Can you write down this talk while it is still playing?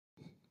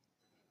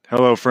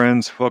Hello,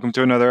 friends. Welcome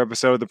to another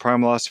episode of the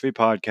Primalosophy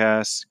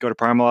Podcast. Go to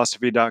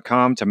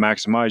primalosophy.com to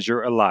maximize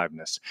your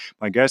aliveness.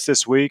 My guest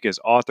this week is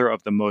author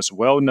of the most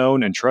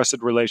well-known and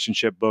trusted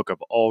relationship book of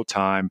all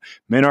time,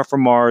 Men Are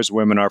From Mars,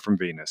 Women Are From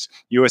Venus.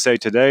 USA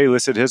Today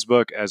listed his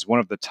book as one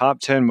of the top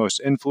 10 most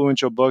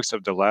influential books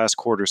of the last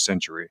quarter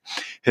century.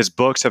 His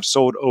books have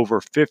sold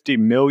over 50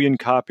 million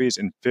copies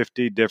in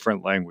 50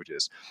 different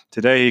languages.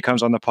 Today, he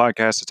comes on the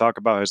podcast to talk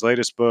about his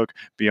latest book,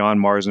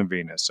 Beyond Mars and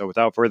Venus. So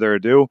without further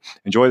ado,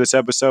 enjoy this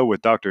episode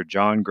with Dr.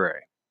 John Gray.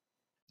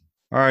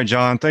 All right,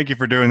 John, thank you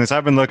for doing this.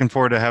 I've been looking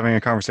forward to having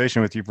a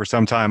conversation with you for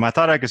some time. I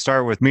thought I could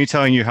start with me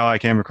telling you how I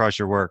came across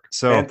your work.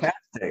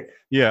 Fantastic.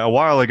 Yeah, a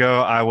while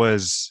ago, I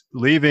was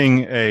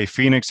leaving a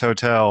Phoenix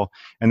hotel,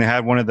 and they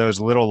had one of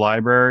those little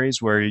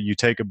libraries where you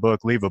take a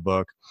book, leave a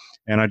book.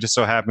 And I just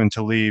so happened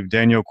to leave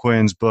Daniel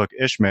Quinn's book,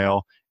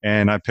 Ishmael,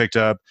 and I picked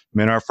up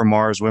Men Are From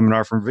Mars, Women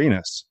Are From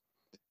Venus.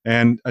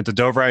 And I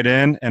dove right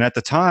in. And at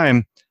the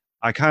time,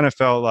 I kind of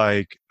felt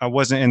like I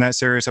wasn't in that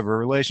serious of a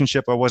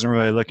relationship. I wasn't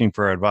really looking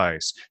for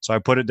advice. So I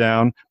put it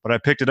down, but I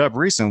picked it up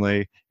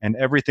recently and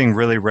everything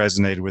really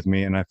resonated with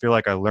me. And I feel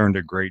like I learned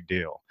a great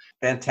deal.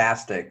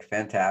 Fantastic.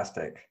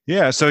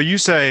 Yeah. So you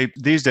say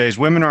these days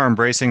women are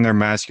embracing their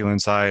masculine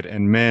side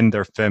and men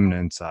their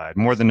feminine side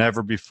more than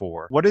ever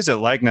before. What is it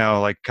like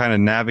now, like kind of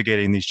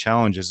navigating these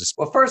challenges?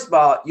 Well, first of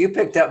all, you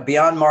picked up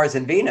Beyond Mars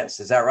and Venus.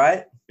 Is that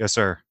right? Yes,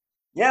 sir.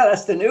 Yeah,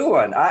 that's the new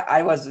one.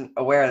 I wasn't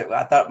aware.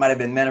 I thought it might have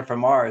been Men Are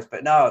From Mars,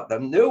 but no, the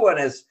new one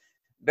is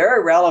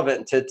very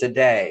relevant to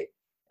today.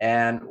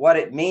 And what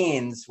it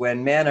means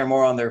when men are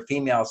more on their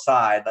female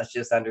side, let's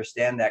just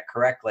understand that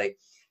correctly.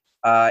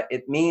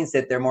 It means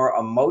that they're more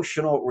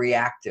emotional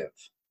reactive.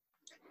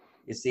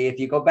 You see, if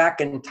you go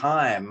back in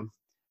time,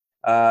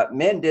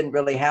 men didn't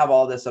really have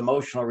all this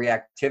emotional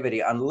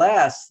reactivity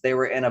unless they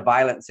were in a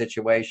violent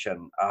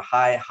situation, a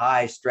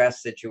high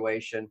stress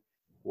situation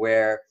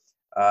where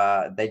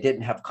they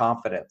didn't have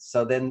confidence.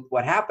 So then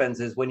what happens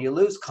is when you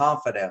lose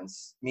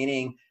confidence,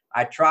 meaning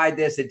I tried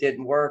this, it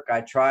didn't work. I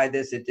tried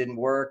this, it didn't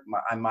work.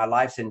 My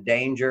life's in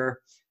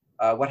danger.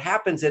 What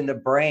happens in the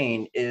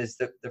brain is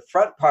the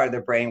front part of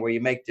the brain where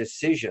you make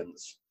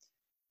decisions,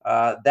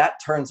 that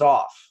turns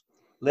off.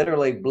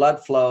 Literally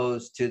blood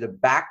flows to the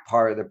back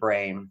part of the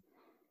brain,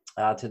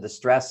 to the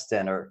stress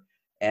center.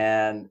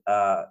 And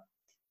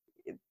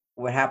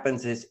what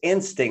happens is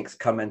instincts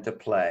come into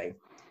play.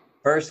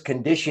 First,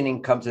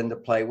 conditioning comes into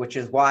play, which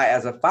is why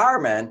as a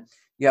fireman,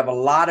 you have a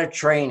lot of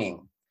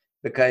training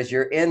because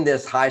you're in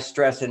this high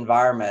stress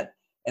environment,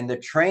 and the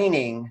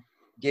training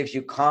gives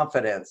you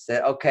confidence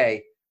that,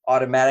 okay,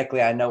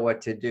 automatically I know what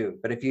to do.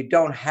 But if you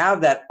don't have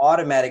that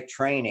automatic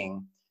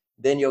training,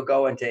 then you'll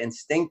go into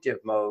instinctive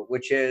mode,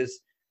 which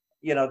is,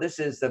 this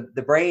is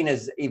the brain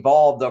has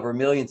evolved over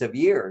millions of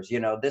years.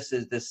 This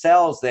is the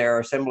cells there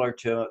are similar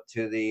to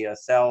the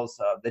cells.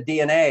 The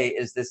DNA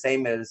is the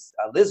same as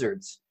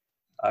lizards.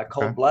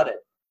 Cold-blooded.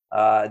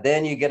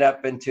 Then you get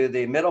up into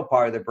the middle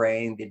part of the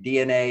brain. The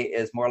DNA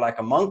is more like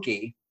a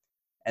monkey.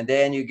 And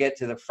then you get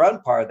to the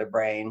front part of the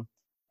brain.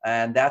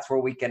 And that's where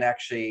we can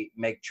actually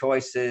make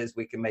choices.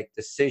 We can make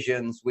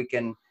decisions. We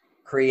can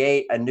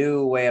create a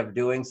new way of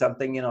doing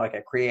something, like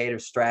a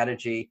creative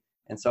strategy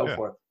and so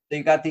forth. So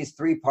you got these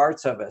three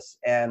parts of us.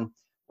 And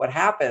what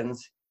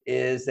happens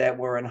is that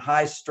we're in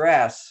high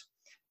stress.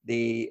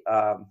 The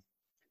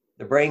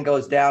brain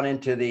goes down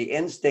into the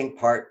instinct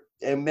part,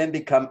 and men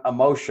become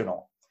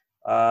emotional.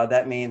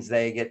 That means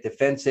they get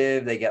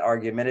defensive, they get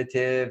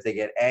argumentative, they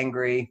get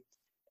angry.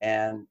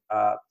 And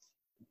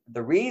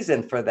the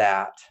reason for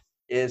that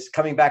is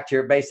coming back to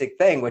your basic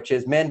thing, which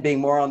is men being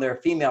more on their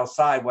female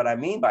side. What I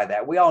mean by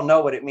that, we all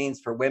know what it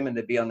means for women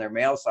to be on their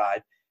male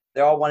side.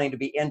 They're all wanting to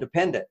be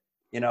independent.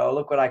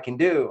 Look what I can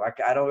do.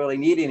 I don't really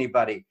need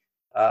anybody.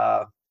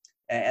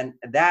 And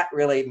that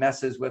really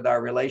messes with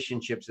our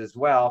relationships as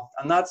well.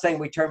 I'm not saying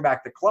we turn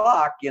back the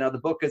clock. The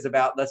book is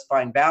about let's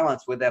find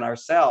balance within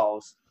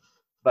ourselves.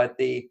 But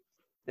a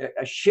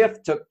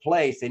shift took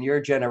place in your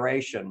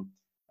generation.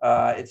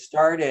 It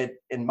started,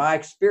 in my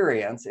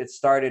experience, it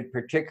started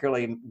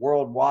particularly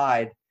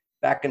worldwide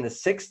back in the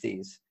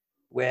 60s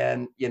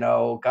when,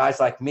 guys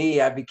like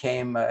me, I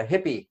became a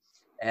hippie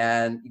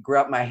and grew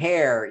up my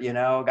hair,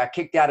 got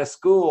kicked out of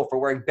school for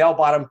wearing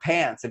bell-bottom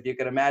pants, if you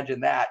can imagine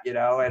that,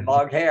 and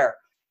long hair,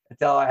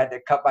 until I had to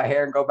cut my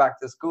hair and go back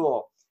to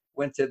school.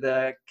 Went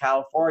to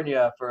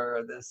California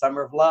for the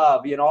Summer of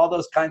Love, all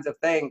those kinds of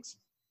things.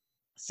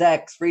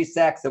 Sex, free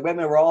sex. The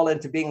women were all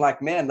into being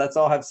like men. Let's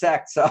all have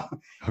sex. So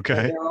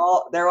okay,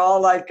 they're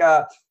all like,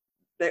 some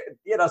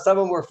of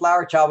them were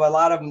flower child, but a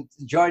lot of them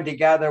joined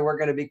together. We're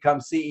going to become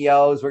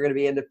CEOs. We're going to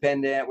be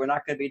independent. We're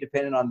not going to be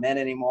dependent on men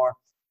anymore.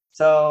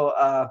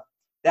 So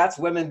that's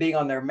women being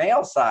on their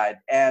male side,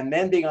 and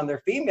men being on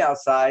their female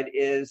side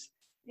is,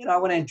 I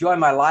want to enjoy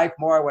my life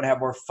more. I want to have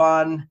more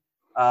fun.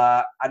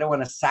 I don't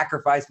want to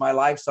sacrifice my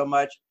life so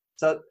much.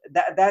 So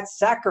that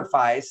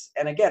sacrifice,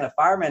 and again, a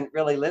fireman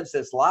really lives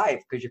this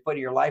life because you're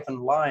putting your life on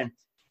the line.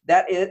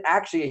 That is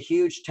actually a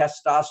huge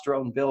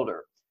testosterone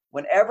builder.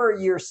 Whenever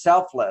you're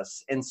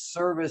selfless in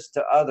service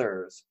to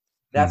others,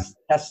 That's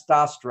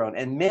testosterone.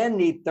 And men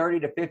need 30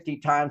 to 50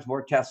 times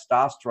more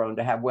testosterone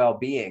to have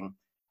well-being,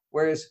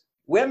 whereas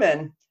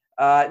women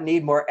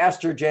need more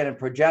estrogen and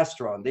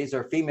progesterone. These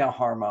are female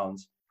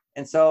hormones.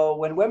 And so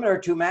when women are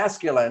too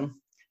masculine,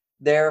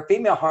 their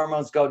female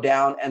hormones go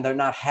down and they're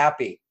not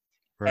happy.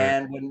 Right.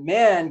 And when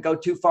men go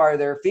too far to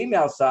their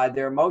female side,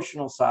 their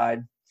emotional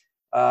side,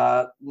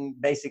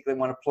 basically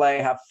want to play,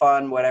 have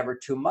fun, whatever,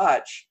 too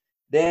much,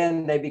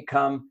 then they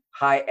become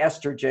high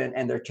estrogen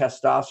and their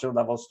testosterone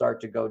levels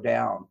start to go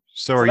down.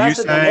 So are you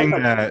saying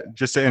that,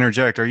 just to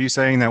interject, are you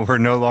saying that we're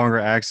no longer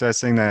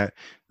accessing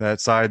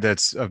that side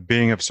that's of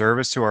being of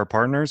service to our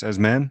partners as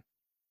men?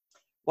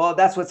 Well,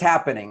 that's what's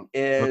happening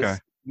is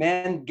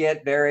men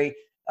get very,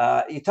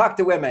 you talk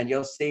to women,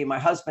 you'll see my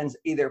husband's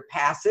either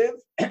passive,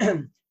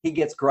 he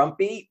gets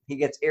grumpy, he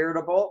gets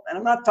irritable. And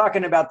I'm not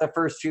talking about the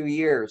first few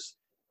years.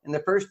 In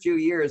the first few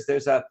years,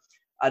 there's a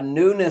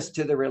newness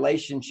to the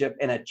relationship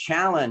and a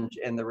challenge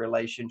in the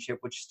relationship,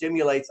 which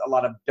stimulates a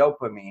lot of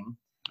dopamine.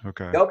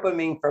 Okay.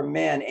 Dopamine for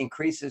men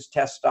increases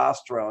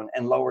testosterone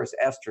and lowers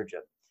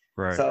estrogen.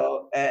 Right.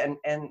 So, and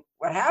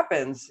what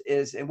happens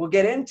is, and we'll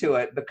get into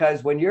it,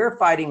 because when you're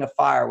fighting a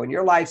fire, when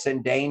your life's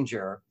in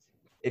danger,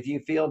 if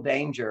you feel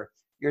danger,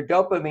 your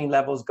dopamine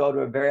levels go to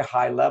a very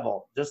high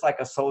level, just like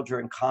a soldier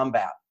in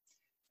combat.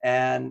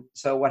 And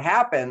so what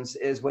happens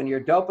is when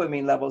your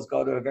dopamine levels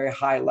go to a very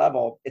high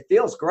level, it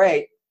feels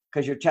great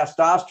because your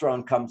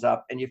testosterone comes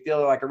up and you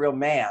feel like a real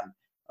man.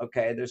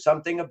 Okay, there's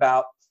something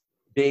about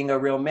being a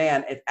real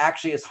man. It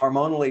actually is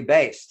hormonally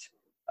based.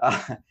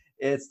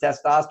 Its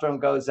testosterone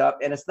goes up,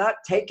 and it's not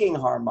taking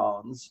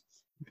hormones,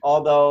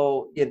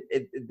 although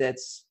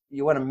that's,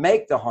 you want to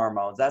make the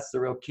hormones. That's the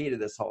real key to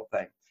this whole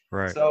thing.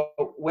 Right. So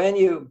when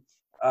you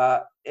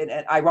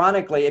and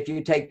ironically, if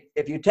you take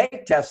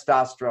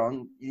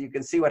testosterone, you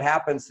can see what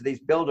happens to these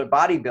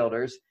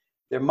bodybuilders.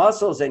 Their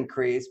muscles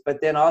increase, but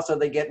then also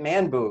they get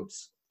man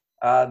boobs.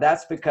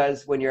 That's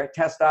because when your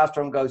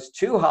testosterone goes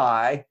too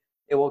high,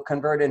 it will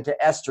convert into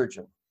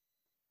estrogen.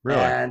 Really?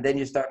 And then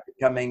you start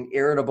becoming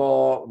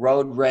irritable,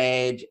 road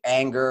rage,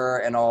 anger,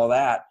 and all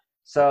that.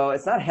 So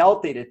it's not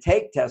healthy to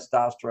take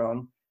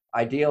testosterone.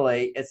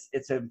 Ideally,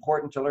 it's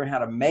important to learn how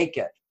to make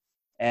it.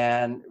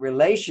 And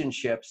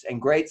relationships and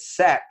great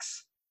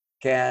sex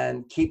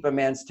can keep a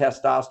man's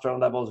testosterone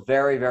levels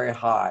very, very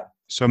high.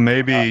 So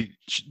maybe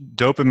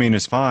dopamine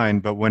is fine,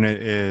 but when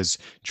it is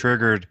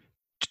triggered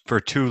for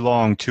too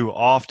long, too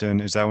often,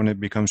 is that when it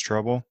becomes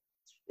trouble?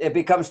 It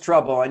becomes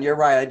trouble. And you're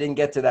right, I didn't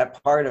get to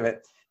that part of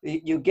it.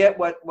 You get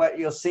what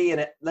you'll see in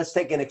it. Let's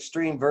take an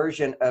extreme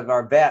version of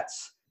our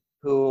vets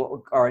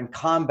who are in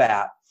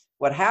combat.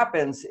 What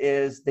happens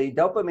is the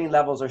dopamine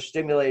levels are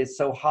stimulated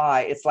so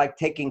high, it's like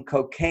taking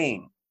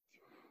cocaine,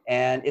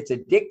 and it's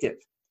addictive.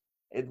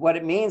 What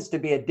it means to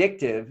be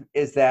addictive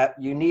is that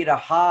you need a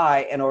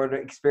high in order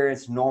to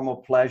experience normal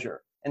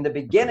pleasure. In the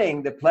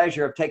beginning, the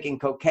pleasure of taking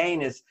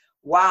cocaine is,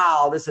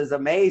 wow, this is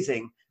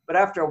amazing. But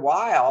after a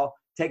while,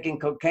 taking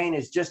cocaine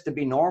is just to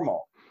be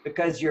normal,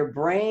 because your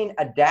brain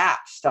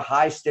adapts to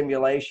high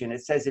stimulation.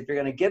 It says, if you're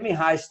going to give me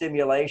high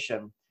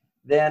stimulation,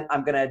 then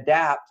I'm going to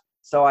adapt.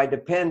 So I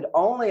depend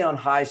only on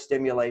high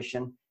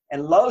stimulation,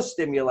 and low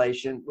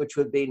stimulation, which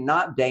would be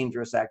not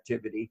dangerous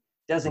activity,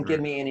 doesn't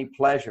give me any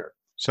pleasure.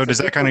 So does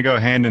that kind of go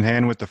hand in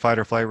hand with the fight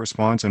or flight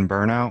response and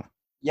burnout?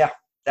 Yeah,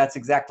 that's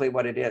exactly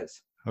what it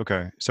is.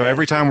 Okay. So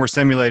every time we're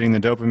stimulating the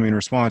dopamine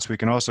response, we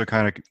can also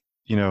kind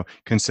of,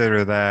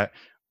 consider that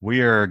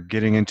we are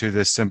getting into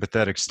this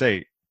sympathetic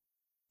state.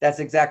 That's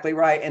exactly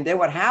right. And then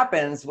what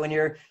happens when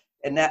you're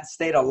in that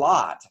state a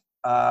lot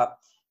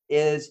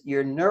is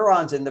your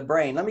neurons in the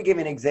brain. Let me give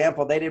you an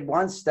example. They did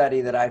one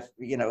study that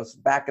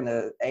back in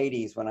the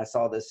 80s when I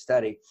saw this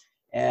study.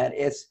 And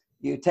it's,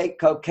 you take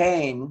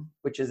cocaine,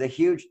 which is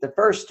the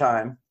first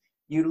time,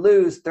 you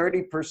lose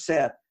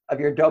 30% of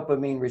your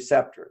dopamine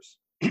receptors.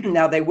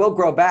 Now they will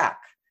grow back.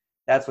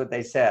 That's what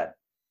they said.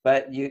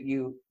 But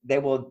they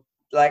will,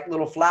 like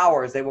little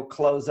flowers, they will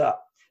close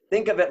up.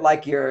 Think of it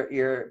like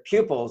your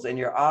pupils in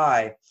your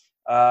eye.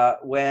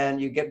 When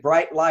you get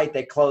bright light,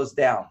 they close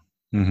down.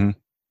 Mm-hmm.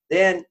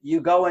 Then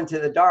you go into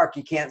the dark,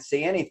 you can't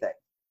see anything.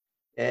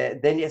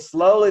 Then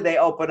slowly they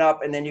open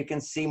up, and then you can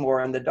see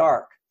more in the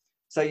dark.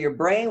 So your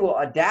brain will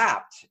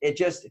adapt. It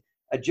just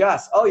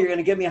adjusts. Oh, you're going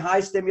to give me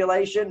high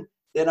stimulation?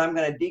 Then I'm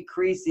going to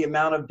decrease the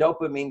amount of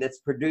dopamine that's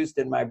produced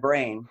in my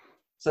brain.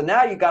 So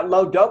now you got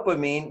low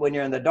dopamine when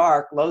you're in the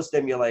dark, low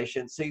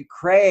stimulation. So you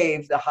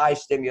crave the high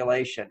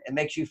stimulation. It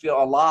makes you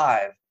feel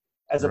alive,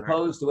 as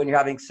opposed to when you're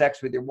having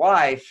sex with your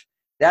wife,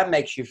 that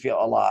makes you feel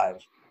alive.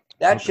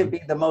 That should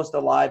be the most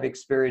alive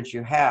experience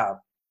you have.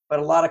 But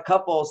a lot of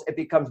couples, it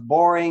becomes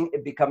boring,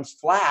 it becomes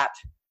flat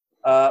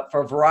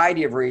for a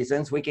variety of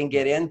reasons we can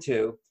get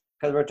into,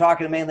 because we're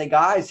talking mainly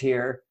guys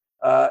here.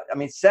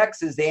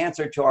 Sex is the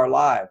answer to our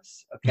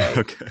lives.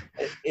 Okay.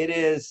 It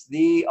is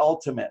the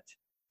ultimate.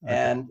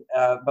 And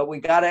but we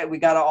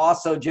gotta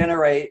also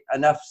generate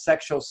enough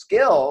sexual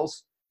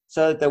skills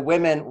so that the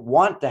women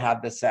want to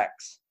have the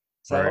sex.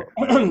 So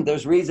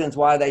there's reasons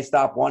why they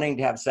stop wanting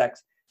to have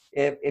sex.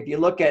 If you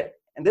look at,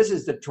 and this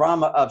is the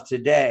trauma of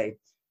today,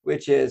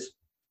 which is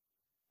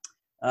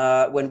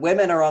when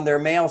women are on their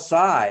male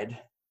side,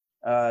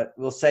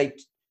 we'll say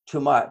too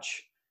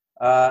much,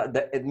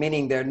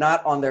 meaning they're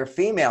not on their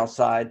female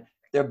side,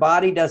 their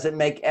body doesn't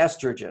make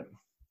estrogen.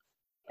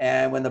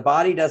 And when the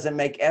body doesn't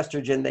make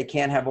estrogen, they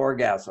can't have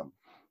orgasm.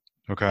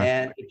 Okay.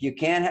 And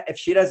if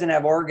she doesn't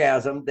have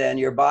orgasm, then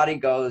your body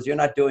goes, you're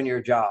not doing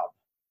your job.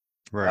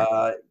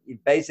 Right.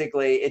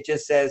 Basically, it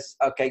just says,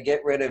 okay,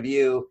 get rid of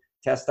you.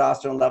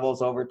 Testosterone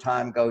levels over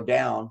time go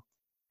down.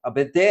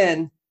 But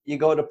then you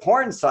go to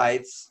porn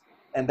sites,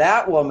 and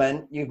that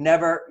woman,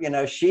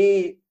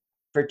 she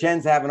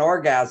pretends to have an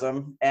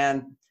orgasm,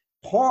 and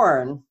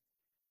porn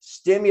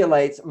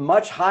stimulates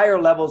much higher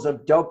levels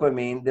of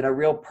dopamine than a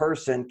real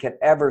person can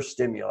ever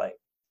stimulate.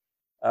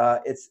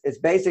 It's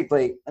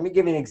basically, let me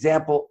give you an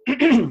example.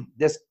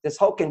 This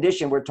whole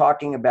condition we're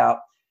talking about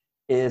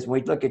is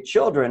when we look at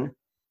children,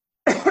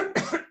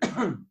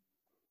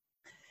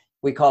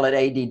 we call it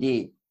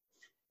ADD,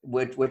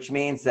 which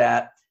means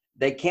that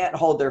they can't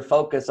hold their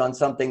focus on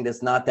something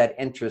that's not that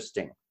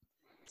interesting.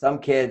 Some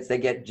kids, they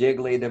get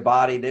jiggly, their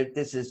body,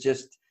 this is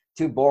just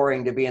too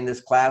boring to be in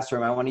this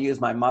classroom. I want to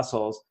use my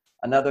muscles.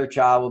 Another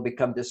child will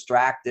become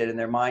distracted and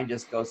their mind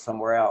just goes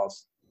somewhere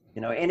else.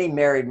 Any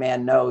married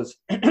man knows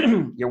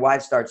your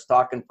wife starts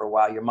talking for a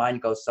while, your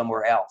mind goes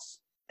somewhere else.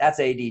 That's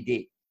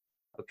ADD.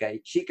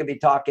 Okay. She could be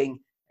talking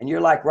and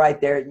you're like right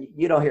there.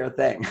 You don't hear a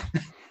thing.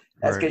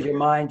 That's because your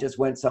mind just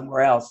went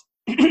somewhere else.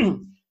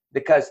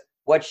 Because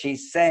what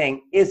she's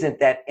saying isn't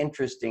that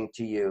interesting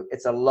to you.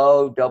 It's a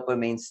low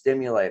dopamine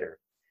stimulator.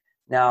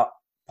 Now,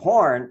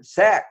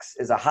 sex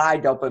is a high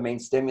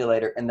dopamine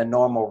stimulator in the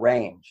normal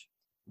range,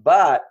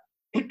 but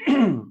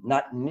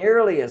not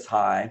nearly as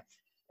high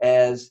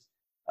as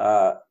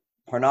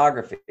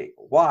pornography.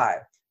 Why?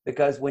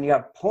 Because when you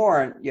have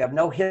porn, you have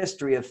no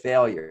history of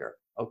failure.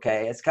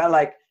 Okay. It's kind of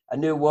like a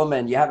new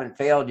woman. You haven't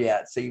failed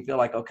yet. So you feel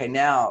like, okay,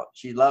 now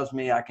she loves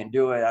me. I can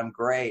do it. I'm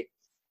great.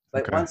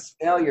 But once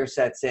failure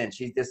sets in,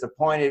 she's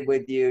disappointed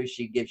with you.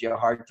 She gives you a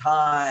hard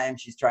time.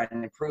 She's trying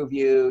to improve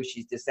you.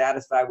 She's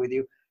dissatisfied with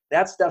you.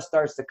 That stuff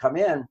starts to come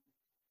in.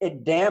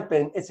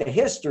 It's a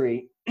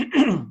history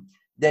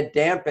that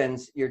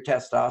dampens your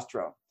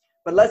testosterone.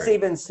 But let's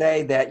even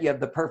say that you have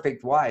the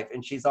perfect wife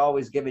and she's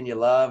always giving you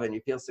love and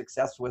you feel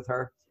successful with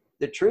her.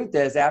 The truth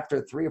is,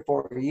 after 3 or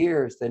 4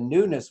 years, the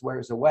newness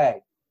wears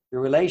away. The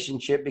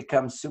relationship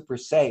becomes super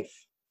safe.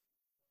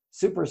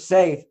 Super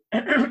safe,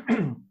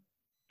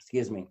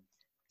 excuse me.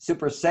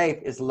 Super safe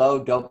is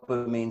low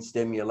dopamine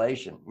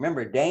stimulation.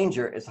 Remember,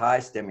 danger is high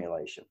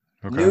stimulation.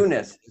 Okay.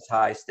 Newness is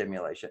high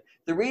stimulation.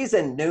 The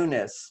reason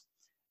newness,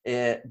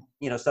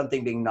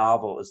 something being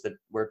novel is the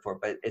word for it,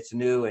 but it's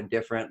new and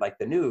different, like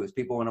the news.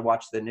 People want to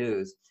watch the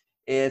news.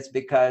 It's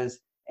because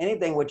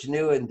anything which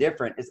new and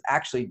different is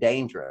actually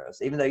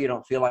dangerous, even though you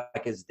don't feel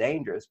like it's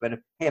dangerous. But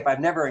if I've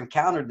never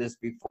encountered this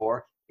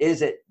before,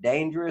 is it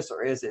dangerous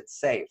or is it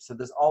safe? So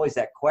there's always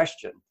that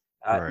question.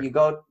 You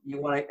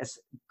want to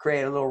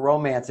create a little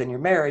romance in your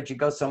marriage, you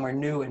go somewhere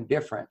new and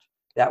different.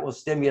 That will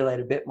stimulate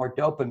a bit more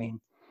dopamine,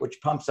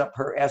 which pumps up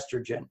her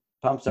estrogen,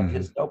 pumps up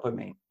his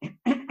dopamine.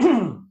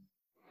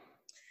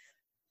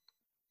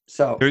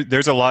 So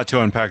there's a lot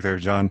to unpack there,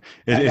 John.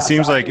 It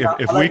seems like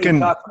if we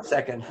can,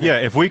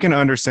 if we can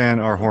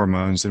understand our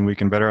hormones, then we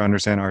can better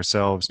understand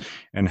ourselves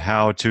and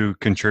how to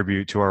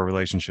contribute to our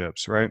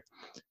relationships, right?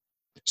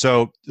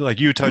 So like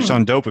you touched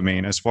on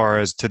dopamine as far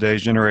as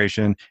today's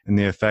generation and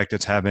the effect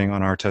it's having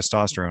on our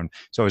testosterone.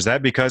 So is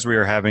that because we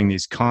are having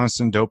these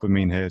constant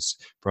dopamine hits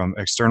from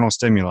external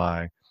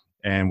stimuli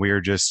and we are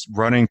just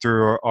running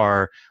through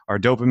our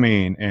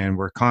dopamine and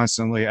we're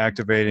constantly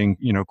activating,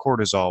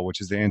 cortisol,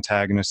 which is the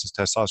antagonist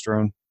of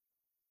testosterone?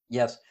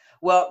 Yes.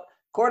 Well,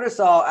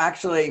 cortisol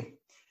actually,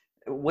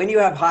 when you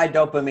have high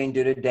dopamine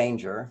due to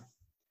danger,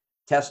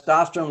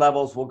 testosterone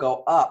levels will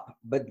go up.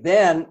 But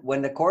then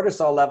when the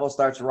cortisol level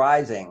starts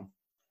rising,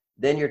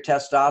 then your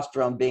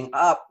testosterone being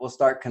up will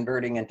start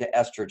converting into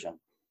estrogen.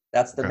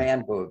 That's the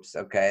man boobs.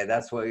 Okay.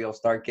 That's where you'll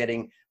start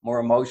getting more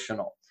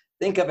emotional.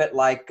 Think of it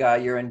like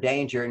you're in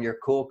danger and you're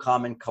cool,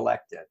 calm, and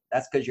collected.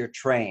 That's because you're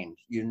trained.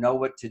 You know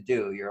what to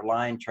do. You're a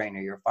line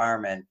trainer. You're a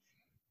fireman.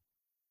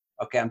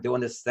 Okay, I'm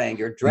doing this thing.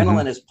 Your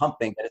adrenaline is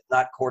pumping, but it's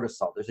not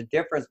cortisol. There's a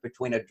difference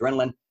between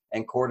adrenaline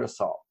and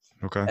cortisol.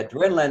 Okay.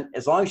 Adrenaline,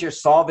 as long as you're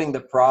solving the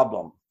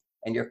problem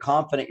and you're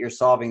confident you're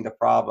solving the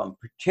problem,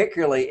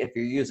 particularly if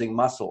you're using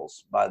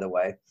muscles, by the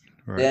way,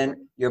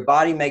 then your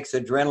body makes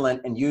adrenaline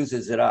and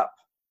uses it up.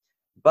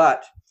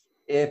 But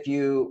if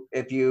you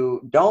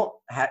don't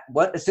have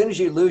as soon as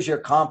you lose your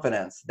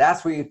confidence,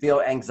 that's where you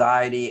feel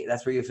anxiety.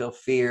 That's where you feel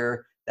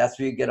fear. That's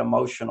where you get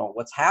emotional.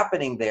 What's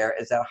happening there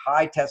is that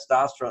high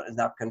testosterone is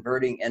now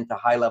converting into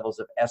high levels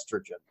of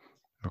estrogen.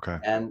 Okay.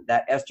 And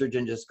that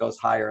estrogen just goes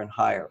higher and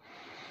higher.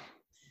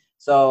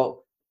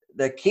 So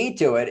the key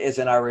to it is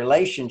in our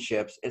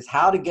relationships is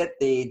how to get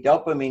the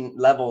dopamine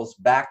levels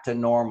back to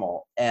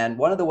normal. And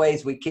one of the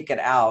ways we kick it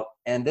out,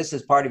 and this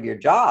is part of your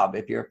job,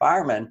 if you're a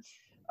fireman,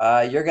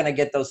 you're going to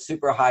get those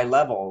super high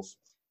levels.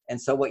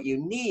 And so what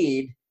you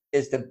need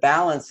is to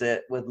balance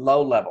it with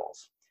low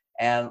levels.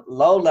 and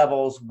low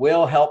levels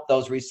will help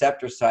those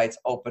receptor sites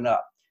open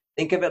up.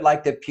 Think of it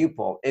like the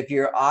pupil. If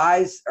your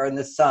eyes are in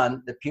the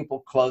sun, the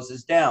pupil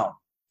closes down.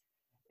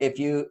 If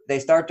they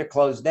start to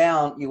close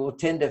down, you will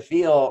tend to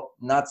feel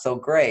not so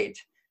great.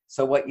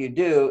 So what you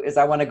do is,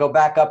 I want to go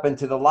back up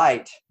into the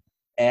light,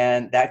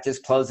 and that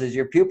just closes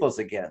your pupils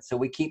again. So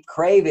we keep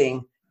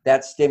craving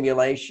that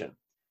stimulation.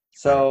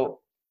 So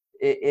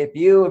if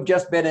you have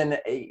just been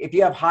if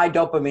you have high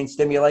dopamine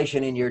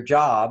stimulation in your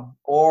job,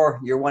 or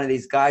you're one of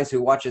these guys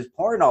who watches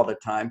porn all the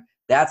time,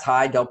 that's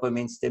high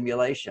dopamine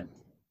stimulation.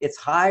 It's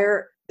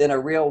higher than a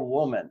real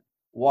woman.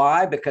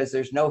 Why? Because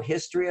there's no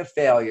history of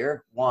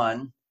failure,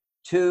 one.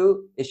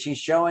 Two, is she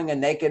showing a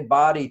naked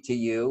body to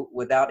you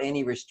without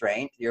any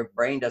restraint? Your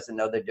brain doesn't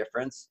know the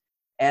difference.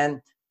 And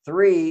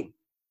three,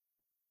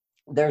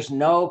 there's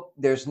no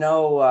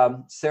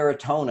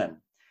serotonin.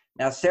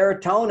 Now,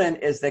 serotonin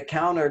is the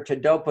counter to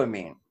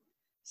dopamine.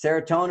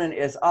 Serotonin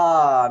is,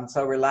 I'm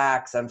so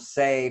relaxed, I'm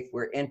safe,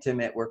 we're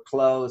intimate, we're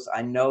close,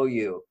 I know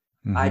you.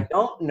 Mm-hmm. I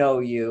don't know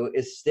you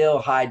is still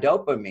high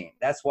dopamine.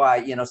 That's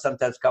why,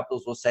 sometimes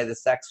couples will say the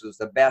sex was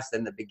the best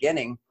in the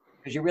beginning,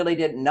 because you really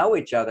didn't know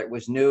each other. It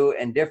was new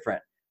and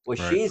different. Well,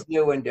 right. She's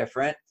new and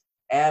different,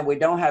 and we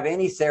don't have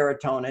any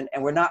serotonin,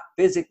 and we're not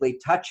physically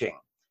touching.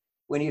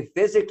 When you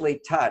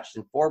physically touch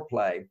in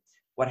foreplay,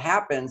 what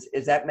happens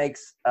is that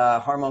makes a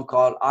hormone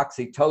called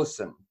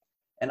oxytocin.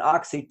 And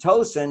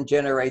oxytocin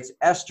generates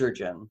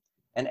estrogen,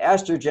 and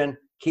estrogen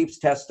keeps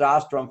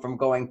testosterone from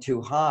going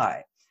too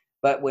high.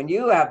 But when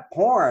you have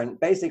porn,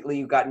 basically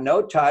you've got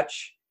no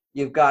touch,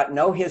 you've got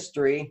no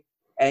history,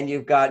 and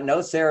you've got no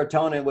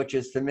serotonin, which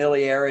is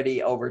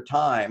familiarity over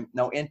time,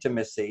 no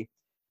intimacy,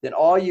 then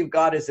all you've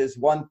got is this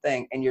one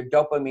thing, and your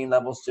dopamine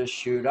levels just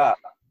shoot up.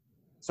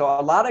 So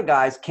a lot of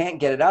guys can't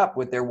get it up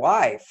with their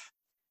wife,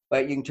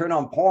 but you can turn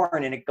on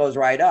porn and it goes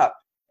right up.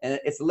 And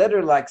it's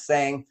literally like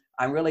saying,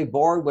 I'm really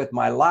bored with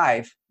my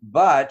life,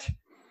 but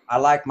I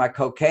like my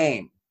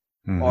cocaine.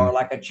 Mm-hmm. Or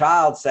like a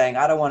child saying,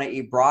 I don't want to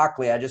eat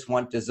broccoli, I just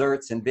want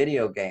desserts and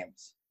video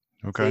games.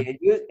 Okay. See,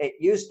 it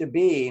used to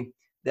be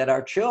that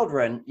our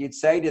children, you'd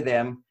say to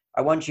them,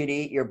 I want you to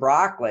eat your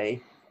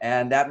broccoli,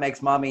 and that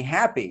makes mommy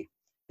happy.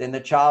 Then the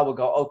child will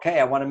go, okay,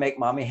 I want to make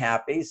mommy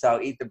happy, so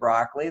I'll eat the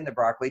broccoli, and the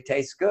broccoli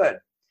tastes good.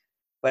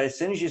 But as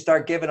soon as you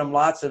start giving them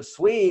lots of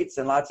sweets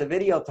and lots of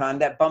video time,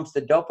 that bumps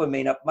the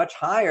dopamine up much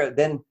higher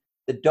than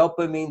the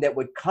dopamine that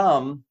would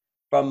come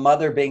from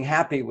mother being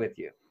happy with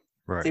you.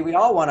 Right. See, we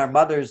all want our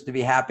mothers to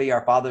be happy,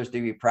 our fathers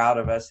to be proud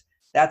of us.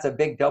 That's a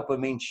big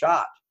dopamine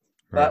shot.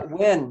 Right.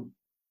 But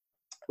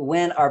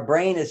when our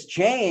brain is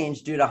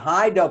changed due to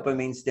high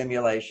dopamine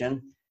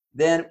stimulation,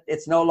 then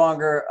it's no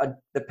longer,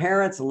 the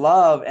parents'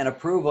 love and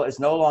approval is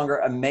no longer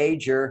a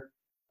major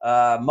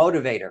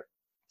motivator.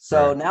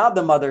 So right. Now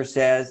the mother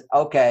says,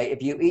 okay,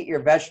 if you eat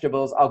your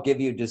vegetables, I'll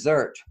give you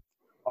dessert.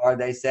 Or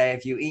they say,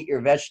 if you eat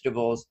your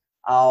vegetables,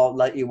 I'll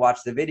let you watch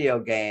the video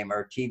game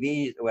or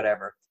TV or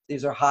whatever.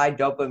 These are high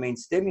dopamine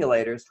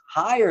stimulators,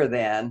 higher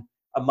than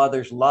a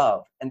mother's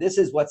love. And this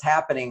is what's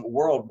happening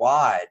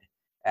worldwide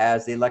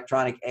as the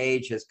electronic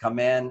age has come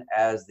in,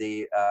 as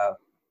the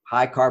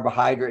high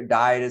carbohydrate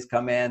diet has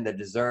come in, the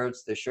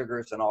desserts, the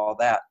sugars, and all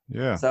that.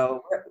 Yeah.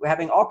 So we're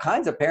having all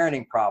kinds of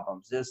parenting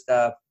problems. Just,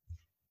 the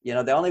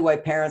only way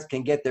parents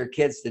can get their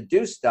kids to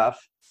do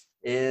stuff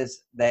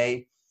is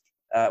they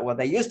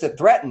used to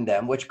threaten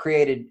them, which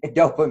created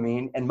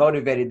dopamine and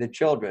motivated the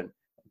children.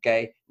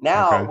 Okay.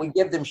 Now we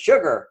give them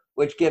sugar,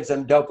 which gives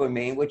them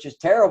dopamine, which is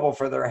terrible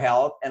for their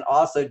health and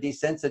also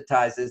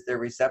desensitizes their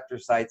receptor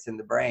sites in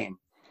the brain.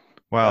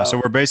 Wow.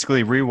 So we're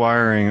basically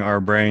rewiring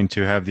our brain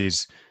to have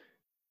these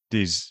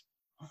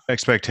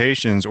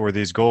expectations or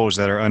these goals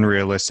that are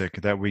unrealistic,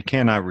 that we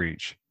cannot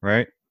reach,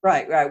 right?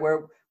 Right.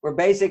 We're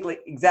basically,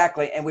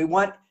 exactly. And we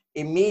want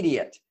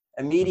immediate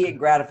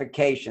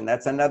gratification.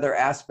 That's another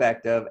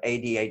aspect of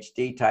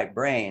ADHD type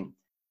brain,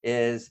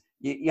 is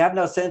you have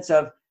no sense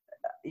of,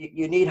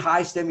 you need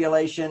high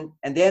stimulation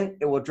and then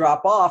it will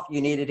drop off.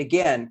 You need it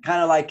again.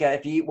 Kind of like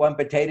if you eat one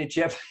potato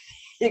chip,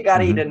 you got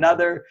to eat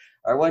another,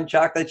 or one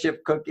chocolate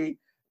chip cookie.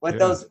 What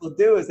those will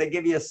do is they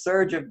give you a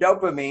surge of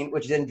dopamine,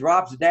 which then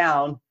drops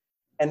down,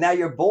 and now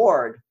you're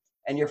bored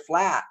and you're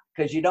flat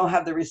because you don't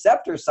have the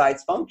receptor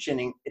sites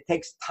functioning. It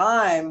takes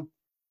time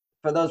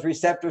for those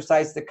receptor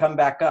sites to come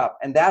back up.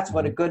 And that's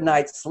what a good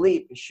night's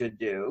sleep should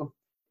do,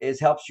 is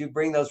helps you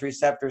bring those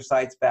receptor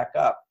sites back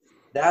up.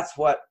 That's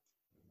what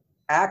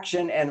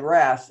action and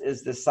rest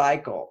is, the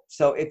cycle.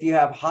 So if you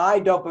have high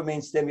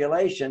dopamine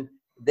stimulation,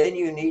 then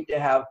you need to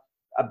have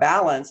a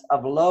balance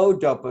of low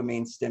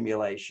dopamine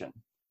stimulation.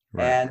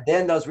 Right. And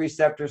then those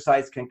receptor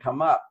sites can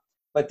come up.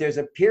 But there's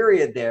a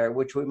period there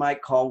which we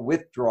might call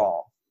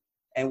withdrawal.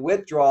 And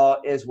withdrawal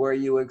is where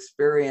you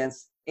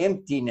experience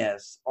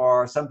emptiness,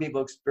 or some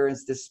people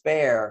experience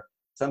despair.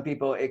 Some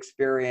people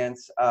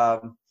experience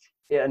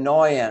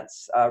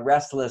annoyance,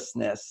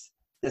 restlessness,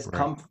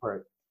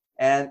 discomfort.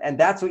 Right. And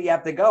that's what you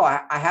have to go.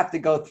 I have to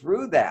go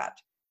through that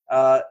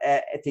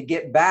to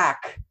get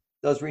back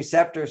those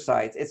receptor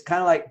sites. It's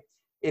kind of like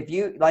if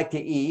you like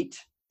to eat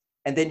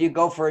and then you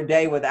go for a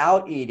day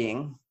without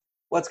eating,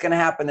 what's going to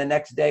happen the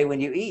next day when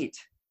you eat?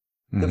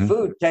 The Mm-hmm.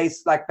 food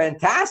tastes like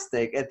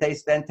fantastic. It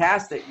tastes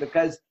fantastic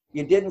because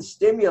you didn't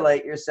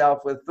stimulate yourself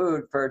with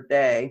food for a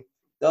day.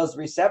 Those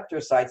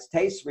receptor sites,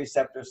 taste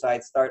receptor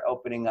sites, start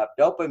opening up.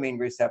 Dopamine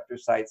receptor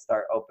sites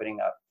start opening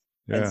up.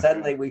 And Yeah.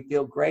 suddenly we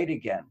feel great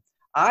again.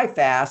 I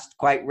fast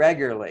quite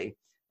regularly.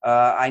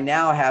 I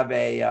now have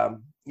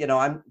I'm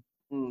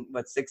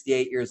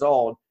 68 years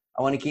old.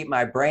 I want to keep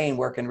my brain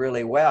working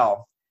really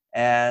well.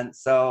 And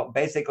so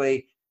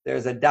basically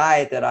there's a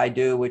diet that I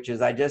do, which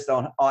is I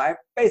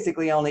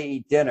basically only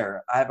eat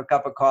dinner. I have a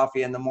cup of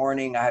coffee in the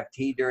morning. I have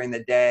tea during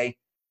the day,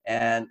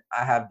 and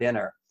I have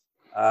dinner.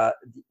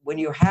 When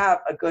you have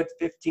a good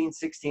 15,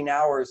 16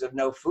 hours of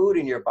no food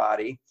in your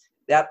body,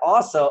 that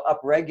also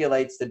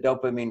upregulates the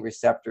dopamine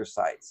receptor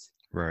sites.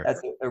 Right.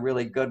 That's a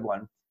really good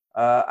one.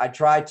 I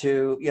try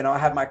to, I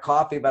have my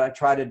coffee, but I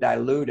try to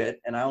dilute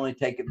it, and I only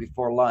take it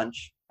before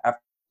lunch.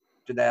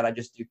 After that, I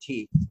just do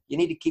tea. You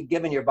need to keep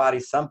giving your body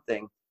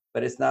something,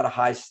 but it's not a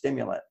high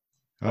stimulant.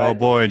 Oh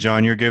boy,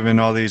 John, you're giving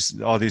all these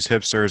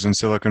hipsters in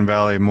Silicon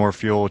Valley more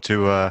fuel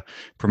to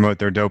promote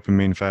their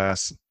dopamine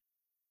fast.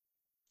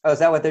 Oh, is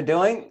that what they're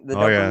doing? The Oh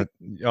dopamine?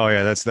 yeah, oh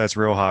yeah, that's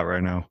real hot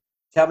right now.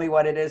 Tell me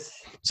what it is.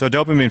 So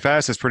dopamine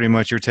fast is pretty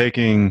much you're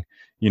taking,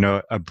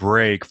 a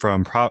break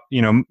from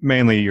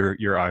mainly your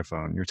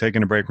iPhone. You're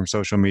taking a break from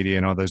social media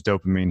and all those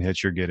dopamine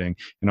hits you're getting,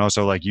 and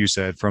also like you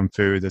said, from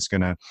food that's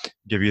going to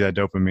give you that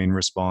dopamine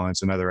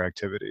response and other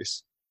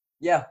activities.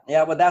 Yeah,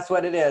 well, that's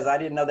what it is. I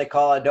didn't know they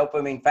call it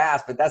dopamine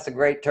fast, but that's a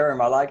great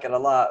term. I like it a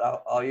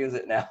lot. I'll use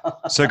it now.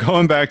 So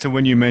going back to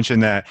when you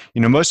mentioned that,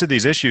 most of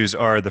these issues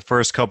are the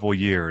first couple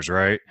years,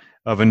 right,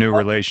 of a new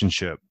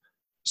relationship.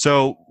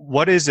 So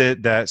what is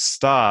it that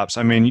stops?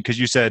 I mean, because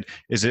you said,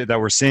 is it that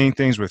we're seeing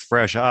things with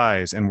fresh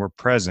eyes and we're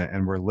present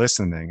and we're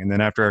listening? And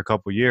then after a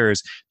couple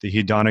years, the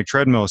hedonic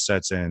treadmill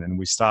sets in and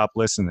we stop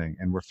listening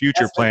and we're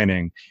future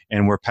planning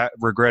and we're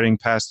regretting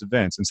past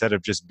events instead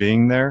of just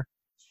being there?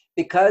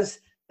 Because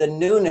the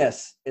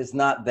newness is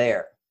not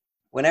there.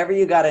 Whenever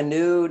you got a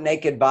new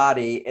naked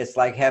body, it's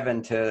like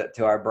heaven to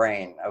our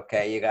brain.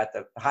 Okay, you got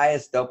the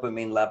highest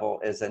dopamine level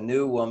is a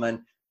new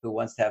woman who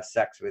wants to have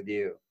sex with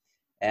you.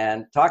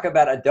 And talk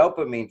about a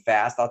dopamine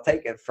fast. I'll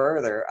take it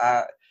further.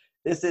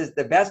 This is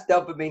the best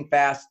dopamine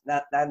fast,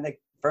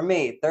 for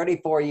me,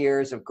 34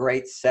 years of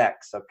great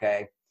sex,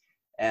 okay?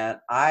 And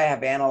I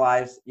have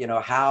analyzed,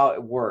 how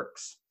it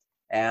works.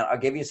 And I'll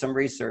give you some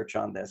research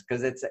on this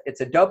because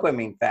it's a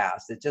dopamine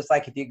fast. It's just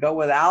like if you go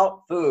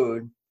without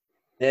food,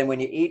 then when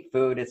you eat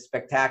food, it's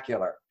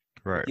spectacular.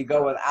 Right. If you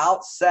go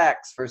without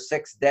sex for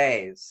 6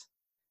 days,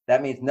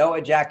 that means no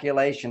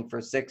ejaculation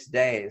for 6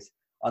 days.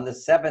 On the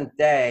 7th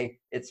day,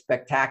 it's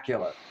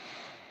spectacular.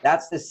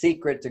 That's the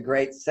secret to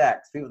great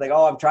sex. People think,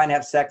 I'm trying to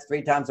have sex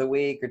 3 times a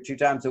week or 2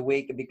 times a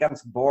week. It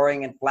becomes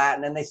boring and flat,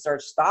 and then they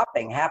start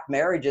stopping. Half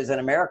marriages in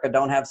America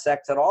don't have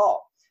sex at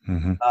all.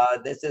 Mm-hmm.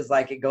 This is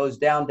like it goes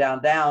down,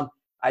 down, down.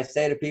 I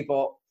say to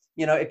people,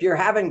 if you're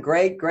having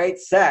great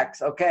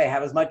sex, okay,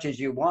 have as much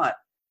as you want.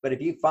 But if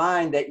you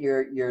find that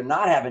you're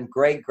not having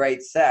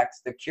great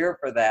sex, the cure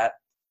for that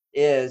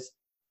is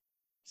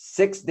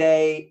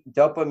 6-day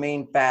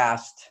dopamine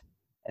fast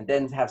and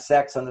then have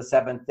sex on the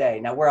 7th day.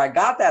 Now, where I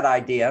got that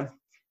idea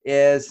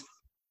is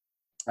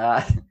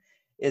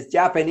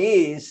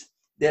Japanese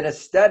did a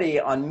study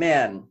on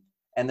men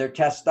and their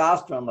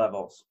testosterone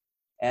levels.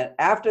 And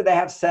after they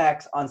have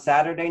sex on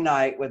Saturday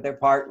night with their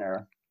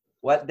partner,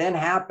 what then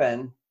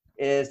happened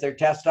is their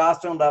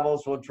testosterone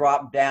levels will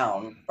drop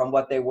down from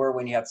what they were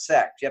when you have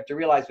sex. You have to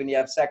realize when you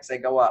have sex, they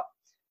go up.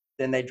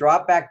 Then they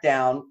drop back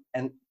down.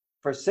 And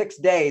for 6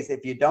 days,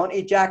 if you don't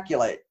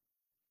ejaculate,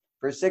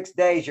 for 6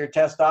 days, your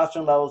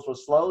testosterone levels will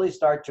slowly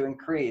start to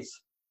increase.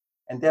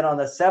 And then on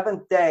the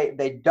 7th day,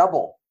 they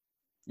double.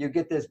 You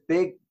get this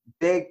big,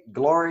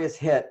 glorious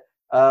hit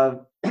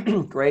of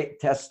great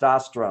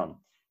testosterone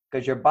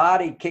because your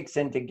body kicks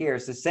into gear.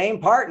 It's the same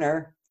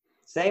partner,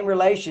 same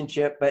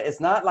relationship, but it's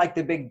not like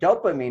the big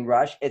dopamine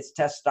rush. It's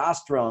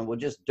testosterone will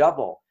just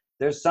double.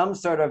 There's some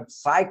sort of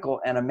cycle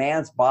in a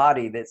man's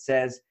body that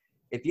says,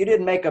 if you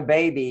didn't make a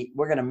baby,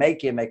 we're going to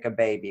make you make a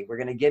baby. We're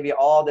going to give you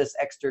all this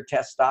extra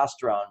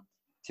testosterone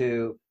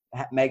to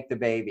make the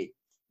baby.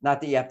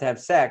 Not that you have to have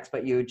sex,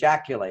 but you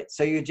ejaculate.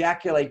 So you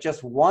ejaculate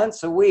just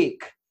once a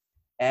week,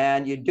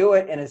 and you do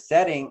it in a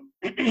setting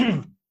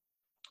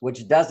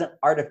which doesn't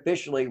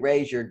artificially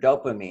raise your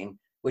dopamine,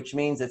 which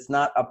means it's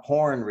not a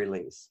porn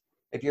release.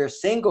 If you're a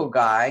single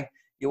guy,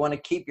 you want to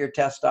keep your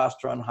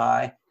testosterone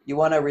high. You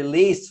want to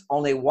release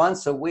only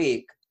once a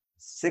week,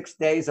 6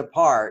 days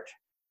apart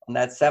on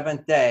that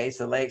 7th day.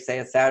 So let's say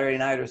it's Saturday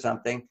night or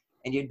something,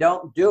 and you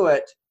don't do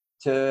it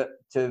to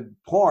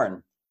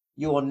porn.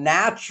 You will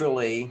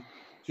naturally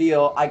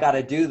feel, I got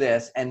to do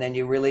this. And then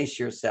you release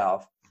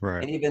yourself.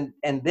 Right.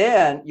 And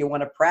then you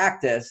want to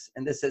practice.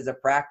 And this is a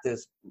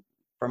practice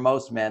for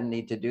most men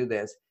need to do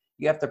this.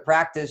 You have to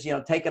practice,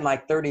 taking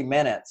like 30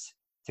 minutes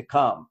to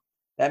come.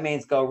 That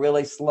means go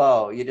really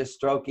slow. You just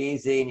stroke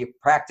easy and you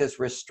practice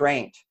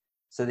restraint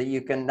so that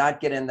you can not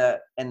get in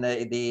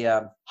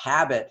the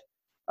habit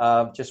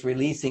of just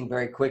releasing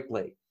very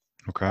quickly.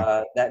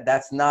 Okay.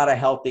 That's not a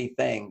healthy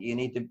thing. You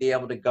need to be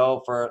able to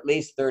go for at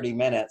least 30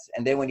 minutes.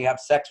 And then when you have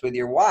sex with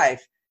your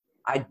wife,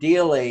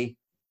 ideally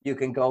you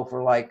can go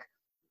for like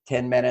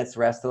 10 minutes,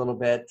 rest a little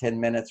bit, 10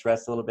 minutes,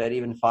 rest a little bit,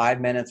 even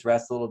 5 minutes,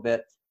 rest a little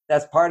bit.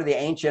 That's part of the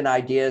ancient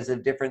ideas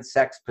of different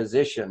sex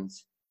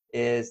positions,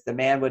 is the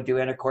man would do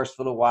intercourse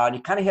for a little while and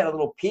you kind of hit a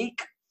little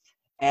peak,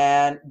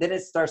 and then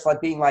it starts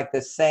like being like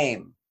the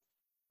same.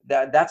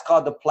 That's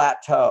called the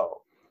plateau.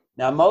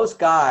 Now, most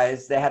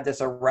guys, they have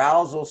this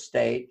arousal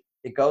state.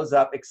 It goes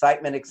up,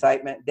 excitement,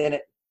 then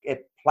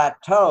it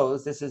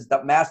plateaus. This is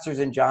the Masters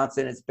and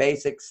Johnson. It's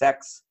basic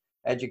sex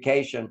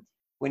education.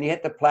 When you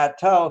hit the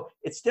plateau,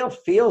 it still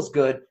feels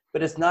good,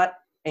 but it's not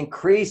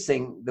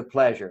increasing the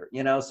pleasure,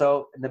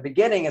 So in the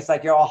beginning, it's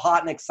like you're all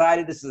hot and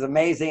excited. This is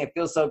amazing. It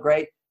feels so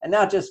great. And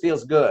now it just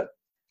feels good.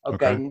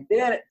 Okay. And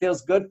then it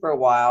feels good for a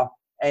while,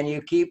 and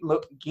you keep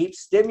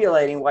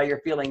stimulating while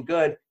you're feeling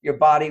good. Your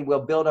body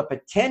will build up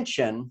a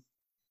tension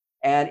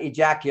and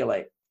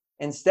ejaculate.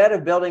 Instead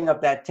of building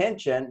up that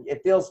tension,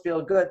 it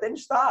feel good. Then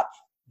stop.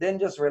 Then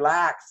just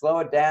relax. Slow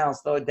it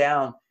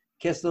down.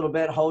 Kiss a little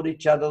bit. Hold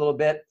each other a little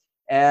bit.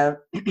 And,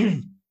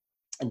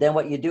 and then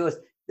what you do is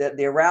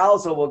the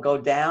arousal will go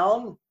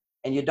down,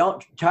 and you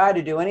don't try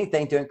to do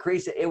anything to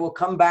increase it. It will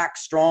come back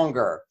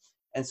stronger.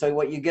 And so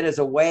what you get is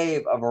a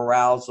wave of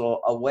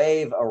arousal, a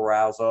wave of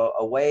arousal,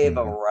 a wave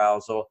of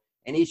arousal.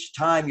 And each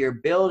time you're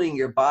building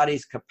your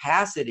body's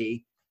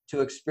capacity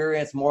to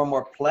experience more and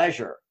more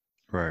pleasure.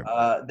 Right.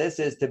 This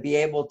is to be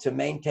able to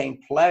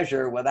maintain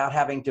pleasure without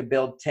having to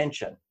build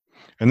tension.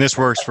 And this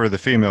works for the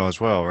female as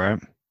well, right?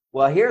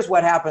 Well, here's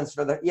what happens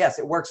yes,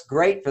 it works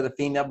great for the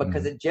female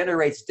because it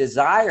generates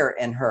desire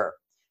in her.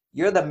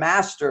 You're the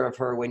master of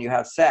her when you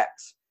have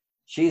sex.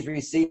 She's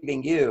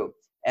receiving you.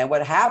 And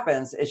what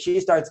happens is she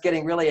starts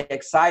getting really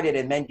excited,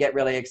 and men get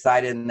really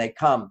excited and they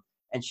come.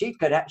 And she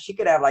could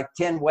have like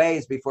 10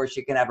 ways before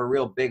she can have a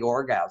real big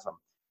orgasm.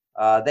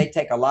 They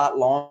take a lot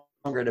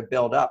longer to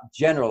build up.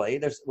 Generally,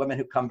 there's women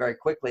who come very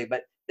quickly,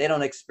 but they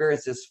don't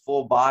experience this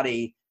full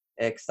body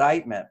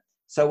excitement.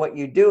 So what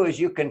you do is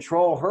you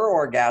control her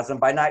orgasm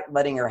by not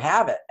letting her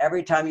have it.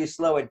 Every time you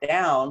slow it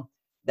down,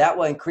 that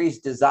will increase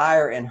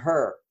desire in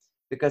her.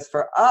 Because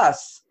for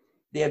us,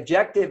 the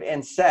objective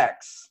in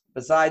sex,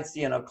 besides,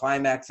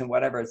 climax and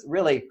whatever, it's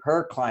really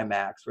her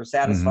climax. We're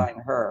satisfying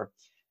her.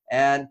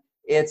 And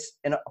it's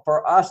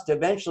for us to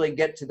eventually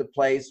get to the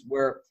place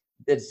where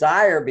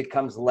desire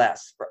becomes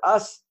less. For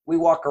us, we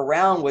walk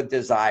around with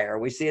desire.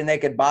 We see a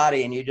naked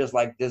body and you just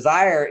like,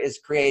 desire is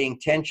creating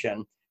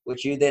tension,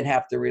 which you then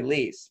have to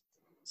release.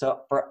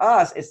 So for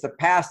us, it's to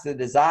pass the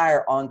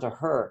desire onto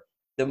her.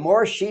 The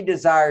more she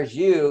desires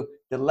you,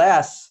 the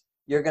less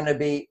you're going to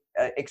be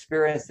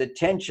experience the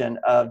tension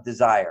of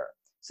desire.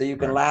 So you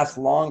can last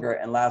longer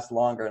and last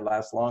longer and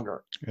last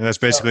longer. And that's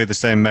basically the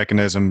same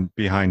mechanism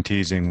behind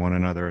teasing one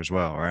another as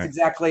well, right? That's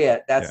exactly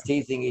it. That's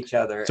teasing each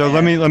other. So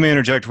let me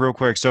interject real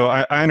quick. So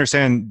I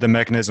understand the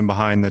mechanism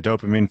behind the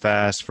dopamine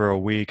fast for a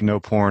week, no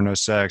porn, no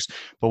sex.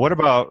 But what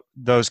about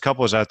those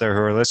couples out there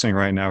who are listening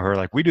right now who are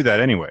like, we do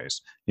that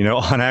anyways,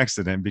 on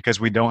accident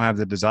because we don't have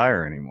the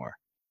desire anymore?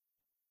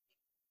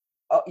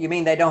 Oh, you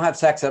mean they don't have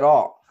sex at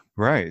all?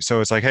 Right. So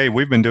it's like, hey,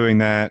 we've been doing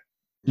that,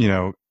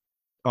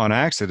 on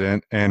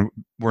accident, and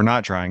we're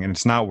not trying, and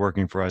it's not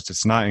working for us.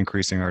 It's not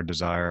increasing our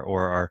desire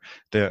or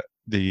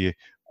the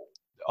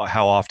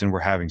how often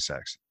we're having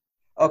sex.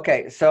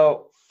 Okay,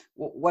 so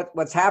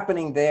what's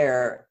happening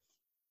there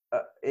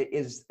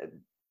is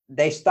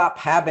they stop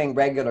having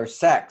regular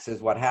sex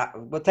is what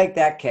happened. We'll take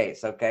that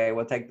case, okay?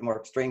 We'll take the more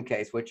extreme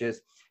case, which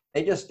is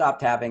they just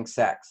stopped having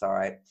sex, all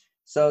right?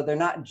 So they're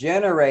not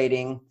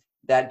generating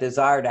that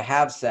desire to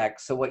have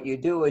sex. So what you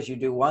do is you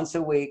do once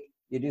a week,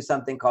 you do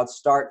something called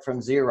start from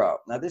zero.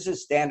 Now, this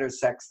is standard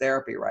sex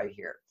therapy right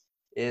here.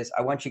 Is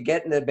I want you to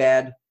get into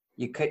bed,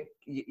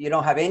 you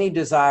don't have any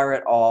desire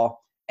at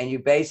all, and you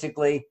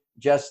basically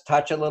just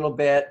touch a little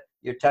bit,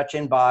 you're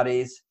touching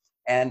bodies,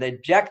 and the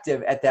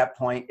objective at that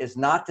point is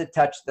not to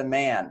touch the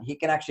man. He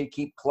can actually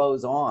keep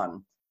clothes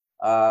on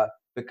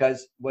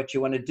because what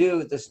you want to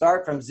do to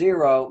start from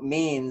zero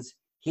means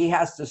he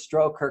has to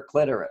stroke her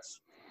clitoris.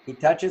 He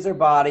touches her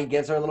body,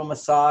 gives her a little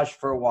massage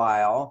for a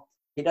while.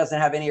 He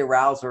doesn't have any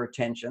arousal or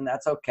tension.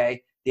 That's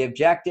okay. The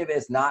objective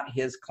is not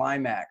his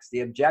climax.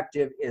 The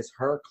objective is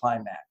her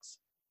climax.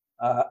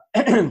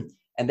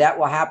 And that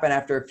will happen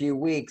after a few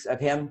weeks of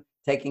him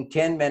taking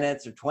 10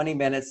 minutes or 20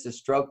 minutes to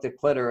stroke the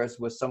clitoris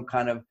with some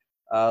kind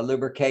of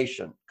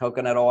lubrication,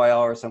 coconut oil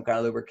or some kind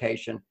of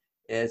lubrication.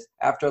 Is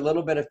after a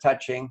little bit of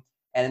touching.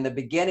 And in the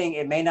beginning,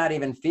 it may not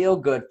even feel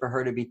good for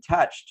her to be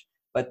touched,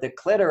 but the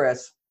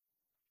clitoris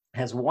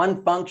has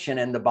one function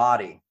in the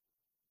body,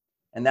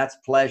 and that's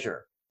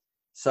pleasure.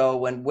 So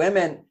when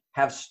women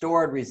have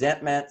stored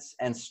resentments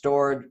and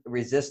stored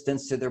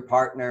resistance to their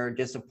partner,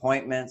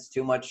 disappointments,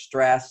 too much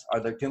stress, or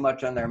they're too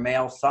much on their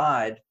male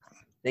side,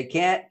 they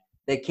can't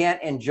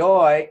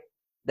enjoy.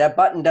 That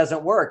button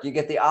doesn't work. You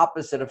get the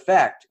opposite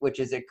effect, which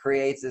is it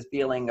creates this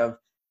feeling of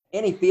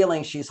any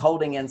feeling she's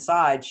holding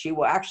inside, she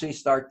will actually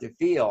start to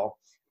feel.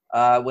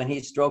 when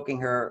he's stroking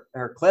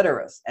her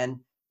clitoris. And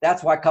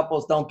that's why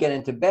couples don't get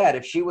into bed.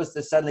 If she was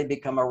to suddenly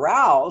become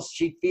aroused,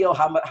 she'd feel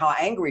how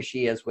angry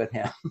she is with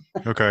him.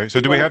 Okay.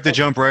 So do we have to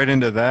jump right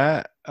into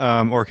that?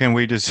 Or can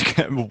we just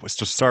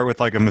start with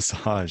like a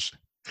massage?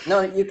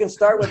 No, you can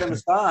start with a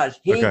massage.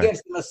 He Okay.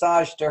 gives the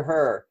massage to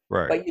her,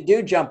 Right. but you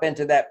do jump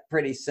into that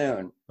pretty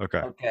soon. Okay.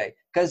 Okay.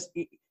 Because,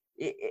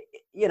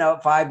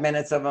 5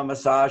 minutes of a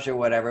massage or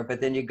whatever,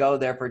 but then you go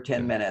there for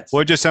 10 minutes.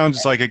 Well, it just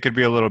sounds like it could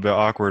be a little bit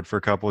awkward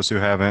for couples who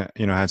haven't,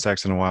 had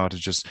sex in a while to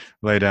just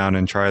lay down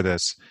and try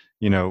this,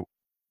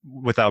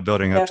 without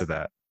building up to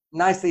that.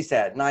 Nicely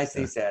said.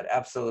 Nicely said.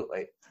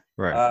 Absolutely.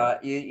 Right.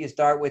 You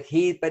start with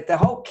he, but the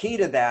whole key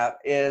to that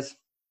is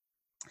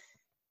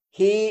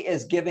he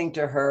is giving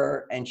to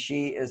her and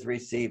she is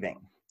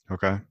receiving.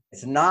 Okay.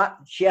 It's not,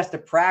 she has to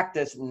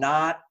practice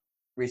not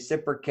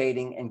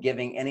reciprocating and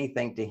giving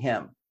anything to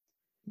him.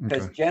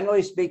 Because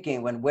generally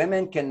speaking, when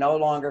women can no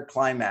longer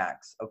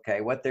climax,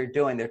 what they're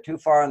doing, they're too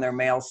far on their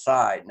male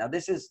side. Now,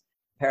 this is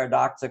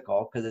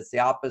paradoxical because it's the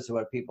opposite of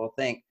what people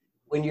think.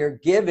 When you're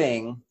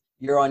giving,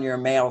 you're on your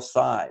male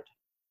side.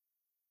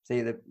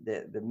 See,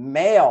 the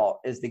male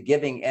is the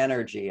giving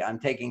energy. I'm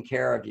taking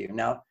care of you.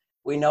 Now,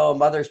 we know a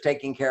mother's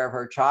taking care of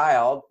her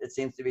child. It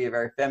seems to be a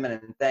very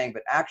feminine thing,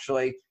 but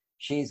actually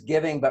she's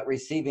giving but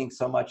receiving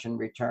so much in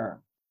return.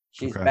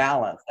 She's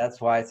balanced.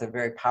 That's why it's a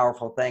very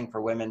powerful thing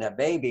for women to have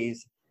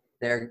babies.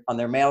 They're on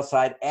their male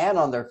side and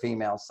on their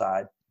female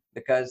side,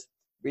 because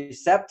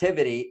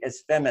receptivity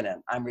is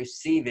feminine. I'm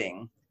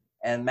receiving,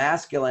 and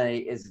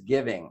masculinity is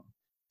giving.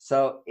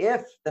 So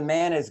if the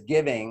man is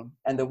giving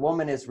and the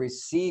woman is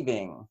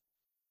receiving,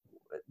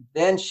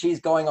 then she's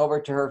going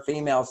over to her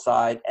female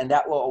side, and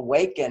that will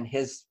awaken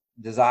his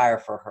desire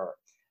for her.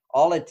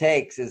 All it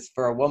takes is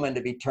for a woman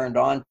to be turned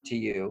on to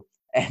you,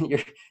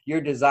 and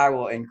your desire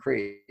will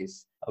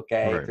increase.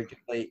 Right.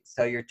 Particularly,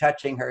 so you're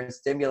touching her and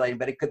stimulating,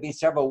 but it could be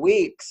several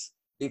weeks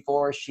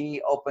before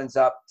she opens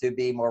up to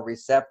be more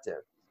receptive.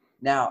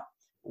 Now,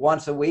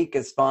 once a week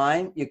is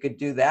fine. You could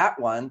do that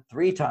one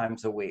 3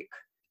 times a week.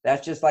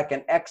 That's just like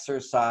an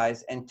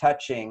exercise and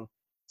touching,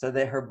 so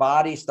that her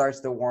body starts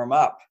to warm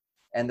up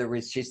and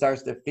she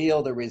starts to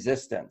feel the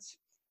resistance.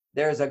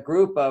 There's a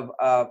group of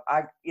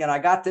I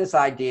got this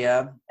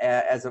idea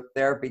as a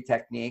therapy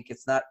technique.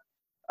 It's not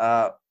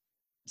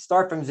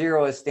Start From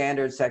Zero is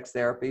standard sex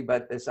therapy,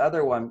 but this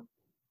other one,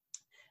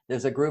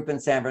 there's a group in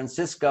San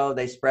Francisco.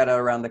 They spread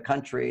out around the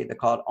country. They're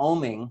called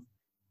Oming.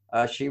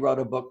 She wrote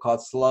a book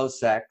called Slow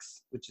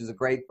Sex, which is a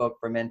great book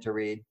for men to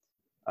read.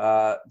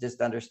 Just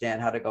to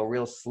understand how to go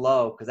real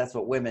slow, because that's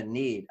what women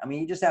need. I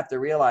mean, you just have to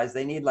realize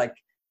they need like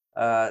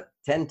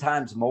 10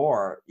 times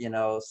more,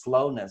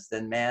 slowness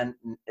than man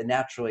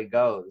naturally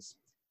goes.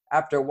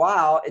 After a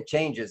while, it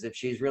changes. If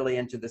she's really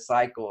into the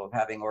cycle of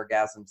having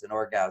orgasms, it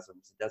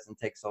doesn't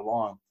take so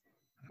long.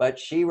 But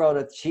she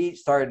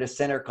started a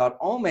center called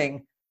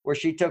Oming, where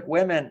she took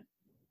women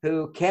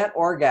who can't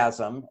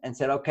orgasm and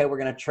said, okay, we're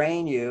going to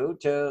train you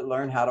to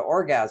learn how to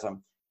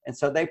orgasm. And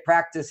so they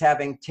practice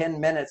having 10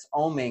 minutes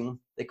Oming.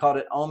 They called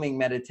it Oming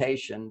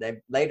meditation. They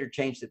later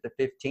changed it to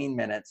 15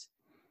 minutes,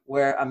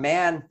 where a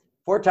man,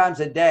 4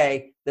 times a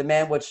day, the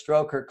man would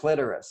stroke her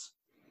clitoris.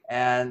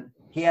 And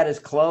he had his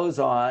clothes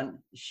on.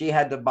 She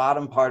had the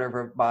bottom part of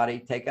her body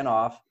taken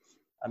off,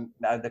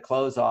 the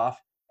clothes off.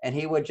 And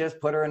he would just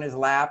put her in his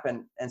lap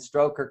and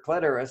stroke her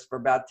clitoris for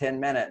about 10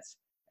 minutes.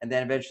 And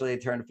then eventually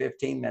it turned to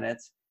 15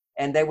 minutes.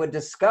 And they would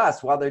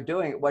discuss while they're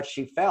doing it what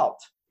she felt.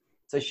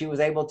 So she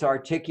was able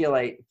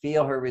to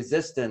feel her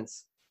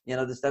resistance.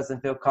 This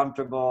doesn't feel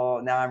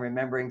comfortable. Now I'm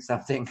remembering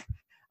something.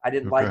 I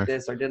didn't like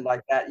this or didn't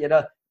like that.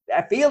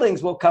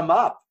 Feelings will come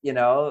up,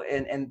 but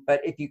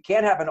if you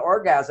can't have an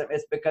orgasm,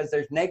 it's because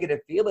there's negative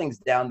feelings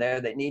down there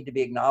that need to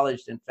be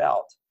acknowledged and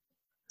felt.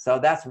 So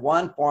that's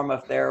one form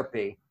of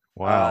therapy.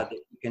 Wow. That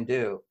you can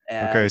do.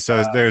 And, okay,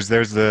 so there's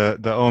the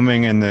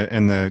Oming and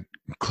the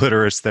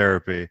clitoris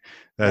therapy.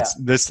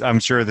 This. I'm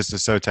sure this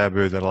is so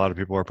taboo that a lot of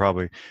people are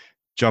probably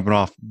jumping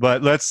off.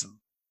 But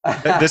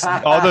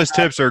all those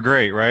tips are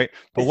great, right?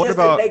 But what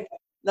about?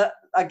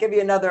 I'll give you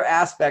another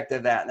aspect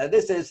of that. Now,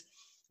 this is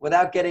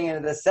without getting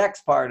into the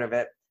sex part of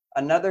it.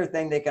 Another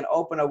thing, they can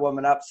open a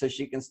woman up so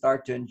she can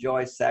start to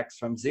enjoy sex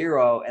from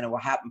zero, and it will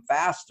happen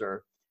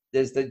faster.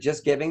 Is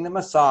just giving the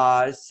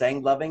massage,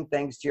 saying loving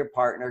things to your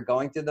partner,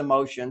 going through the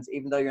motions,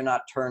 even though you're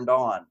not turned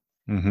on.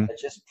 Mm-hmm.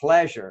 It's just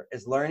pleasure.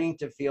 Is learning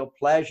to feel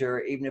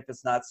pleasure, even if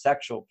it's not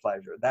sexual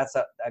pleasure. That's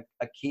a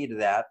key to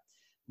that.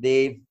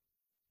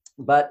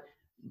 But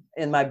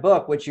in my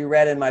book, which you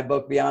read in my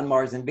book, Beyond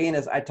Mars and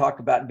Venus, I talk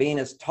about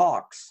Venus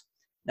Talks.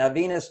 Now,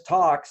 Venus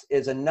Talks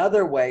is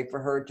another way for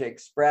her to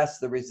express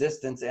the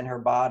resistance in her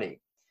body.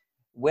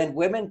 When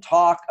women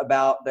talk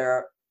about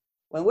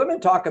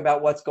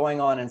what's going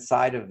on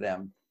inside of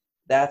them,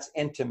 that's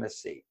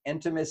intimacy.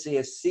 Intimacy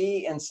is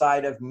see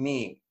inside of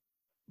me.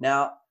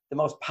 Now, the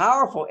most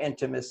powerful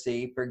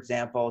intimacy, for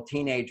example,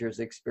 teenagers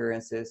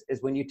experiences,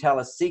 is when you tell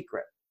a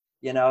secret.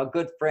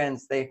 Good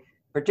friends,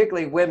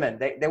 particularly women,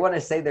 they want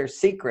to say their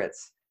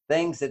secrets,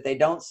 things that they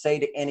don't say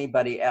to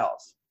anybody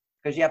else.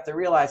 because you have to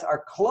realize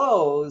our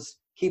clothes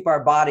keep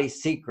our body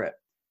secret.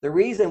 The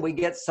reason we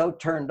get so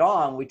turned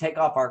on, we take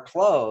off our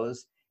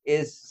clothes,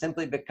 is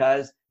simply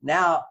because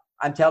now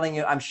I'm telling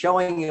you, I'm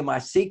showing you my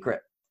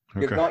secret.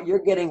 Okay. You're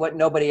getting what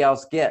nobody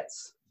else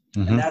gets.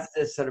 Mm-hmm. And that's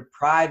this sort of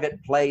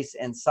private place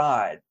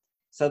inside.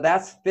 So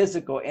that's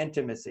physical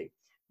intimacy.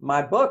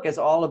 My book is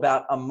all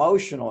about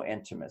emotional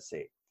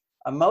intimacy.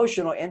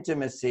 Emotional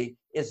intimacy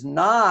is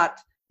not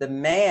the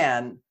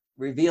man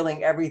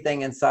revealing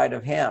everything inside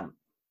of him.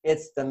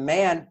 It's the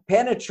man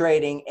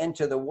penetrating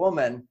into the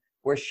woman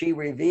where she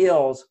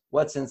reveals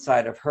what's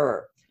inside of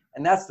her.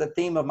 And that's the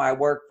theme of my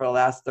work for the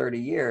last 30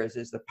 years,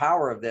 is the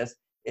power of this,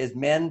 is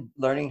men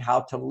learning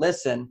how to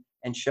listen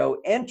and show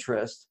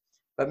interest.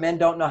 But men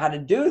don't know how to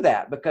do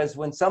that, because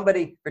when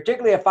somebody,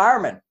 particularly a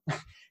fireman,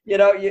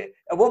 a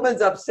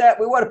woman's upset,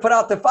 we want to put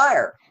out the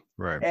fire.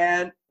 Right.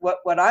 And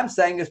what I'm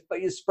saying is,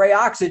 but you spray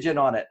oxygen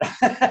on it.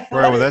 Right.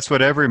 Well, that's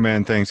what every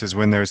man thinks, is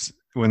when there's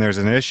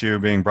an issue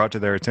being brought to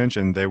their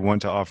attention, they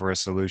want to offer a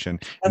solution.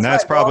 And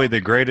that's right, probably the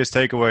greatest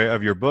takeaway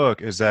of your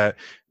book, is that,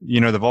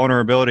 the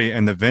vulnerability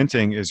and the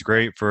venting is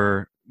great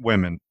for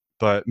women,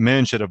 but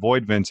men should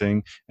avoid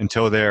venting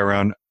until they're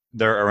around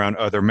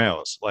other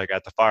males, like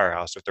at the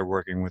firehouse, if they're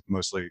working with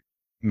mostly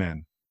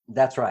men.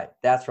 That's right.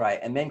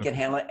 And men can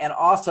handle it. And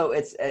also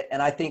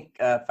and I think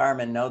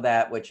firemen know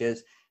that, which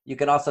is, you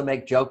can also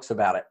make jokes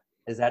about it.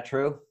 Is that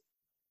true?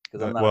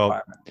 Because I'm not a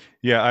fireman.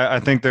 Yeah, I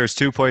think there's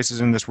two places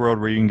in this world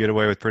where you can get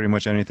away with pretty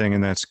much anything,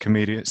 and that's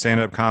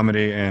stand-up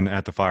comedy and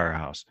at the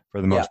firehouse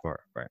for the most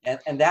part. Right.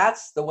 And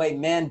that's the way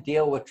men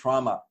deal with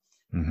trauma.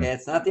 Mm-hmm.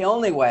 It's not the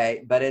only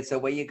way, but it's a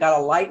way you got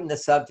to lighten the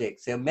subject.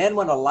 So men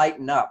want to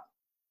lighten up.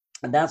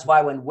 And that's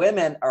why when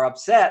women are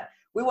upset,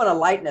 we want to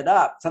lighten it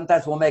up.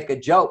 Sometimes we'll make a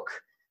joke.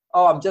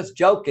 Oh, I'm just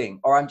joking,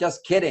 or I'm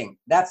just kidding.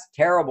 That's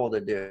terrible to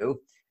do.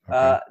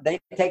 Okay. They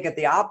take it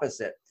the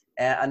opposite.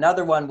 And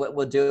another one what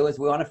we'll do is,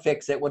 we want to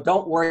fix it. Well,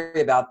 don't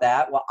worry about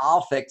that. Well,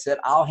 I'll fix it.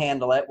 I'll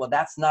handle it. Well,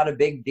 that's not a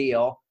big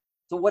deal.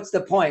 So what's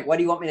the point? What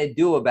do you want me to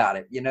do about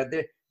it?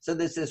 So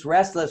there's this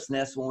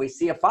restlessness. When we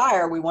see a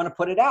fire, we want to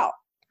put it out.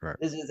 Right.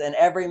 This is in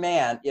every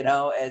man,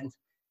 and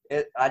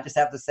I just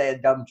have to say a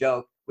dumb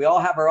joke. We all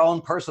have our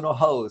own personal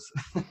hose.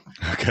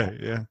 Okay,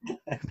 yeah.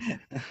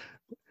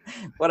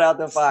 Put out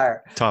the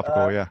fire.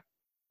 Topical, yeah.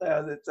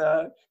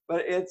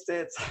 But it's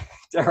a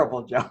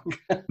terrible joke.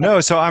 No,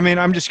 so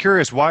I'm just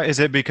curious, why is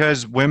it?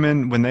 Because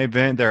women, when they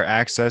vent, they're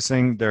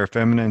accessing their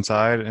feminine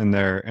side and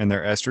their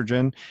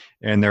estrogen,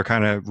 and they're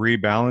kind of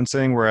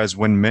rebalancing, whereas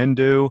when men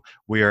do,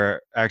 we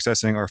are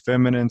accessing our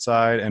feminine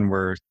side and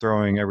we're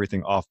throwing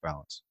everything off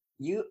balance.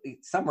 You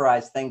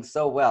summarized things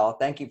so well.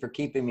 Thank you for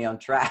keeping me on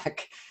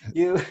track.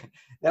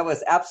 That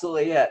was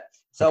absolutely it.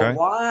 So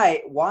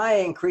okay. Why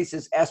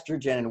increases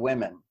estrogen in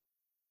women?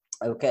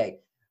 Okay,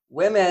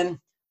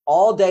 women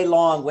all day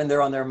long, when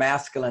they're on their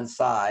masculine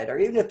side, or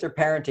even if they're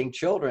parenting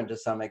children to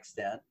some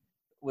extent,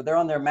 when they're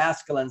on their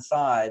masculine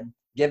side,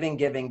 giving,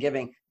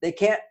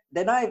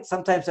 they're not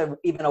sometimes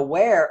even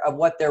aware of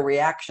what their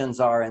reactions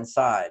are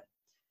inside.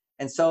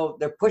 And so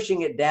they're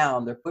pushing it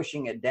down.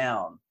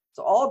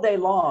 So all day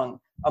long,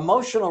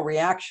 emotional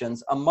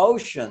reactions,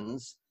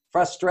 emotions,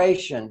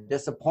 frustration,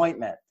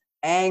 disappointment,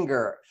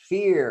 anger,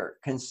 fear,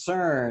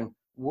 concern,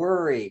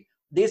 worry.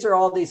 These are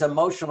all these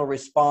emotional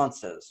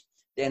responses.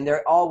 And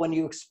they're all, when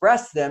you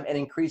express them, it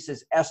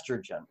increases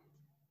estrogen.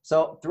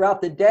 So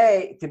throughout the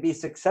day, to be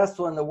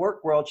successful in the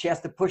work world, she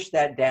has to push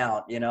that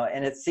down,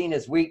 and it's seen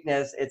as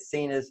weakness. It's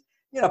seen as,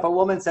 if a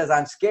woman says,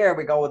 I'm scared,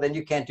 we go, well, then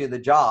you can't do the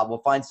job.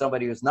 We'll find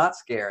somebody who's not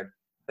scared.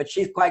 But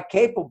she's quite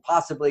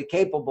possibly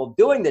capable of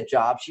doing the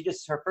job.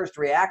 Her first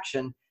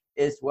reaction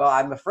is, well,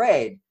 I'm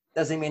afraid.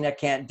 Doesn't mean I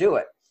can't do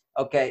it.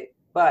 Okay.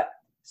 But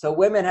so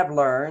women have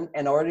learned,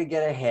 in order to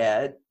get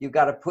ahead, you've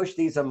got to push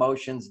these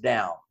emotions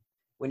down.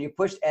 When you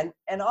push,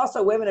 and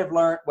also women have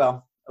learned,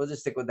 well, we'll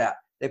just stick with that.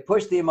 They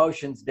push the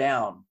emotions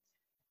down.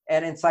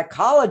 And in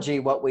psychology,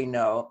 what we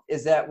know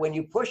is that when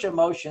you push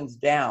emotions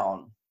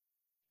down,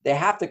 they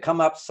have to come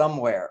up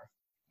somewhere.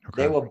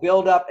 Okay. They will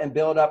build up, kind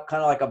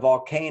of like a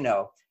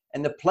volcano.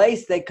 And the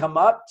place they come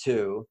up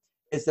to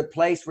is the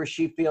place where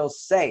she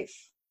feels safe.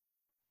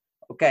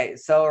 Okay,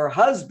 so her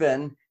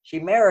husband, she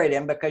married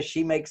him because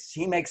he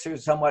makes her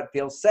somewhat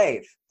feel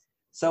safe.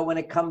 So when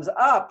it comes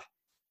up,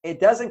 it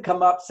doesn't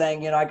come up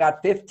saying, I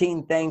got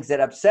 15 things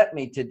that upset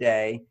me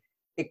today.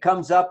 It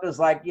comes up as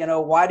like,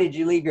 why did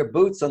you leave your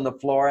boots on the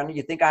floor? And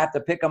you think I have to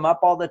pick them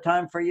up all the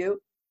time for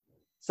you?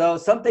 So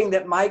something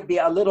that might be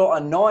a little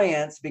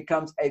annoyance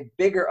becomes a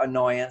bigger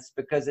annoyance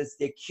because it's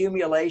the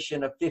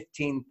accumulation of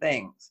 15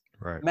 things.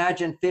 Right.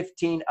 Imagine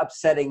 15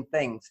 upsetting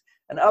things.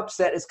 An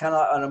upset is kind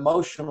of an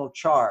emotional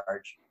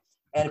charge.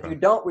 And if you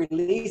don't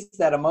release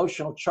that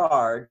emotional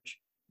charge,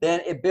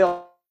 then it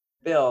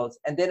builds.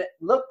 And then it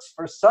looks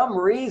for some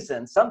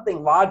reason,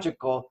 something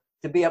logical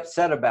to be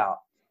upset about.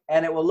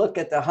 And it will look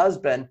at the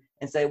husband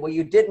and say, well,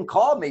 you didn't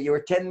call me. You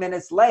were 10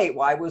 minutes late.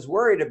 Well, I was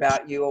worried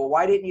about you. Or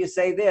why didn't you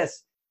say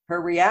this?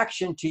 Her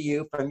reaction to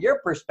you from your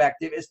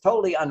perspective is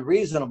totally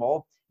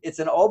unreasonable. It's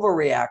an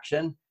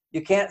overreaction.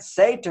 You can't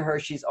say to her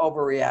she's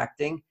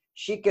overreacting.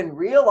 she can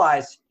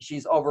realize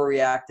she's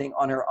overreacting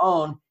on her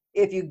own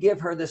if you give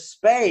her the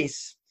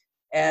space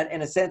and,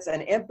 in a sense,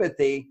 an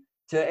empathy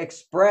to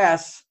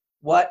express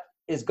what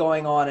is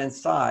going on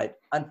inside.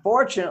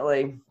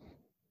 Unfortunately,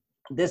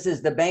 this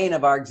is the bane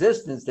of our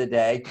existence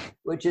today,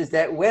 which is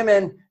that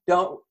women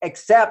don't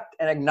accept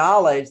and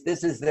acknowledge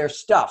this is their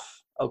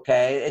stuff,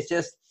 okay? It's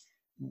just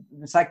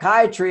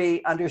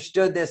psychiatry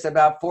understood this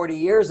about 40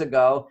 years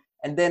ago,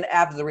 and then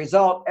after the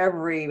result,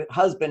 every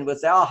husband would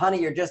say, oh, honey,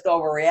 you're just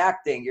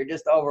overreacting. You're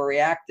just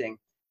overreacting.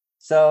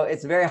 So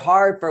it's very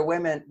hard for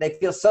women. They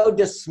feel so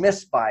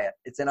dismissed by it.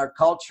 It's in our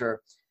culture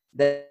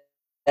that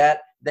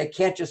they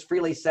can't just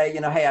freely say,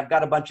 hey, I've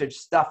got a bunch of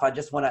stuff. I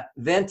just want to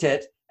vent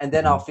it, and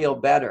then I'll feel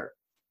better.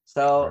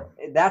 So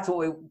that's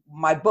what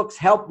my books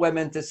help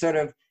women to sort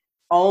of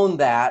own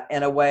that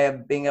in a way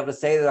of being able to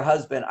say to their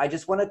husband, I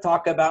just want to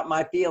talk about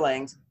my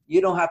feelings. You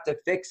don't have to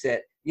fix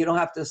it. You don't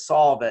have to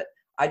solve it.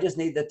 I just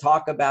need to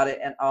talk about it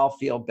and I'll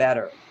feel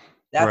better.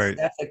 That's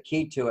the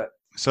key to it.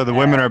 So the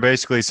women are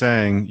basically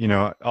saying,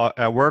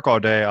 at work all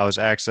day, I was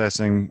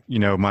accessing,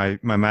 my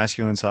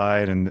masculine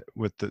side and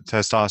with the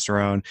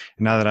testosterone. And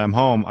now that I'm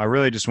home, I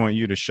really just want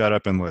you to shut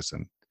up and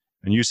listen.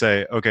 And you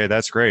say, okay,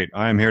 that's great.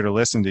 I am here to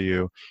listen to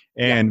you.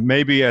 And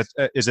maybe,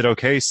 is it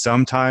okay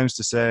sometimes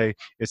to say,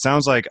 it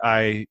sounds like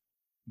I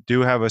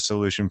do have a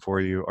solution for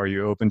you. Are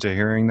you open to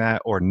hearing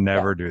that, or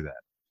never do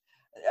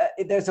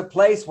that? There's a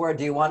place where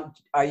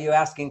are you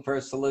asking for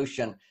a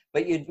solution?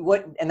 But you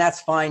wouldn't, and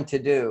that's fine to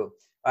do.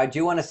 Do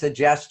you want a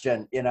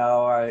suggestion?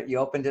 Are you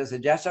open to a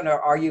suggestion,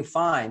 or are you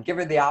fine? Give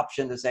her the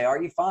option to say,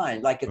 are you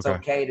fine? Like it's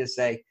okay to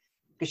say,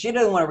 because she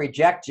doesn't want to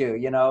reject you.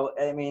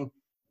 I mean,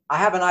 I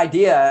have an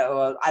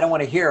idea. I don't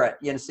want to hear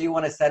it. So you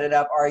want to set it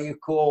up. Are you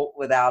cool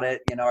without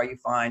it? Are you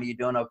fine? Are you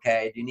doing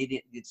okay? Do you need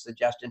a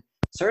suggestion?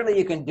 Certainly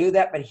you can do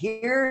that. But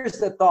here's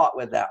the thought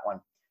with that one.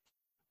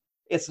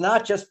 It's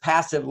not just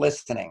passive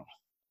listening.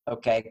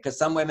 Okay, because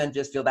some women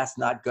just feel that's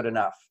not good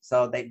enough.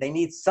 So they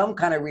need some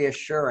kind of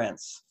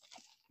reassurance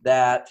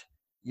that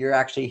you're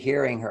actually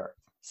hearing her.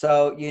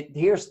 So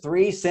here's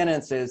 3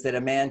 sentences that a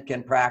man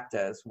can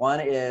practice. One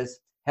is,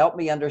 help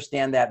me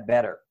understand that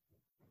better.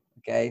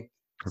 Okay.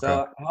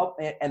 So help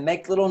and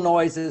make little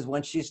noises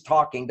when she's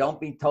talking. Don't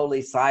be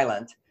totally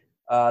silent.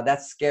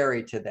 That's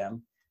scary to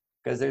them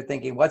because they're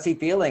thinking, what's he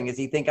feeling? Does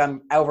he think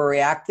I'm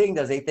overreacting?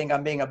 Does he think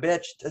I'm being a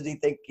bitch? Does he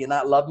think you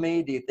not love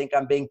me? Do you think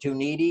I'm being too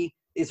needy?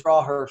 These are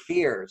all her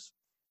fears.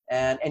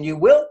 And you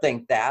will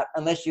think that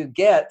unless you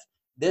get,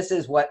 this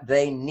is what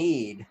they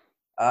need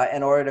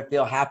in order to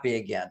feel happy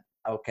again.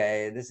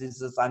 Okay, this is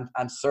just,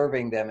 I'm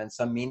serving them in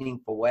some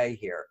meaningful way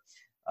here.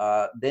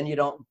 Then you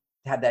don't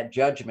have that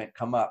judgment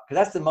come up,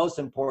 because that's the most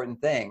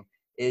important thing,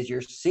 is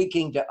you're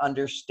seeking to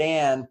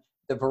understand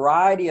the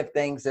variety of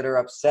things that are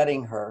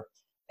upsetting her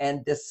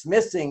and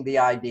dismissing the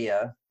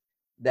idea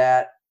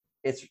that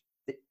it's,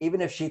 even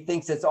if she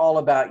thinks it's all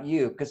about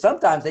you, because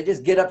sometimes they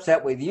just get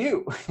upset with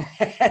you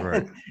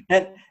and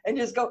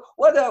just go,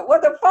 what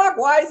the fuck?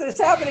 Why is this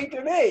happening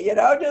to me?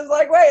 Just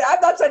like, wait,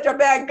 I'm not such a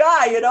bad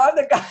guy. I'm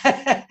the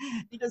guy.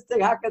 You just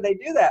think, how can they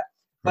do that?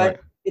 But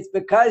it's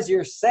because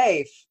you're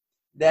safe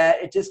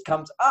that it just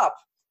comes up.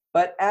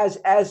 But as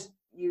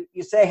you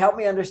say, help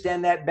me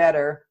understand that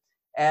better.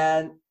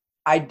 And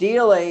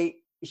ideally,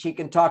 she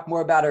can talk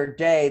more about her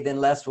day, then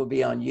less will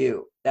be on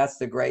you. That's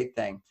the great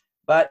thing.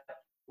 But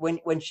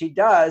when she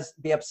does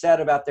be upset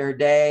about their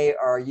day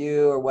or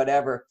you or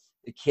whatever,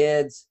 the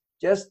kids,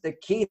 just the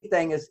key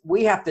thing is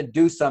we have to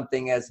do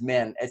something as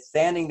men. As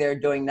standing there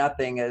doing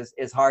nothing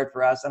is hard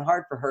for us and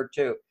hard for her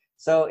too.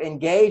 So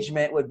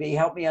engagement would be,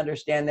 help me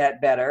understand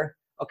that better.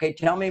 Okay,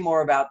 tell me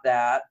more about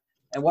that.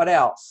 And what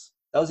else?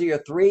 Those are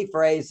your 3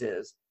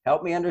 phrases.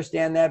 Help me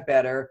understand that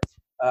better.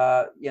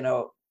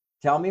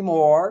 Tell me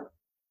more.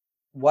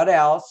 What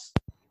else?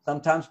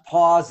 Sometimes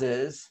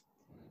pauses.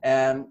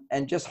 And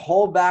just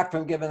hold back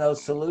from giving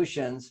those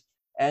solutions,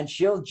 and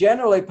she'll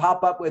generally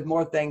pop up with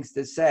more things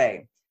to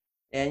say.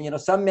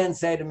 And some men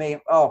say to me,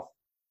 oh,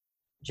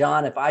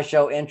 John, if I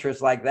show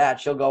interest like that,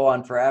 she'll go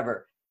on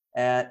forever.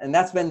 And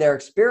that's been their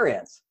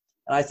experience.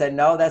 And I said,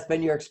 no, that's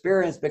been your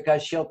experience,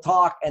 because she'll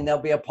talk and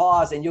there'll be a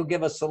pause and you'll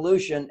give a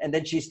solution and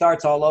then she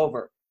starts all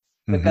over.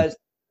 Because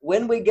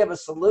when we give a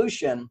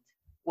solution,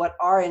 what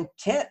our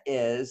intent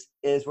is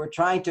we're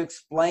trying to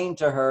explain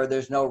to her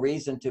there's no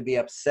reason to be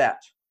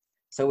upset.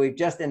 So we've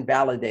just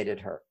invalidated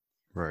her.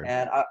 Right.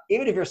 And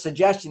even if your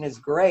suggestion is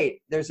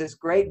great, there's this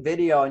great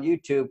video on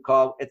YouTube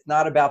called It's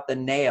Not About the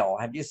Nail.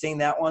 Have you seen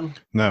that one?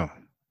 No.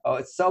 Oh,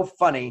 it's so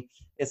funny.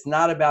 It's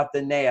not about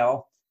the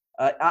nail.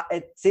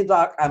 It seems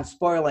like I'm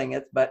spoiling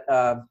it, but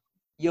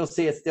you'll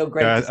see it's still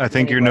great. Yeah, I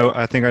think I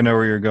know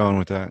where you're going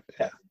with that.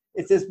 Yeah.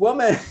 It's this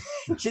woman,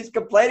 she's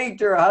complaining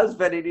to her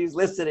husband and he's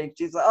listening.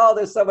 She's like, oh,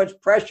 there's so much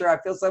pressure.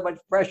 I feel so much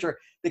pressure.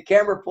 The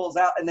camera pulls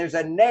out and there's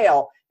a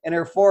nail in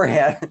her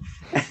forehead.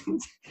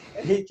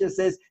 And he just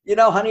says,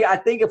 honey, I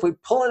think if we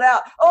pull it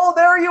out, oh,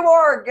 there you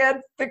are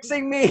again,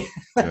 fixing me.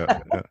 Yeah.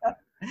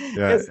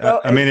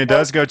 It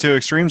does go to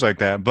extremes like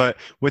that. But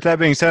with that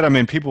being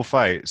said, people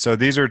fight. So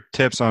these are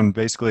tips on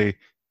basically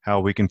how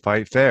we can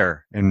fight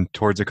fair and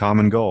towards a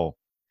common goal.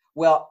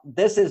 Well,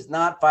 this is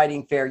not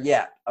fighting fair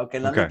yet. Okay,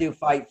 let me do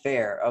fight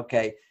fair.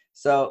 Okay,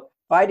 so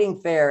fighting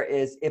fair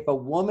is if a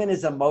woman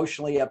is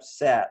emotionally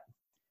upset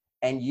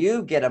and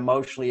you get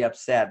emotionally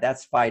upset,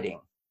 that's fighting.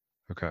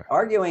 Okay.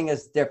 Arguing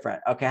is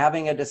different. Okay,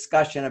 having a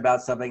discussion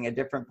about something, a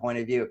different point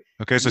of view.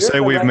 Okay, so say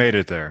we've made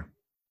it there.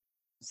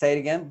 Say it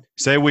again.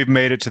 Say we've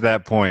made it to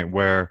that point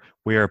where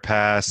we are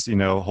past,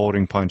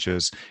 holding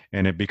punches,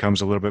 and it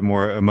becomes a little bit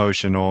more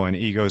emotional and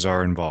egos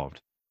are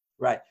involved.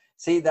 Right.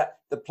 See,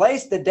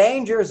 the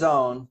danger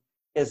zone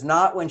is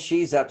not when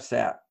she's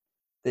upset.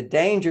 The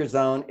danger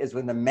zone is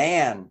when the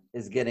man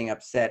is getting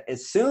upset.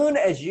 As soon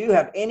as you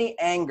have any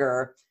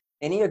anger,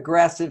 any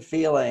aggressive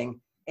feeling,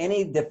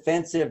 any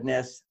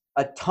defensiveness,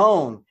 a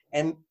tone,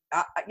 and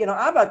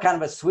I'm a kind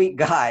of a sweet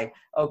guy,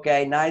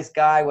 okay, nice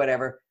guy,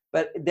 whatever.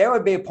 But there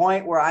would be a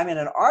point where I'm in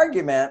an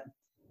argument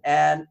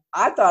and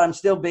I thought I'm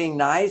still being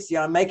nice.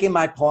 I'm making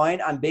my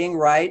point. I'm being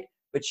right.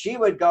 But she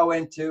would go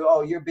into,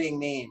 oh, you're being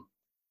mean.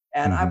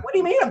 And what do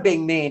you mean I'm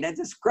being mean? It's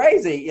just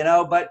crazy,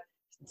 But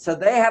so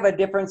they have a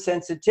different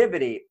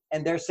sensitivity,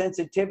 and their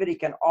sensitivity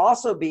can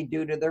also be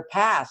due to their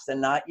past and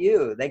not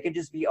you. They could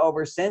just be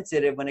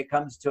oversensitive when it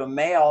comes to a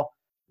male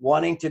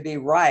wanting to be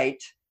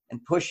right and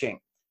pushing.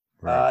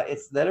 Right.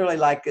 It's literally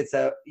like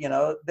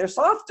they're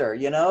softer,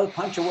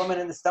 punch a woman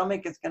in the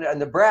stomach, in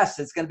the breast,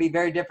 it's going to be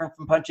very different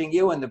from punching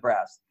you in the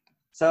breast.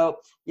 So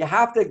you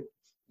have to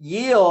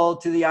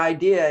yield to the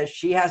idea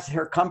she has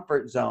her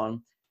comfort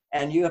zone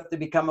and you have to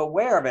become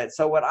aware of it.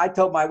 So what I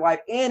told my wife,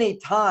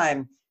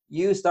 anytime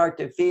you start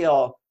to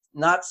feel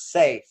not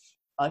safe,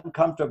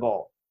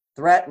 uncomfortable,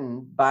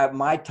 threatened by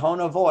my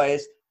tone of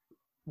voice,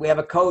 we have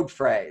a code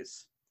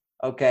phrase.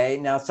 Okay.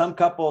 Now some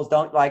couples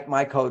don't like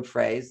my code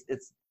phrase.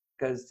 It's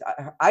because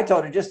I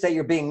told her, just say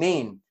you're being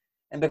mean.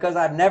 And because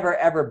I've never,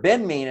 ever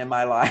been mean in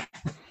my life,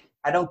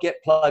 I don't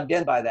get plugged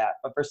in by that.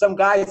 But for some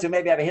guys who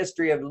maybe have a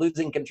history of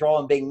losing control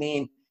and being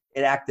mean,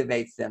 it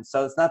activates them.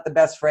 So it's not the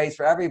best phrase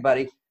for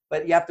everybody,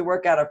 but you have to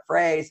work out a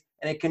phrase,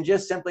 and it can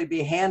just simply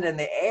be hand in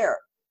the air.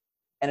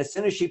 And as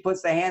soon as she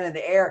puts the hand in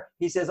the air,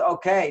 he says,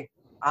 okay,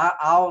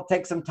 I'll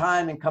take some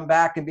time and come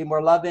back and be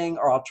more loving,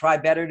 or I'll try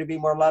better to be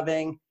more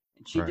loving.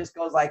 And she just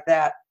goes like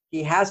that.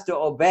 He has to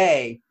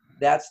obey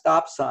that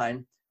stop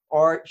sign,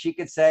 or she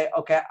could say,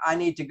 okay, I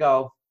need to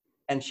go.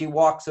 And she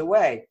walks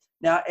away.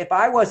 Now, if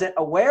I wasn't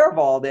aware of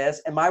all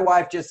this and my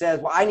wife just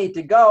says, well, I need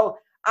to go,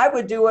 I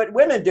would do what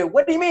women do.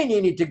 What do you mean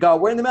you need to go?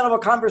 We're in the middle of a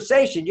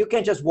conversation. You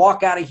can't just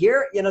walk out of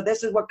here.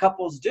 This is what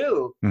couples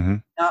do. Mm-hmm.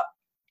 Now,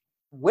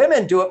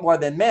 women do it more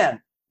than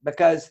men,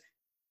 because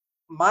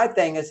my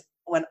thing is,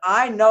 when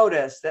I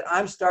notice that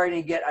I'm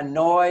starting to get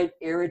annoyed,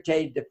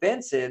 irritated,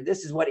 defensive,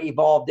 this is what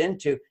evolved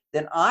into,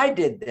 then I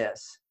did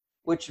this,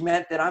 which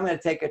meant that I'm going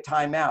to take a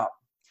time out.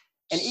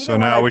 And so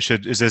now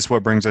is this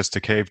what brings us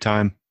to cave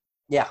time?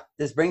 Yeah,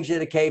 this brings you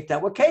to cave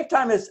time. Well, cave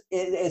time is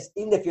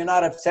even if you're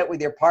not upset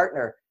with your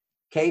partner,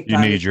 cave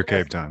time. You need your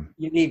cave time.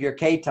 You need your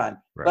cave time.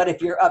 Right. But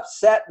if you're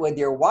upset with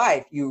your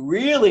wife, you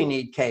really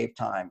need cave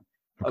time.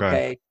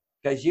 Okay?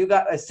 Because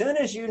as soon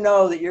as you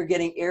know that you're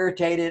getting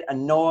irritated,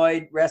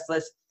 annoyed,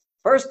 restless,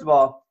 first of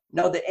all,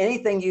 know that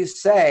anything you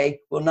say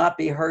will not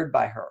be heard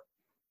by her.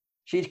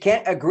 She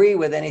can't agree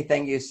with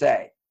anything you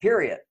say,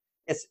 period.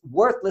 It's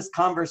worthless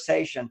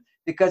conversation,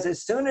 because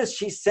as soon as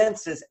she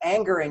senses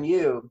anger in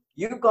you,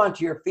 you've gone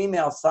to your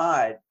female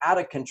side out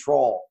of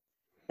control.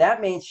 That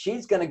means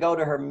she's going to go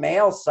to her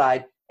male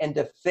side and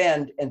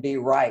defend and be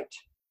right.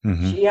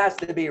 Mm-hmm. She has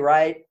to be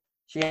right.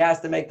 She has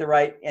to make the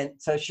right. And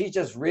so she's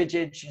just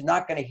rigid. She's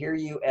not going to hear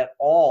you at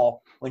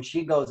all when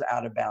she goes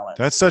out of balance.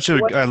 That's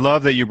I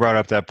love that you brought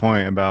up that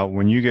point about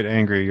when you get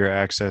angry, you're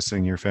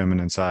accessing your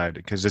feminine side,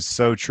 because it's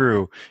so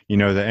true.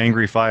 The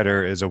angry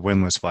fighter is a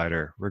winless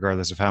fighter,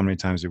 regardless of how many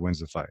times he wins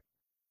the fight.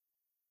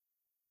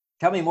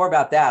 Tell me more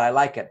about that. I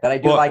like it, but I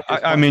do like this.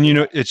 I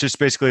mean, it's just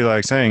basically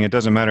like saying it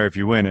doesn't matter if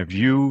you win. If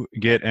you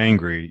get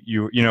angry,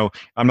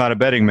 I'm not a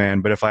betting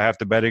man, but if I have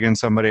to bet against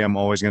somebody, I'm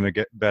always going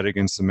to bet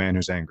against the man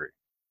who's angry.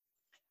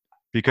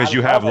 Because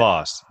you have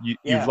lost.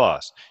 You've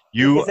lost.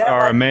 You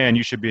are a man.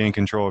 You should be in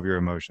control of your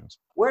emotions.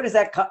 Where does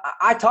that come?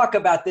 I talk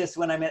about this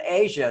when I'm in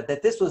Asia,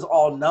 that this was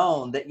all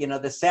known, that,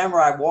 the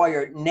samurai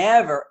warrior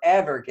never,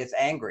 ever gets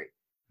angry.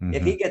 Mm-hmm.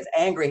 If he gets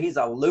angry, he's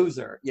a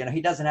loser.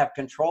 He doesn't have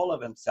control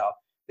of himself.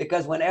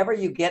 Because whenever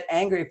you get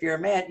angry, if you're a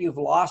man, you've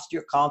lost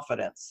your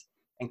confidence.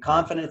 And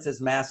confidence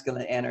is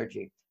masculine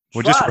energy.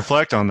 Well, just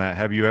reflect on that.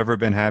 Have you ever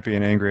been happy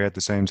and angry at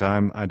the same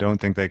time? I don't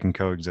think they can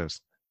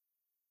coexist.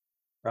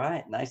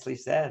 Right. Nicely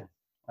said.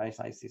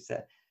 Nicely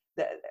said.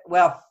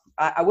 Well,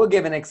 I will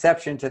give an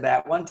exception to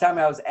that. One time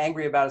I was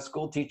angry about a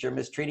school teacher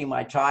mistreating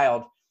my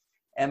child.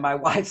 And I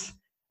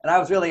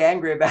was really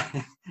angry about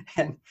it.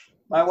 And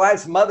my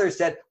wife's mother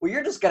said, well,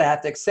 you're just going to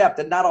have to accept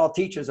that not all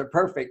teachers are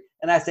perfect.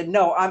 And I said,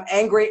 no, I'm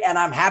angry and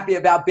I'm happy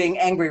about being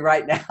angry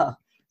right now.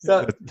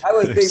 So I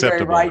was being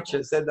very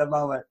righteous in the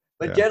moment.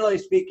 But generally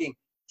speaking,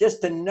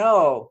 just to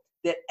know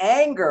that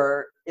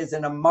anger is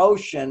an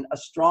emotion, a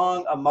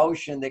strong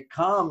emotion that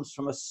comes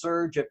from a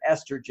surge of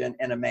estrogen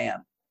in a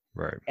man.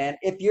 Right. And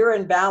if you're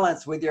in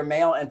balance with your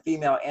male and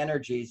female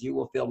energies, you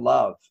will feel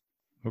love.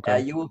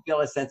 Okay. You will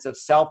feel a sense of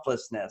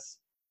selflessness.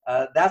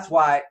 That's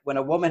why when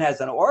a woman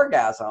has an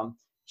orgasm,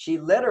 she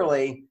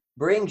literally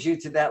brings you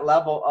to that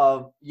level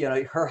of,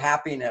 her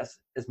happiness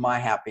is my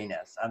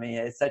happiness. I mean,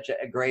 it's such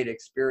a great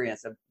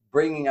experience of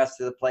bringing us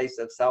to the place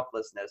of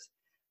selflessness.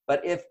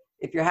 But if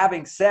you're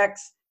having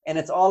sex and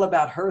it's all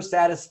about her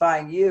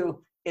satisfying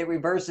you, it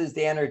reverses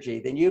the energy.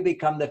 Then you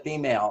become the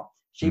female.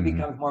 She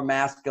becomes more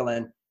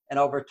masculine. And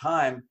over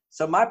time,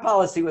 so my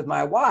policy with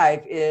my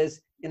wife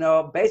is,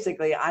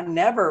 basically, I don't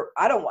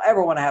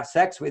ever want to have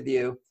sex with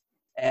you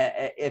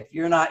if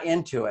you're not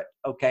into it.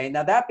 Okay.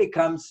 Now that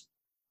becomes,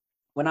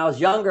 when I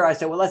was younger, I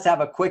said, well, let's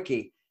have a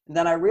quickie. And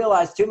then I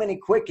realized too many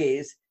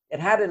quickies, it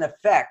had an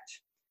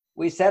effect.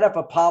 We set up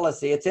a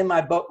policy. It's in my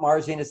book,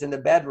 Marziness in the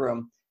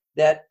Bedroom,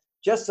 that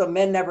just so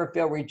men never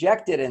feel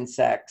rejected in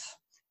sex,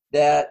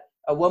 that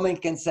a woman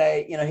can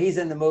say, he's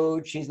in the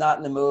mood, she's not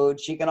in the mood.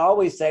 She can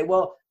always say,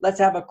 well, let's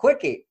have a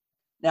quickie.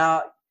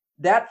 Now,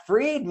 that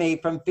freed me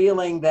from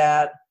feeling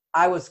that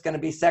I was going to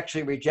be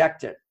sexually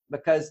rejected,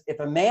 because if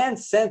a man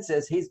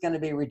senses he's going to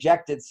be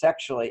rejected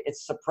sexually, it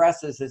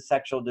suppresses his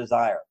sexual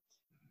desire.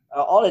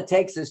 All it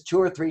takes is 2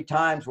 or 3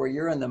 times where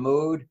you're in the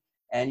mood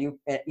and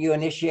you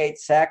initiate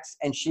sex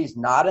and she's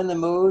not in the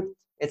mood.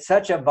 It's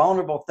such a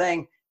vulnerable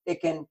thing.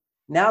 It can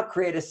now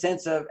create a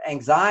sense of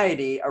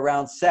anxiety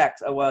around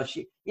sex. Oh, well,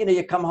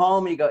 you come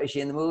home and you go, is she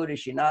in the mood? Is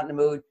she not in the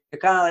mood? You're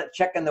kind of like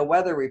checking the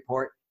weather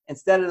report,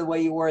 instead of the way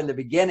you were in the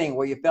beginning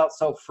where you felt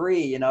so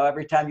free.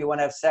 Every time you want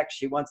to have sex,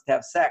 she wants to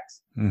have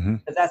sex.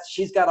 But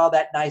she's got all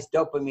that nice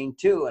dopamine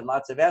too and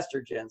lots of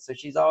estrogen. So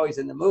she's always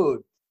in the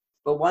mood.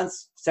 But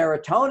once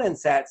serotonin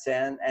sets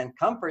in and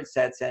comfort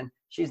sets in,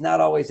 she's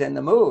not always in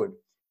the mood.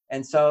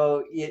 And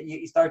so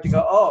you start to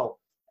go, oh,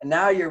 and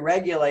now you're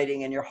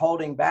regulating and you're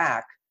holding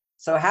back.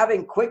 So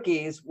having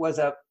quickies was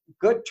a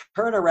good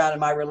turnaround in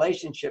my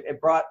relationship.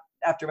 It brought,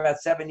 after about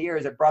 7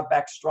 years, it brought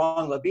back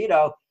strong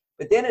libido.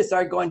 But then it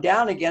started going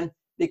down again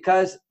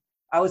because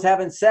I was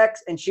having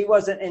sex and she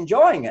wasn't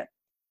enjoying it.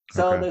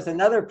 So there's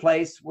another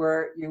place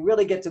where you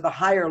really get to the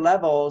higher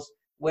levels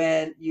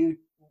when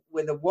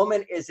the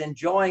woman is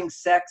enjoying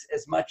sex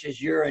as much as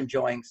you're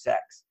enjoying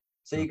sex.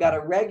 So you got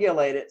to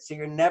regulate it so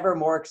you're never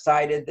more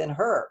excited than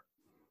her.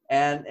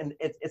 And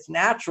it's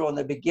natural in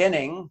the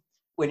beginning.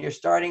 When you're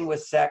starting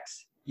with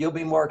sex, you'll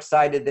be more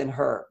excited than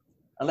her.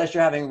 Unless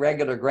you're having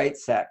regular great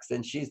sex,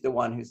 then she's the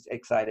one who's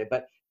excited.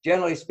 But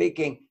generally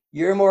speaking,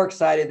 you're more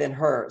excited than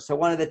her. So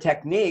one of the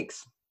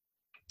techniques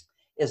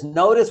is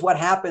notice what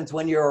happens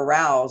when you're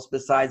aroused,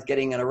 besides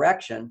getting an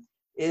erection,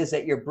 is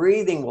that your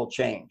breathing will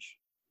change.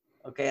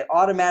 Okay, it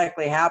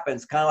automatically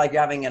happens, kind of like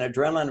you're having an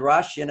adrenaline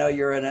rush.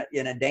 You're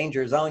in a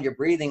danger zone. Your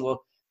breathing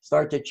will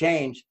start to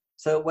change.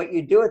 So what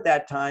you do at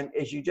that time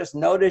is you just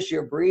notice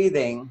your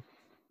breathing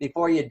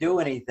before you do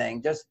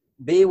anything. Just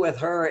be with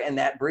her in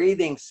that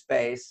breathing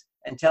space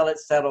until it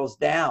settles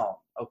down.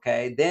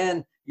 Okay,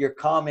 then you're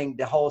calming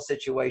the whole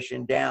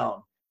situation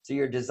down. So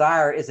your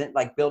desire isn't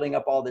like building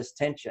up all this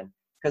tension,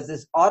 because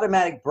this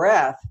automatic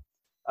breath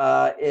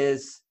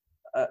is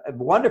a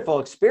wonderful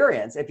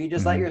experience. If you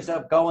just let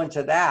yourself go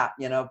into that,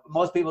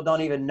 most people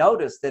don't even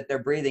notice that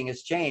their breathing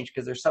has changed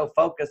because they're so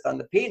focused on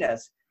the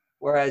penis.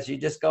 Whereas you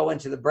just go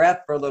into the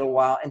breath for a little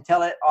while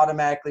until it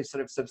automatically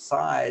sort of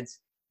subsides,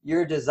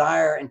 your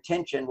desire and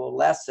tension will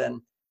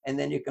lessen, and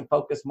then you can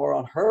focus more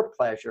on her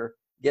pleasure,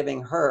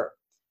 giving her.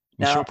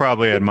 Now, she'll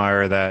probably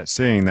admire that,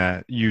 seeing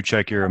that you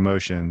check your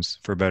emotions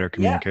for better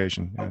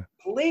communication. Yeah.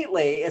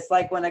 Completely. It's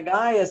like when a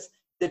guy is,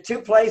 the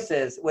 2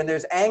 places, when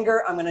there's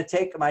anger, I'm going to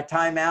take my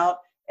time out.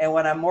 And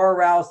when I'm more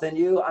aroused than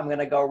you, I'm going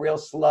to go real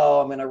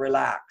slow. I'm going to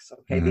relax.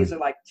 Okay. These are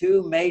like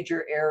 2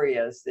 major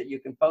areas that you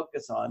can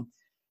focus on.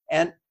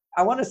 And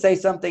I want to say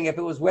something. If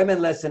it was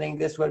women listening,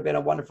 this would have been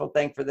a wonderful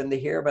thing for them to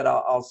hear, but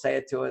I'll say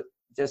it to it.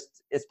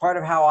 Just, it's part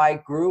of how I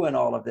grew in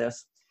all of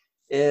this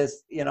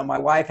is, my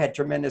wife had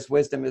tremendous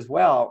wisdom as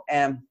well.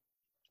 And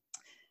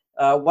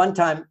one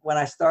time when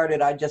I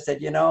started, I just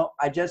said,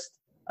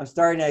 I'm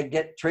starting to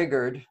get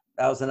triggered.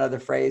 That was another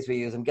phrase we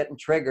use. I'm getting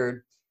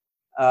triggered.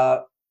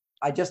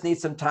 I just need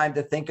some time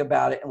to think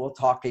about it and we'll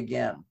talk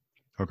again.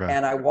 Okay.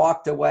 And I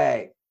walked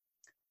away.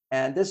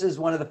 And this is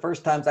one of the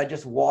first times I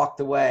just walked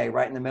away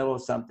right in the middle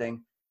of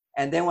something.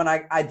 And then when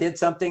I did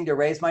something to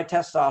raise my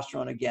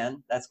testosterone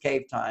again, that's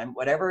cave time,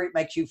 whatever it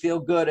makes you feel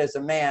good as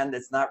a man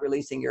that's not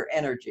releasing your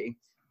energy.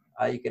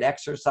 You could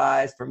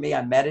exercise. For me,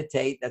 I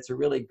meditate. That's a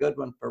really good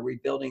one for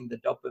rebuilding the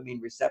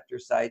dopamine receptor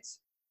sites.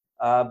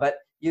 But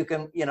you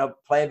can,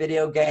 play a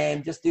video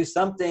game, just do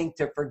something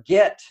to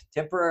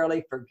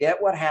temporarily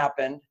forget what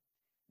happened.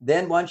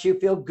 Then once you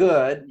feel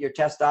good, your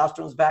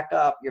testosterone's back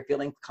up, you're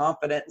feeling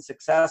confident and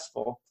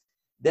successful,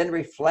 then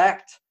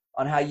reflect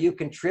on how you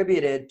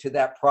contributed to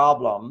that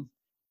problem,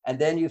 and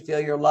then you feel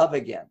your love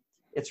again.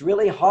 It's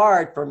really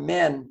hard for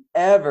men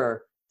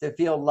ever to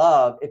feel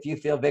love if you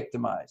feel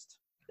victimized.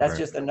 That's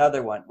just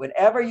another one.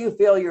 Whenever you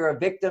feel you're a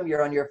victim,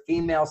 you're on your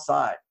female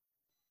side.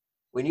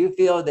 When you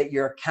feel that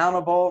you're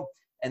accountable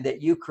and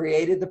that you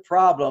created the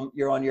problem,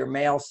 you're on your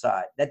male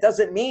side. That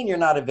doesn't mean you're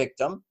not a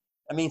victim.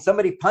 I mean,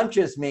 somebody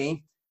punches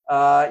me,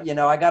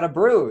 I got a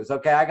bruise.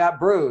 Okay, I got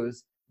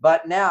bruised.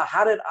 But now,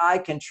 how did I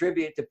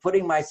contribute to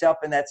putting myself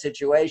in that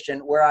situation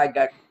where I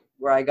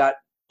got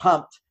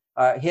pumped,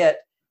 hit,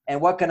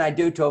 and what can I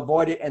do to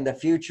avoid it in the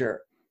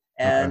future?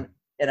 And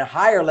at a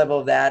higher level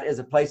of that is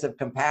a place of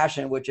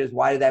compassion, which is,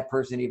 why did that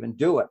person even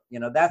do it?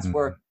 That's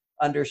where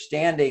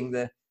understanding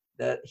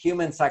the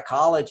human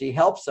psychology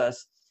helps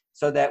us,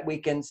 so that we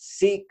can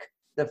seek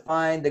to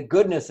find the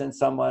goodness in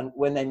someone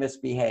when they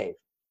misbehave.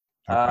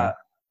 But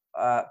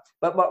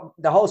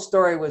the whole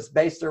story was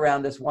based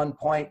around this one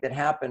point that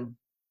happened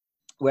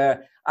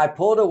where I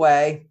pulled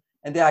away,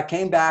 and then I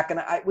came back,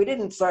 and we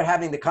didn't start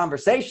having the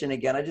conversation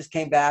again. I just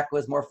came back,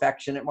 was more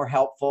affectionate, more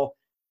helpful,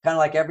 kind of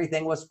like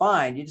everything was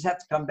fine. You just have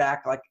to come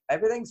back like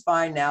everything's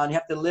fine now, and you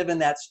have to live in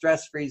that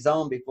stress-free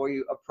zone before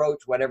you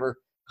approach whatever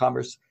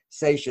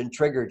conversation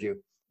triggered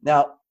you.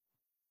 Now,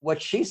 what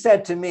she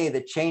said to me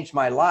that changed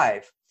my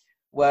life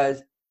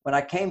was, when I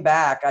came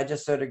back, I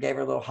just sort of gave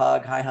her a little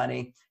hug, "Hi,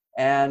 honey,"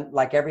 and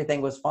like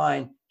everything was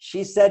fine.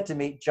 She said to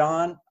me,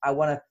 "John, I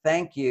want to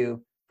thank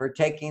you for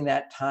taking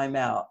that time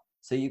out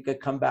so you could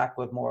come back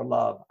with more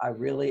love. I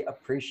really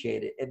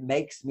appreciate it. It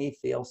makes me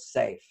feel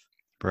safe."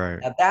 Right.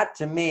 Now, that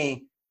to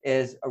me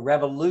is a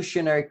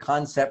revolutionary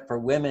concept for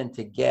women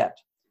to get.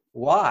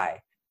 Why?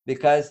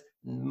 Because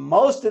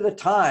most of the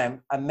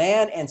time, a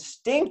man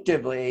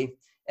instinctively,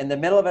 in the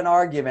middle of an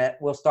argument,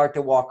 will start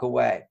to walk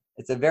away.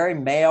 It's a very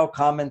male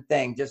common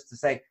thing, just to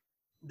say,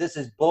 "This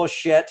is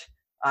bullshit.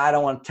 I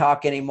don't want to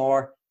talk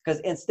anymore." Because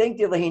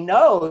instinctively he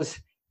knows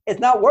it's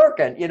not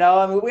working.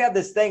 We have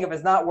this thing, if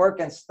it's not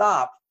working,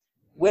 stop.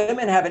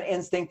 Women have an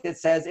instinct that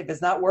says, if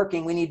it's not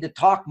working, we need to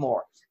talk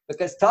more,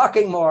 because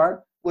talking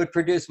more would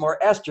produce more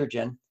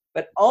estrogen,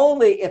 but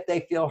only if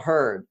they feel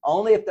heard,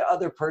 only if the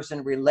other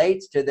person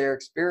relates to their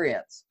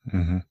experience.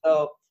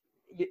 So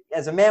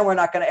as a man, we're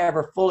not going to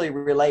ever fully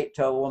relate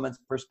to a woman's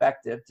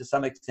perspective. To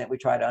some extent, we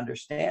try to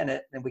understand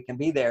it, and we can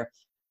be there,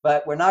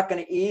 but we're not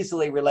going to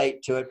easily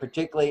relate to it,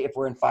 particularly if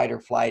we're in fight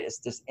or flight. It's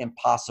just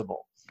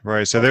impossible.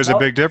 Right. So there's a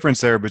big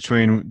difference there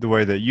between the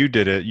way that you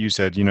did it. You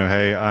said,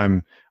 hey,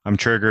 I'm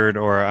triggered,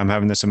 or I'm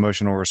having this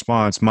emotional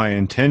response. My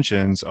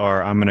intentions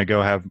are, I'm going to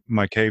go have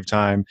my cave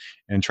time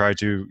and try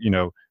to,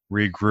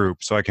 regroup,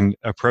 so I can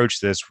approach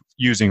this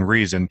using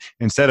reason,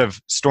 instead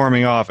of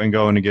storming off and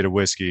going to get a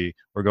whiskey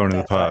or going to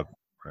the pub.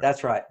 Right.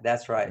 That's right.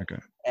 That's right. Okay.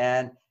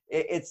 And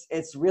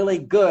it's really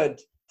good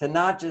to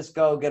not just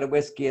go get a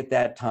whiskey at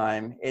that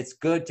time. It's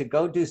good to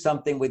go do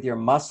something with your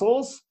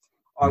muscles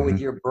or with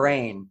your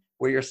brain,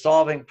 where you're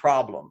solving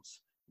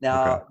problems.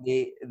 Now,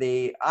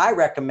 I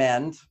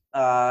recommend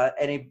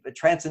any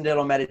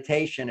transcendental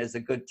meditation is a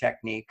good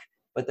technique,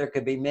 but there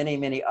could be many,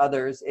 many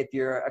others. If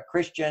you're a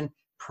Christian,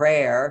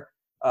 prayer,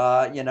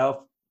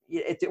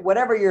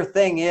 whatever your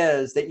thing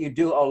is that you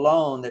do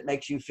alone that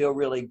makes you feel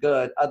really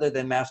good, other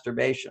than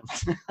masturbation.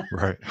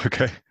 Right.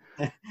 Okay.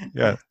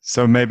 Yeah.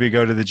 So maybe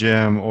go to the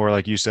gym, or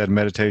like you said,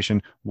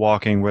 meditation,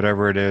 walking,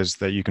 whatever it is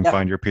that you can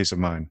find your peace of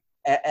mind.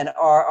 And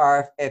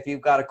or if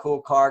you've got a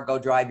cool car, go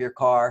drive your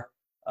car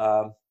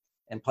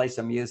and play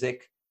some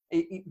music.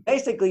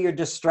 Basically, you're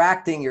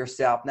distracting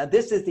yourself. Now,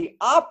 this is the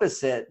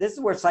opposite. This is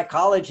where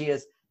psychology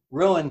has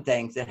ruined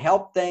things. It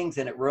helped things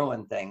and it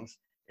ruined things.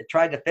 It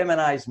tried to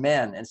feminize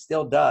men and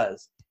still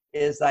does.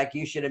 Is like,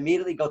 you should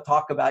immediately go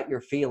talk about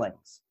your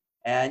feelings,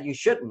 and you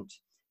shouldn't.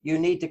 You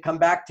need to come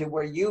back to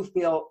where you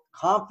feel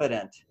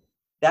confident.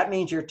 That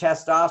means your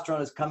testosterone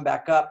has come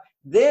back up.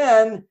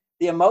 Then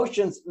the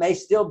emotions may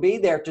still be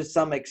there to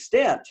some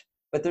extent,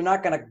 but they're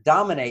not going to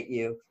dominate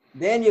you.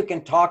 Then you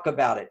can talk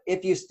about it.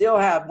 If you still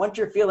have, once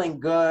you're feeling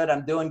good,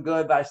 I'm doing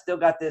good, but I still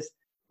got this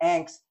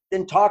angst,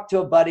 then talk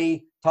to a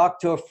buddy, talk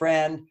to a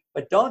friend,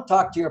 but don't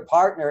talk to your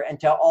partner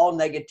until all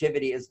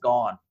negativity is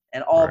gone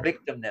and all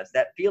victimness.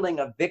 That feeling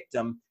of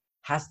victim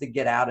has to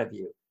get out of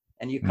you.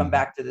 And you come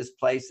back to this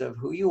place of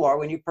who you are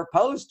when you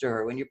propose to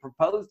her. When you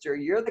propose to her,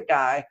 you're the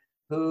guy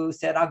who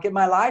said, "I'll give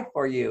my life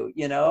for you.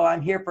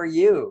 I'm here for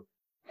you."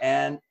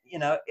 And,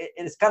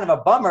 it's kind of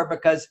a bummer,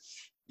 because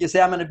you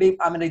say, I'm going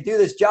to do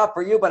this job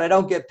for you, but I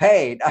don't get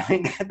paid. I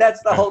mean,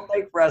 that's the whole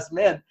thing for us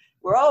men.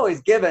 We're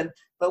always given,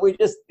 but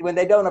when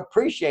they don't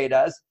appreciate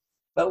us,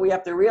 but we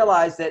have to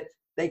realize that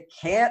they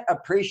can't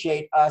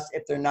appreciate us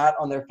if they're not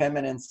on their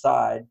feminine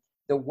side.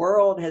 The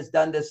world has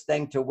done this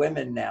thing to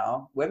women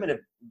now. Women have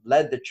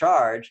led the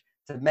charge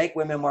to make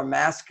women more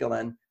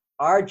masculine.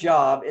 Our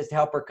job is to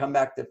help her come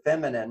back to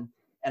feminine.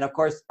 And of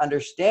course,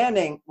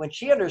 when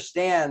she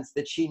understands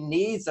that she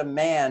needs a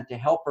man to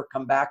help her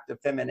come back to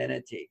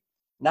femininity,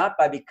 not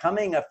by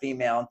becoming a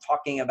female and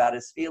talking about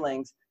his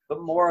feelings,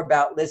 but more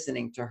about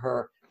listening to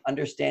her,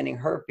 understanding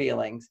her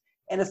feelings.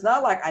 And it's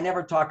not like I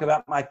never talk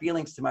about my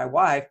feelings to my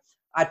wife.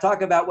 I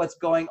talk about what's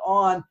going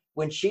on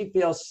when she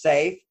feels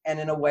safe and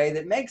in a way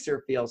that makes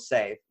her feel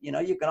safe.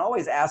 You can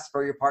always ask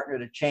for your partner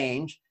to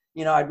change.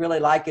 I'd really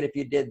like it if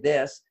you did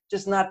this,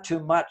 just not too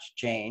much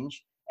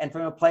change. And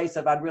from a place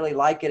of, I'd really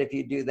like it if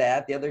you do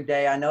that. The other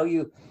day, I know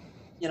you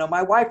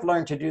my wife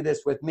learned to do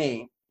this with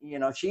me.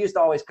 She used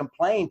to always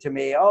complain to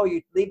me, oh,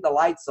 you leave the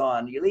lights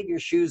on, you leave your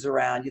shoes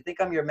around, you think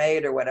I'm your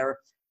maid or whatever.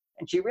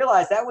 And she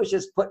realized that was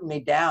just putting me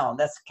down.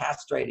 That's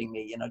castrating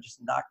me,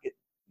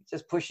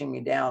 just pushing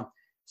me down.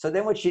 So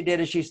then what she did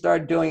is she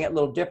started doing it a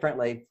little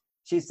differently.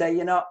 She'd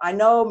say, I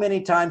know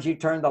many times you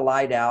turn the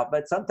light out,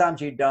 but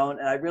sometimes you don't.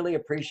 And I really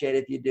appreciate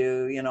if you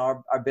do,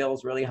 our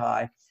bill's really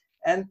high.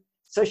 And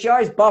so she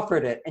always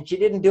buffered it, and she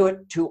didn't do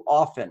it too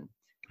often.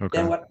 Okay.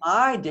 Then what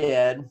I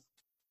did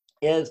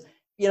is,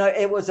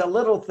 it was a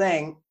little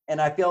thing,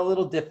 and I feel a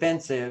little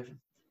defensive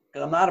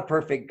because I'm not a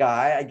perfect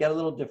guy. I get a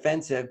little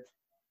defensive.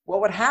 What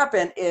would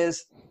happen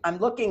is I'm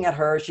looking at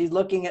her, she's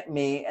looking at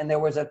me, and there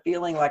was a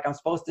feeling like I'm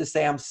supposed to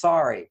say I'm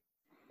sorry.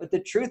 But the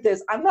truth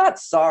is, I'm not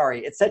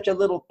sorry. It's such a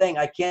little thing.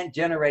 I can't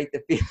generate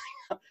the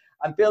feeling.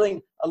 I'm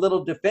feeling a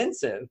little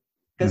defensive.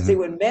 Because see,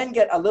 when men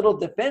get a little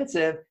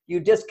defensive, you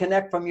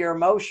disconnect from your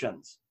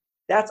emotions.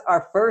 That's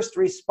our first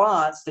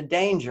response to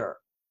danger.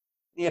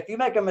 If you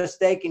make a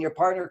mistake and your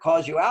partner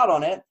calls you out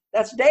on it,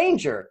 that's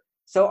danger.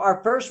 So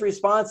our first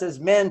response as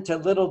men to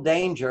little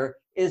danger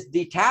is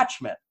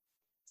detachment.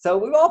 So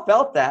we've all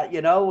felt that,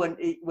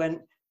 when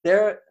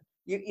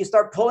you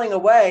start pulling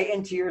away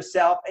into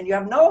yourself and you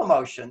have no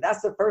emotion.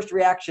 That's the first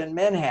reaction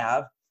men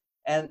have.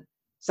 And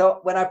so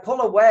when I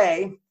pull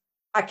away,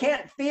 I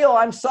can't feel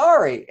I'm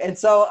sorry. And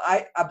so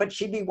but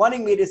she'd be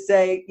wanting me to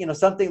say,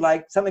 something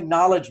like some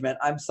acknowledgement,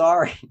 I'm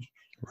sorry.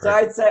 Right. So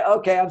I'd say,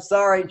 okay, I'm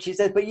sorry. And she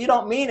says, but you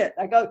don't mean it.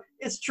 I go,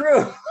 it's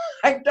true.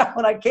 I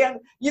don't, I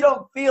can't, you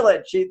don't feel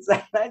it. She'd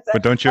say,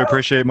 but don't you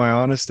appreciate my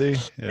honesty?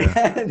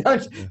 Yeah.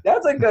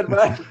 That's a good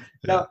one. Yeah.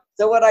 No.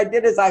 So what I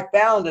did is I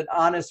found an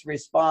honest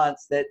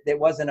response that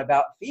wasn't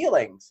about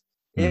feelings.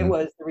 It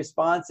was, the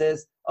response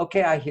is,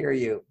 okay, I hear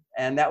you.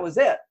 And that was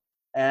it.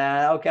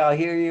 And okay, I'll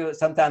hear you.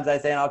 Sometimes I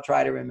say, and I'll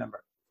try to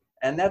remember.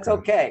 And that's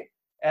okay.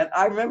 And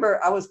I remember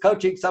I was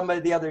coaching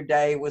somebody the other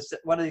day, was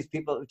one of these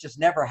people who was just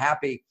never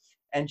happy.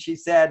 And she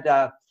said,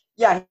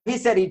 yeah, he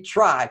said he'd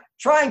try.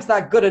 Trying's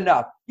not good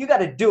enough. You got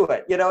to do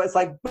it. It's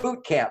like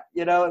boot camp,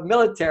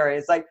 military.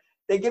 It's like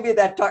they give you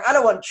that talk. I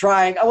don't want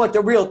trying. I want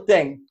the real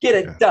thing. Get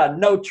it done.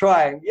 No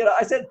trying.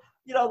 I said,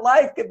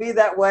 life could be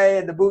that way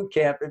in the boot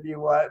camp if you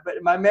want. But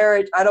in my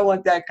marriage, I don't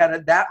want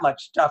that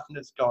much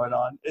toughness going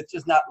on. It's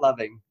just not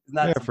loving. It's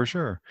not for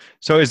sure.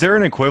 So is there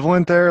an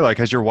equivalent there? Like,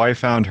 has your wife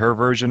found her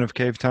version of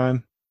cave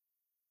time?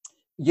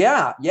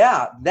 Yeah.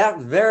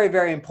 That's very,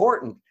 very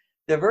important.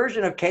 The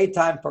version of cave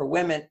time for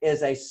women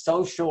is a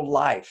social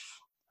life.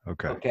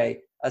 Okay.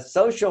 A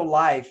social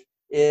life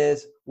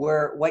is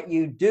where what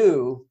you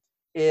do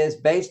is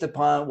based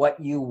upon what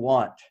you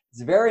want.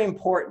 It's very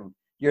important.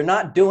 You're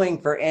not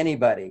doing for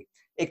anybody.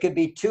 It could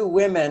be two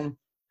women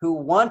who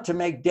want to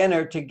make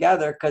dinner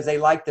together because they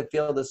like to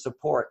feel the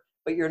support,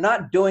 but you're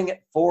not doing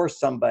it for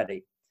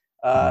somebody.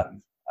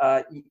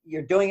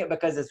 You're doing it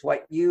because it's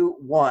what you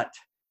want.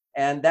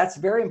 And that's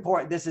very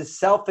important. This is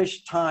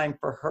selfish time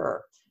for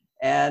her.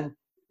 And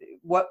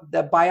what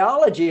the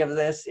biology of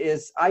this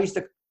is, I used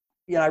to,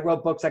 I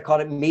wrote books, I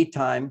called it Me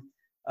Time.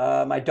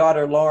 My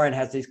daughter, Lauren,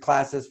 has these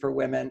classes for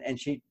women, and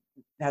she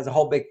has a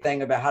whole big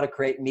thing about how to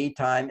create me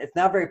time. It's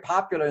not very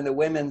popular in the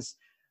women's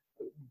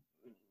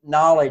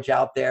knowledge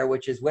out there,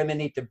 which is women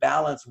need to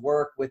balance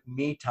work with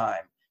me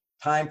time.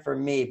 Time for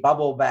me,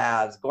 bubble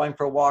baths, going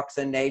for walks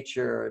in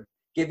nature,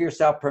 give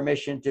yourself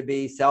permission to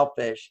be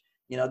selfish.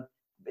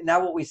 Now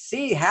what we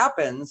see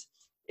happens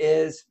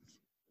is,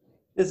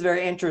 this is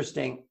very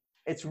interesting.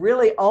 It's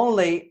really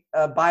only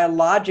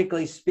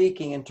biologically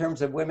speaking in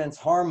terms of women's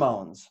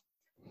hormones.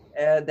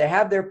 They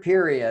have their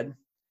period.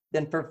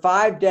 Then for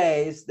 5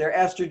 days, their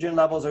estrogen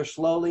levels are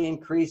slowly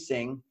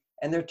increasing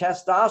and their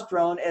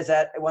testosterone is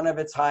at one of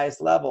its highest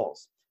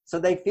levels. So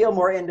they feel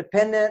more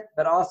independent,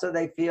 but also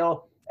they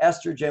feel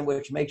estrogen,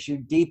 which makes you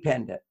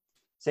dependent.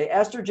 Say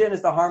estrogen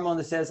is the hormone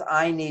that says,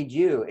 I need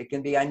you. It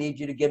can be, I need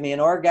you to give me an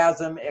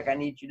orgasm. I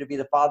need you to be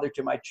the father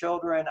to my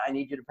children. I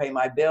need you to pay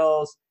my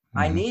bills.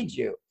 I need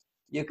you.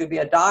 You could be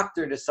a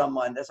doctor to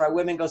someone. That's why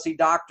women go see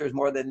doctors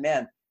more than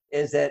men,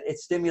 is that it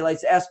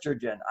stimulates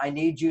estrogen. I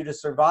need you to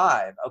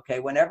survive. Okay,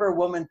 whenever a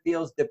woman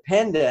feels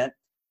dependent,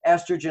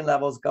 estrogen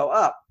levels go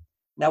up.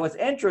 Now, what's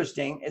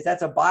interesting is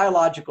that's a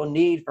biological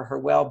need for her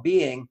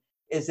well-being,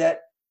 is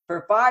that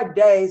for 5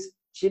 days,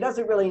 she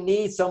doesn't really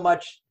need so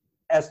much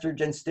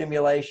estrogen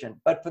stimulation.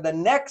 But for the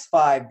next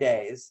 5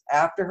 days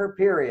after her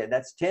period,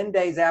 that's 10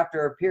 days after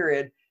her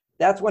period,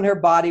 that's when her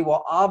body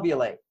will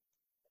ovulate.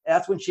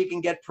 That's when she can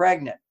get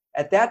pregnant.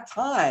 At that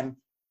time,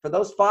 for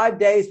those 5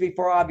 days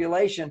before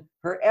ovulation,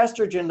 her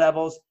estrogen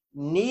levels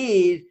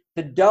need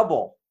to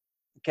double.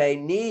 Okay,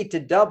 need to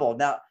double.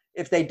 Now,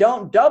 if they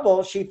don't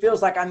double, she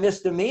feels like I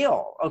missed a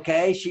meal.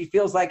 Okay, she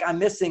feels like I'm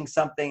missing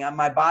something.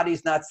 My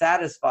body's not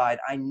satisfied.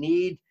 I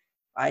need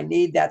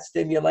that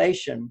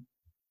stimulation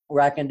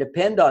where I can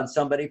depend on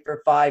somebody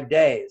for 5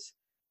 days.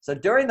 So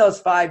during those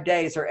 5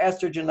 days, her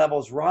estrogen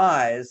levels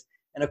rise.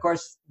 And of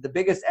course, the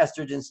biggest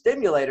estrogen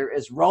stimulator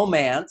is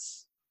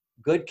romance,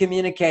 good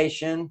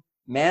communication,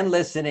 man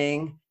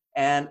listening,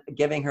 and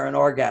giving her an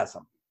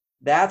orgasm.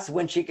 That's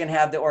when she can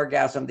have the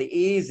orgasm the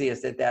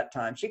easiest at that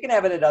time. She can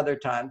have it at other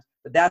times,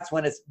 but that's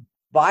when it's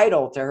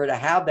vital to her to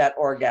have that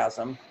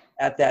orgasm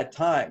at that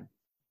time.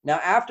 Now,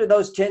 after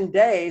those 10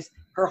 days,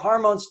 her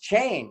hormones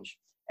change.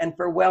 And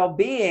for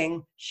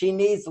well-being, she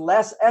needs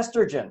less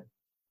estrogen.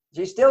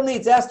 She still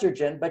needs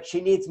estrogen, but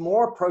she needs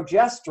more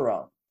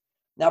progesterone.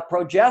 Now,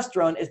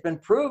 progesterone has been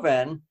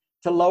proven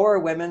to lower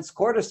women's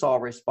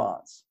cortisol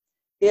response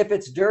if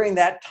it's during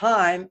that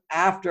time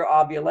after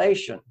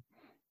ovulation.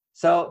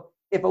 So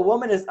if a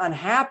woman is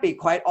unhappy,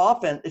 quite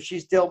often, if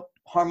she's still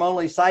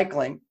hormonally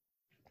cycling,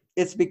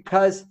 it's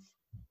because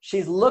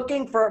she's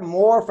looking for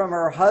more from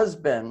her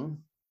husband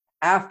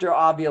after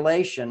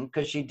ovulation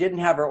because she didn't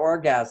have her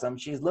orgasm.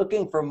 She's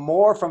looking for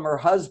more from her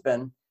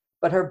husband,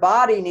 but her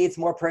body needs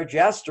more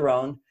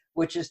progesterone,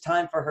 which is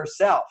time for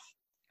herself.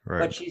 Right.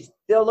 But she's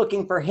still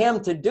looking for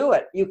him to do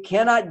it. You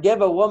cannot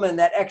give a woman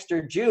that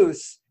extra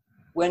juice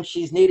when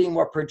she's needing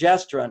more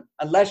progesterone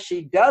unless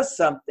she does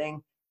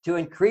something to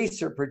increase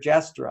her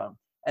progesterone.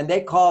 And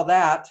they call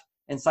that,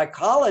 in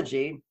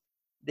psychology,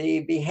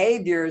 the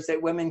behaviors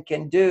that women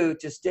can do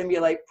to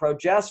stimulate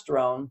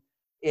progesterone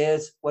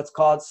is what's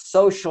called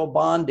social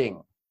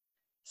bonding.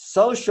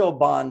 Social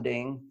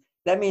bonding,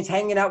 that means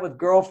hanging out with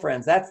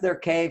girlfriends. That's their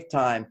cave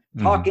time.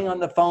 Talking on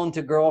the phone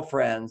to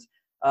girlfriends.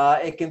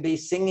 It can be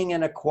singing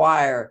in a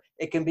choir.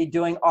 It can be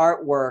doing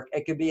artwork.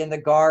 It could be in the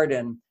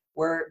garden,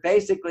 where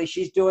basically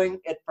she's doing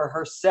it for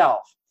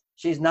herself.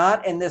 She's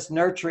not in this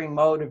nurturing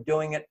mode of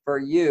doing it for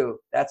you.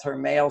 That's her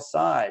male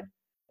side.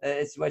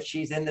 It's what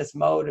she's in this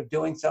mode of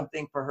doing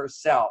something for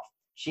herself.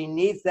 She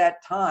needs that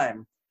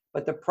time.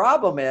 But the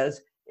problem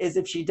is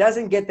if she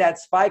doesn't get that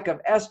spike of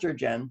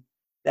estrogen,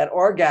 that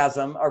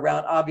orgasm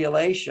around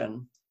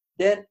ovulation,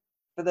 then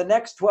for the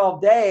next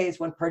 12 days,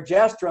 when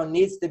progesterone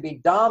needs to be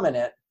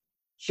dominant,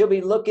 she'll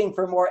be looking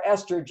for more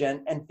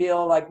estrogen and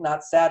feel like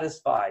not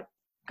satisfied.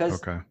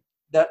 Because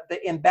the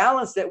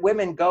imbalance that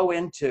women go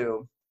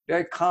into,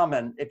 very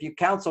common, if you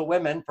counsel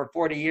women for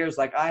 40 years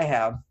like I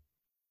have,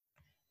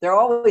 they're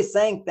always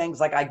saying things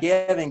like, I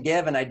give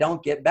and I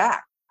don't get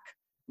back.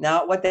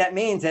 Now, what that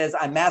means is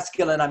I'm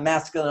masculine,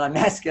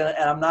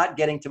 and I'm not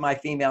getting to my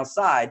female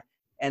side,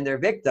 and they're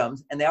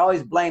victims, and they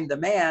always blame the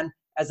man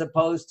as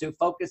opposed to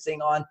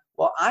focusing on,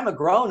 well, I'm a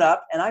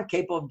grown-up, and I'm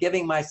capable of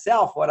giving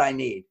myself what I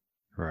need.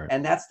 Right.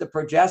 And that's the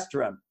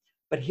progesterone.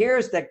 But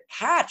here's the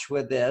catch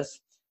with this,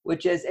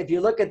 which is if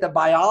you look at the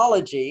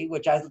biology,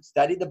 which I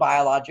studied the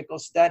biological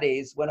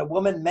studies, when a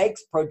woman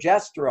makes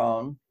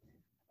progesterone,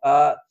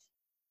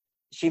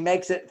 she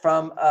makes it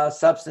from a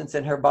substance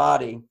in her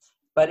body.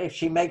 But if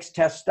she makes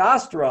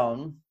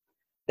testosterone,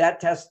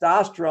 that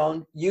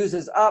testosterone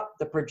uses up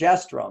the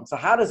progesterone. So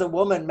how does a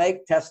woman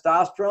make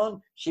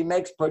testosterone? She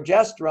makes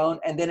progesterone,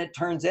 and then it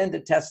turns into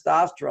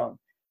testosterone.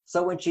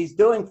 So when she's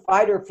doing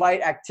fight or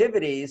flight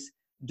activities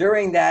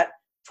during that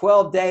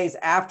 12 days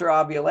after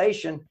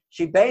ovulation,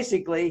 she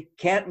basically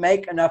can't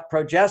make enough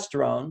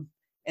progesterone.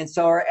 And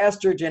so her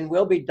estrogen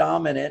will be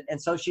dominant.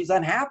 And so she's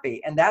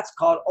unhappy. And that's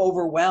called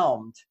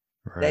overwhelmed.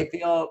 Right. They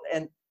feel,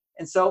 and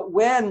so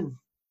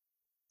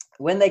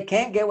when they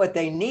can't get what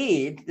they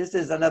need, this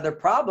is another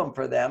problem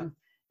for them,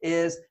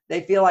 is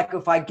they feel like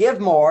if I give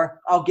more,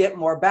 I'll get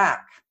more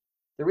back.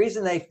 The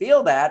reason they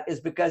feel that is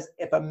because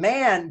if a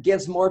man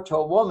gives more to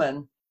a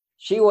woman,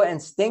 she will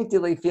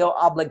instinctively feel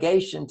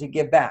obligation to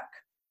give back.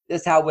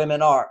 This is how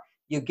women are.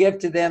 You give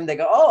to them, they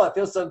go, oh, it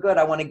feels so good,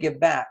 I want to give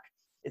back.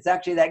 It's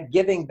actually that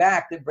giving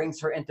back that brings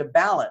her into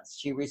balance.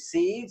 She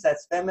receives,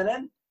 that's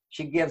feminine.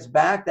 She gives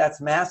back,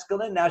 that's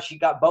masculine. Now she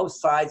got both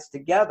sides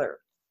together.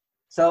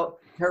 So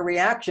her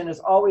reaction is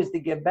always to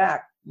give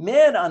back.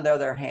 Men, on the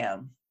other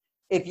hand,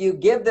 if you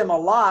give them a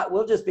lot,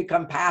 we'll just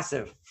become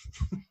passive.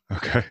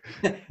 Okay.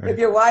 If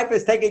your wife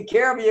is taking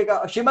care of you, you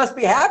go, she must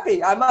be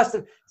happy. I must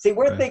have. See,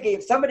 we're thinking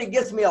if somebody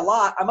gives me a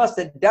lot, I must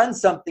have done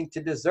something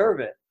to deserve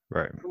it.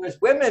 Right. Whereas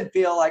women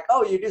feel like,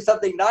 oh, you do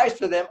something nice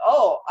for them.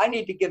 Oh, I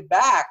need to give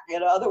back.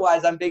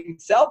 Otherwise I'm being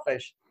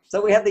selfish.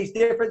 So we have these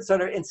different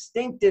sort of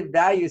instinctive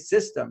value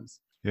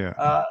systems.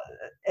 Yeah.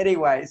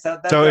 Anyway, so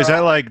is that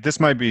like, this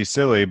might be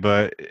silly,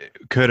 but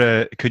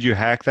could you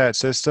hack that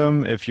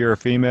system if you're a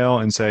female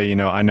and say,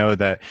 I know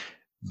that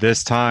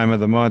this time of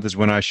the month is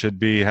when I should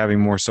be having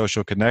more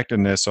social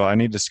connectedness, so I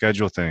need to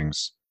schedule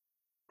things.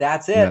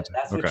 That's it.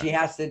 That's what she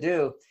has to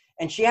do.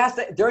 And she has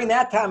to, during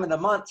that time of the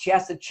month, she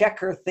has to check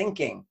her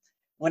thinking.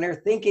 When her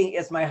thinking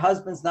is, my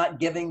husband's not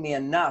giving me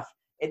enough,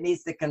 it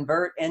needs to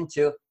convert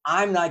into,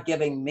 I'm not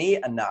giving me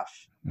enough.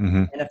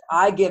 Mm-hmm. And if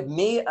I give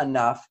me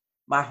enough,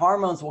 my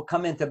hormones will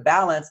come into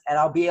balance and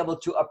I'll be able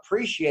to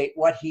appreciate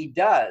what he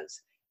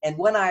does. And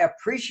when I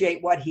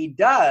appreciate what he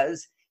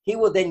does, he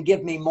will then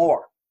give me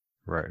more.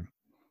 Right.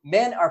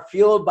 Men are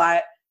fueled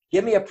by,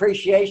 give me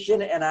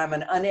appreciation and I'm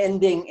an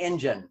unending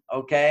engine.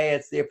 Okay.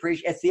 It's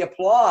the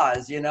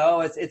applause,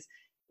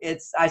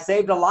 it's, I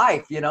saved a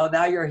life,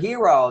 now you're a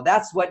hero.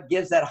 That's what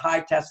gives that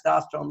high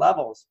testosterone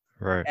levels.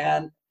 Right.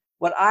 And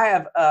what I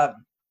have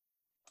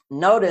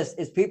noticed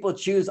is people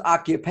choose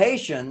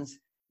occupations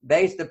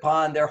based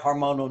upon their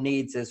hormonal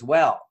needs as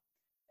well.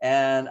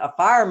 And a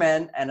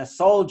fireman and a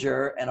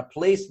soldier and a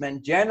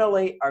policeman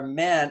generally are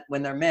men.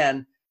 When they're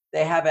men,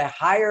 they have a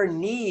higher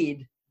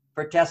need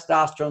for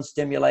testosterone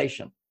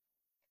stimulation.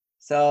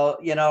 So,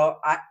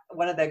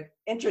 one of the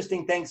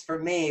interesting things for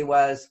me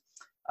was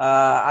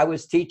I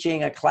was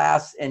teaching a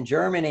class in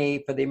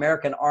Germany for the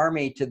American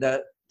Army to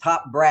the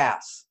top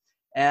brass.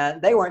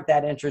 And they weren't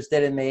that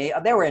interested in me.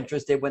 They were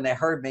interested when they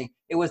heard me.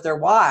 It was their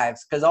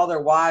wives, because all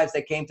their wives,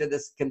 they came to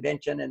this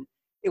convention, and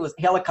it was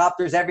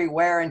helicopters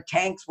everywhere, and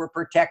tanks were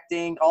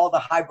protecting. All the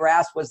high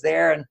brass was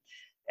there.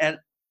 And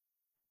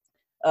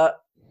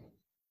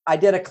I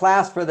did a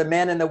class for the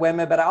men and the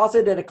women, but I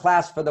also did a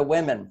class for the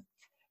women.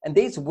 And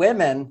these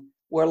women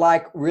were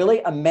like really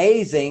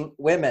amazing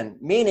women,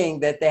 meaning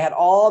that they had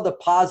all the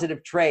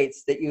positive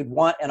traits that you'd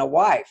want in a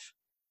wife,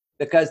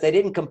 because they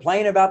didn't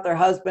complain about their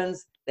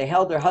husbands. They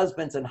held their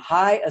husbands in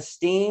high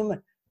esteem.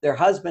 Their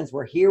husbands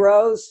were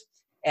heroes,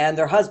 and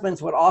their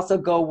husbands would also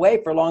go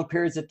away for long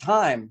periods of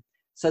time.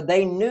 So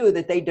they knew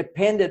that they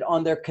depended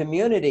on their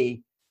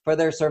community for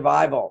their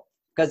survival,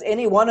 because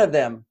any one of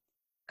them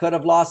could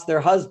have lost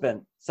their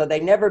husband. So they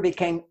never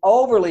became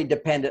overly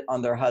dependent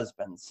on their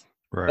husbands.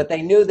 Right. But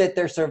they knew that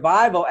their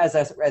survival as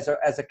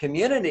a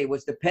community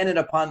was dependent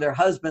upon their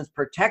husbands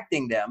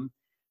protecting them.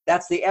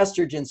 That's the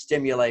estrogen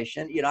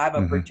stimulation. I have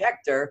a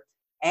protector,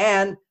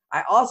 and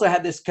I also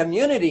have this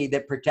community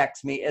that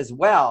protects me as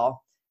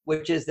well,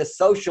 which is the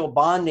social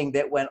bonding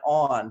that went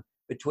on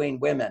between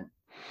women.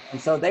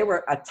 And so they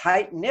were a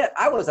tight knit.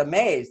 I was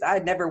amazed. I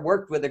had never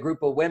worked with a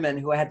group of women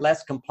who had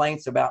less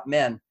complaints about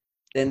men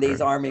than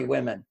these Army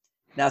women.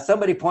 Now,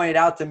 somebody pointed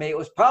out to me, it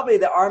was probably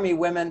the Army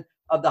women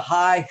of the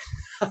high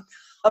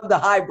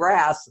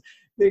brass,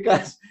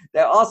 because they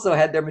also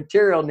had their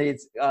material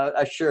needs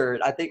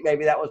assured. I think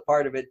maybe that was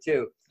part of it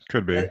too.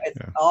 Could be. It's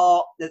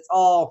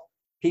all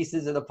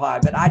pieces of the pie.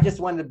 But I just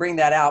wanted to bring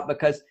that out,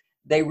 because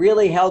they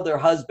really held their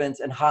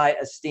husbands in high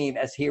esteem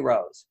as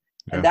heroes.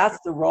 Yeah. And that's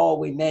the role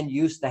we men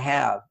used to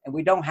have. And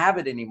we don't have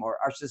it anymore.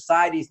 Our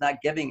society's not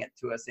giving it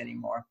to us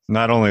anymore.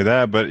 Not only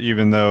that, but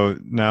even though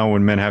now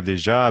when men have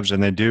these jobs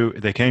and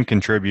they can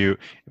contribute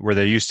where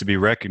they used to be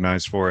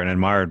recognized for it and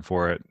admired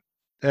for it,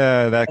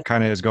 that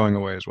kind of is going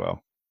away as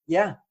well.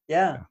 Yeah.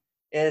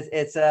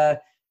 It's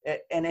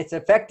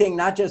affecting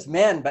not just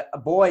men, but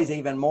boys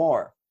even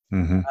more.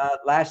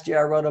 Last year,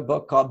 I wrote a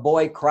book called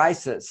Boy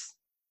Crisis.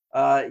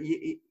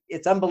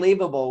 It's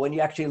unbelievable when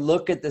you actually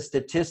look at the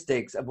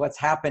statistics of what's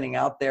happening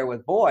out there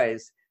with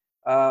boys.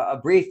 A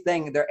brief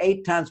thing, they're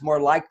 8 times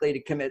more likely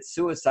to commit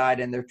suicide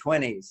in their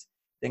 20s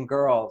than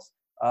girls.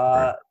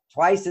 Right.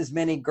 Twice as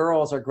many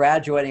girls are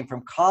graduating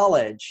from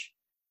college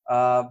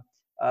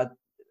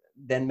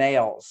than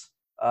males.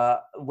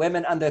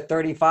 Women under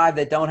 35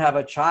 that don't have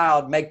a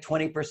child make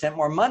 20%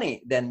 more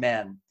money than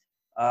men.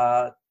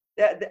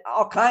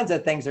 All kinds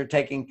of things are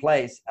taking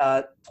place.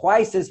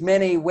 Twice as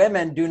many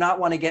women do not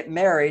want to get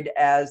married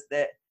there's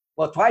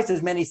twice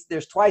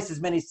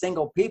as many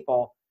single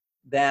people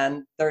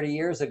than 30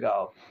 years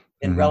ago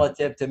in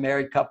relative to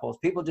married couples.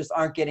 People just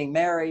aren't getting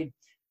married.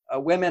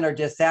 Women are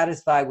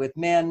dissatisfied with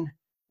men.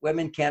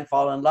 Women can't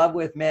fall in love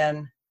with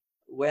men.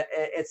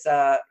 It's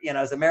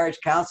as a marriage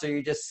counselor,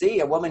 you just see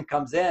a woman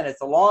comes in,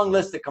 it's a long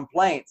list of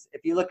complaints.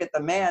 If you look at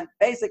the man,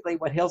 basically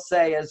what he'll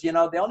say is,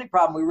 the only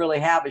problem we really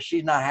have is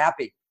she's not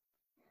happy.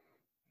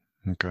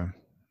 Okay.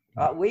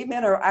 We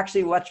men are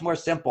actually much more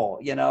simple.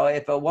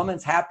 If a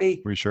woman's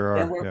happy, we sure are.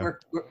 Then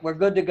we're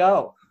good to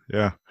go.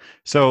 Yeah.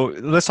 So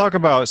let's talk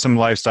about some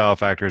lifestyle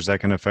factors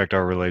that can affect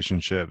our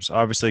relationships.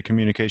 Obviously,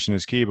 communication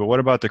is key, but what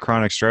about the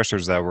chronic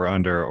stressors that we're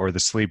under, or the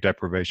sleep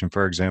deprivation,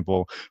 for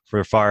example,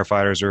 for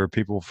firefighters or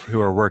people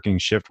who are working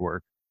shift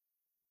work?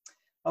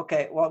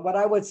 Okay. Well, what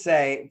I would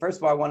say, first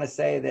of all, I want to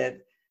say that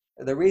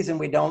the reason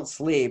we don't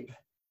sleep,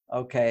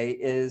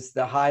 is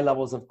the high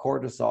levels of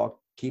cortisol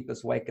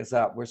wake us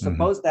up. We're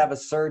supposed to have a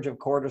surge of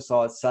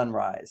cortisol at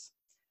sunrise,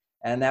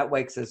 and that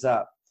wakes us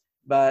up.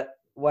 But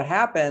what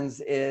happens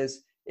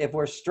is, if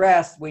we're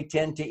stressed, we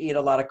tend to eat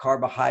a lot of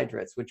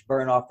carbohydrates, which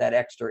burn off that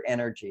extra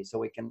energy so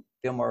we can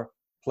feel more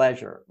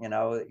pleasure.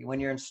 When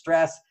you're in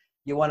stress,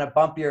 you want to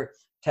bump your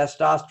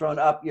testosterone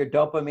up, your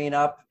dopamine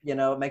up,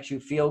 it makes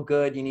you feel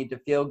good. You need to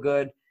feel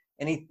good.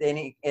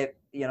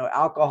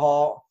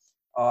 Alcohol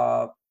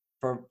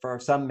for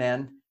some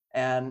men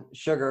and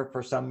sugar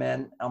for some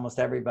men, almost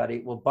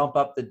everybody, will bump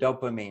up the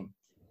dopamine.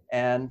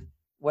 And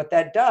what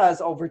that does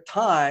over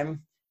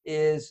time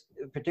is,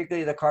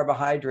 particularly the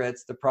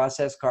carbohydrates, the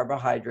processed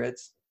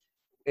carbohydrates,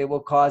 it will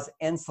cause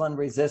insulin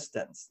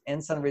resistance.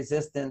 Insulin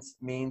resistance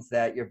means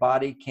that your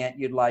body can't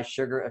utilize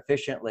sugar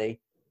efficiently.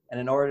 And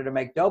in order to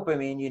make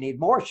dopamine, you need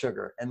more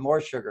sugar and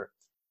more sugar.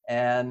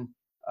 And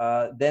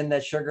then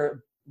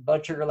the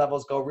blood sugar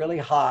levels go really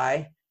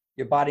high.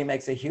 Your body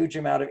makes a huge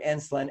amount of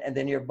insulin, and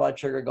then your blood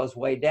sugar goes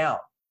way down.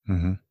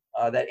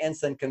 That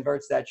insulin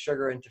converts that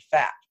sugar into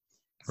fat.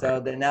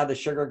 So then now the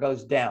sugar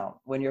goes down.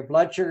 When your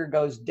blood sugar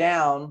goes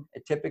down,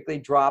 it typically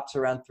drops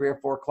around 3 or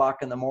 4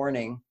 o'clock in the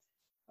morning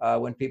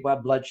when people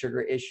have blood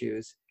sugar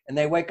issues, and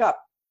they wake up.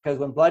 Because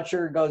when blood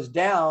sugar goes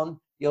down,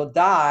 you'll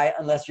die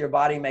unless your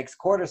body makes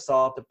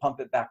cortisol to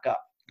pump it back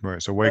up.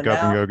 Right. So wake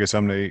up and go get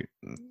something to eat.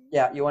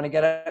 Yeah, you want to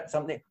get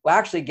something. Well,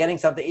 actually, getting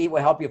something to eat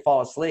will help you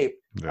fall asleep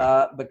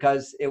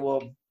because it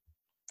will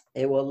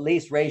at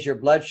least raise your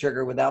blood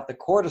sugar without the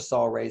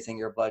cortisol raising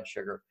your blood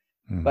sugar.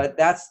 But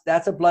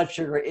that's a blood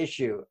sugar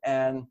issue,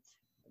 and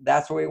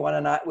that's where we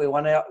want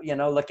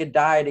to look at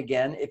diet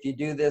again. If you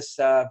do this,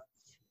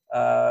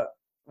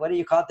 what do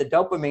you call it? The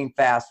dopamine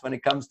fast when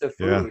it comes to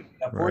food.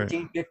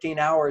 14, 15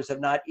 hours of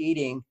not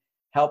eating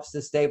helps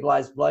to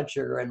stabilize blood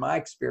sugar, in my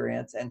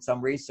experience, and some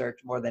research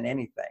more than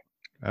anything.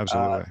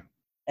 Absolutely.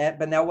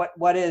 But now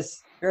what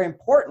is very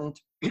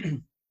important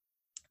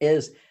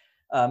is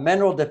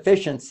mineral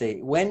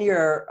deficiency. When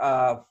you're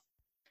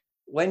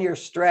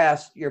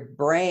stressed, your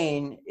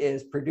brain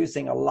is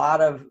producing a lot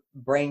of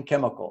brain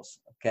chemicals.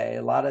 Okay,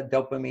 a lot of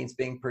dopamine is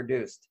being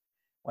produced.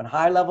 When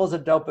high levels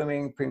of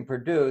dopamine are being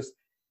produced,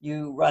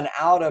 you run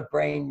out of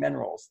brain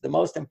minerals. The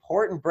most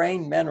important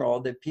brain mineral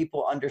that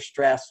people under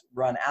stress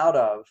run out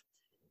of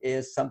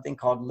is something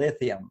called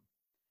lithium.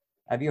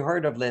 Have you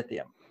heard of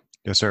lithium?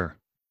 Yes, sir.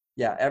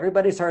 Yeah,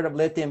 everybody's heard of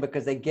lithium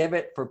because they give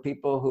it for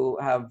people who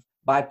have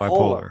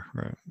bipolar.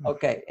 Right.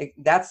 Okay,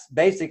 that's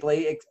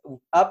basically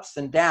ups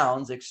and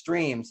downs,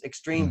 extreme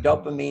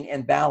dopamine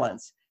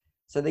imbalance.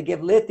 So they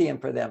give lithium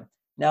for them.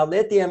 Now,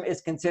 lithium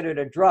is considered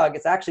a drug.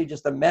 It's actually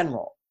just a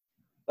mineral.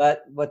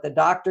 But what the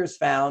doctors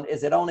found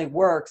is it only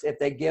works if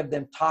they give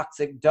them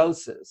toxic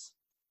doses.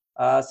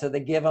 So they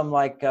give them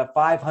like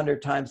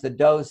 500 times the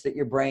dose that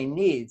your brain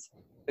needs.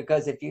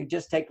 Because if you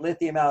just take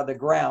lithium out of the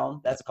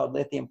ground, that's called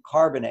lithium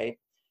carbonate,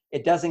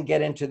 it doesn't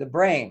get into the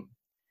brain.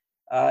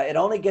 It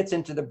only gets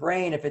into the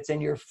brain if it's in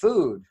your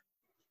food,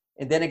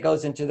 and then it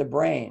goes into the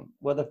brain.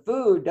 Well, the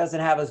food doesn't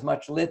have as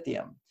much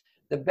lithium,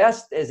 the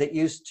best as it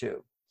used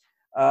to.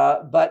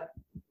 But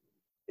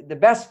the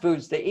best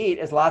foods to eat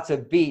is lots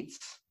of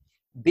beets.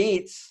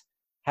 Beets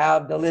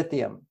have the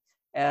lithium.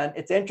 And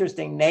it's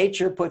interesting,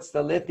 nature puts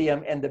the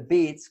lithium in the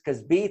beets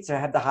because beets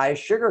have the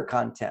highest sugar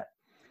content,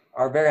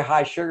 or very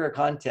high sugar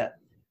content.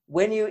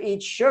 When you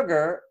eat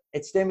sugar,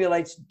 it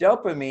stimulates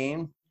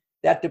dopamine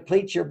that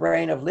depletes your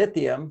brain of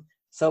lithium.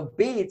 So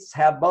beets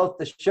have both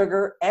the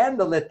sugar and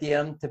the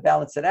lithium to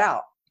balance it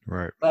out.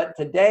 Right. But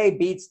today,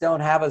 beets don't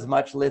have as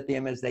much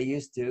lithium as they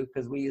used to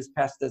because we use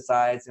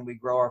pesticides and we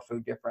grow our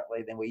food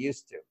differently than we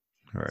used to.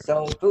 Right.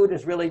 So food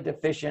is really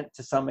deficient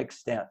to some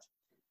extent.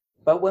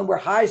 But when we're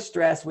high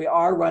stress, we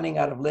are running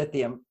out of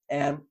lithium.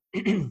 And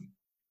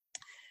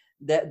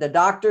the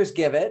doctors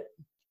give it,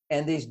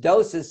 and these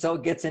doses, so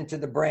it gets into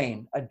the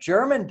brain. A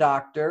German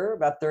doctor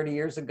about 30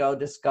 years ago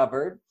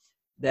discovered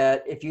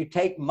that if you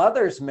take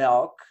mother's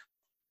milk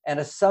and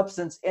a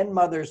substance in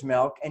mother's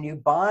milk and you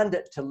bond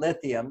it to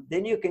lithium,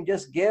 then you can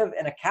just give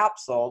in a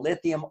capsule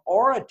lithium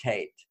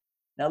orotate.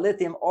 Now,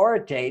 lithium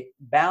orotate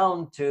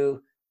bound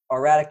to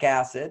orotic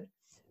acid,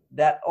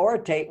 that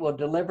orotate will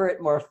deliver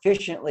it more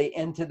efficiently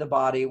into the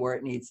body where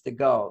it needs to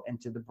go,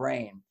 into the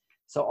brain.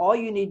 So all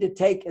you need to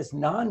take is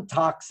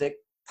non-toxic,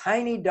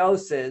 tiny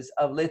doses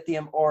of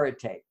lithium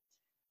orotate,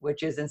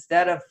 which is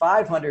instead of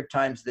 500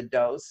 times the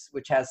dose,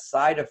 which has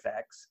side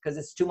effects because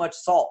it's too much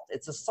salt.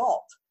 It's a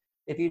salt.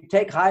 If you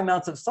take high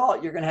amounts of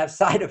salt, you're going to have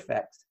side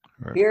effects.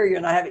 Right. Here,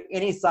 you're not having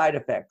any side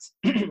effects.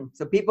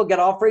 So people get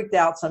all freaked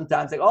out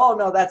sometimes, like, oh,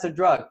 no, that's a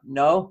drug.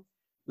 No,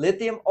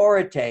 lithium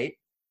orotate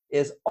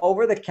is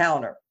over the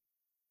counter.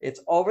 It's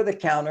over the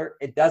counter.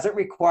 It doesn't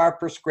require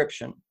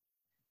prescription.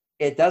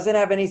 It doesn't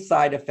have any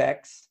side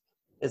effects.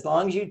 As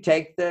long as you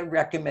take the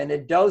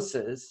recommended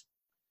doses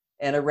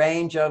and a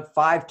range of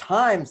 5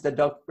 times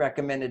the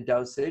recommended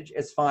dosage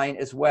is fine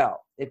as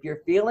well. If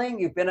you're feeling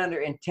you've been under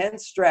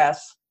intense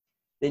stress,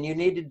 then you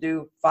need to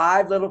do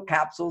 5 little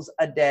capsules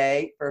a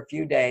day for a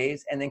few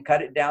days and then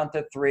cut it down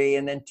to 3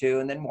 and then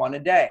 2 and then 1 a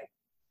day.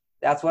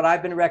 That's what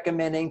I've been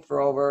recommending for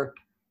over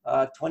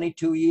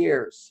 22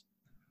 years.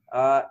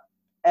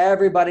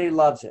 Everybody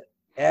loves it.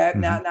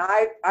 Now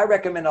I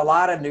recommend a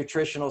lot of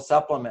nutritional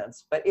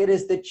supplements, but it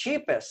is the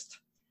cheapest.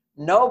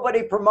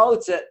 Nobody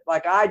promotes it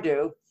like I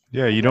do.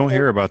 Yeah, you don't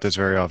hear about this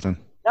very often.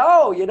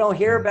 No, you don't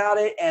hear about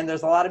it, and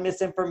there's a lot of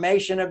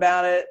misinformation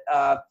about it.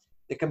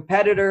 The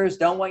competitors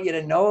don't want you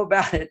to know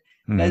about it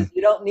because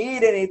you don't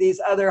need any of these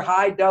other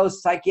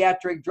high-dose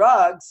psychiatric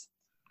drugs.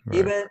 Right.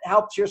 Even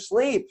helps your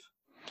sleep,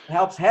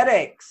 helps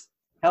headaches,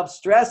 helps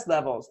stress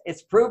levels.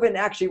 It's proven to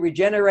actually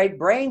regenerate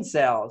brain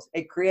cells.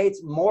 It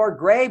creates more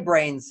gray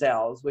brain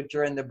cells, which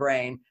are in the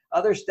brain.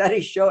 Other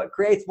studies show it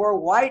creates more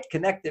white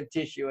connective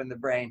tissue in the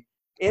brain.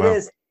 It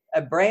is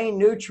a brain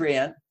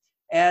nutrient.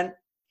 And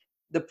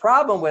the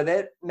problem with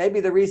it, maybe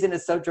the reason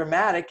it's so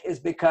dramatic is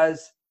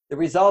because the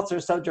results are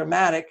so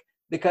dramatic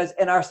because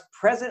in our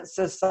present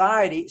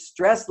society,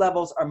 stress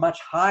levels are much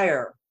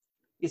higher.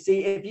 You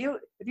see, if you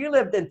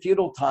lived in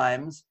feudal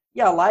times,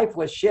 yeah, life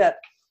was shit,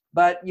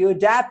 but you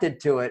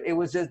adapted to it. It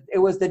was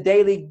the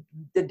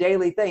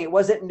daily thing. It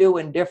wasn't new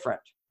and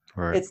different.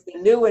 Right. It's the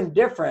new and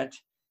different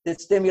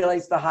that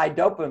stimulates the high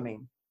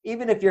dopamine.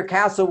 Even if your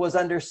castle was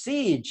under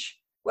siege,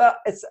 Well,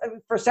 it's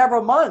for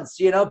several months.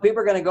 People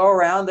are going to go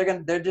around.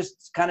 They're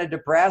just kind of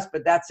depressed,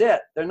 but that's it.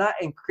 They're not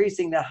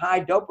increasing the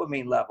high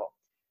dopamine level.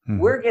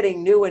 We're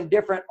getting new and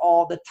different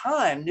all the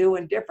time. New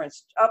and different,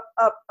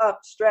 up,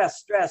 stress,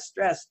 stress,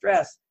 stress,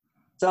 stress.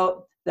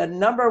 So the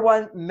number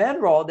one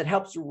mineral that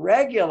helps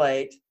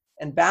regulate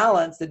and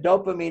balance the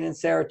dopamine and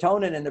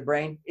serotonin in the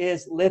brain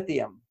is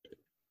lithium.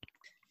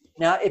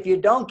 Now, if you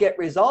don't get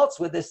results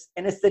with this,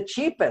 and it's the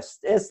cheapest,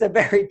 it's the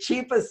very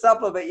cheapest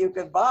supplement you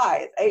can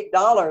buy. It's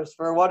 $8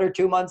 for a 1 or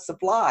 2 month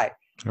supply.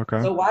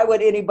 Okay. So why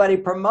would anybody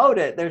promote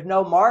it? There's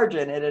no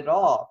margin in it at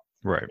all.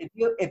 Right.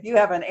 If you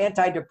have an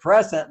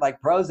antidepressant like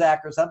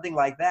Prozac or something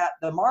like that,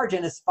 the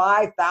margin is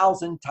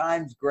 5,000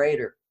 times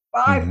greater,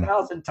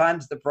 5,000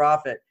 times the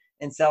profit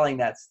in selling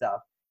that stuff.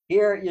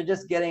 Here, you're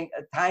just getting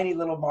a tiny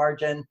little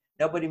margin.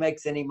 Nobody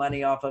makes any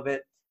money off of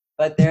it,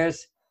 but it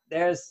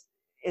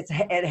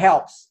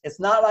helps. It's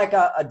not like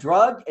a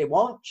drug. It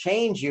won't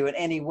change you in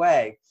any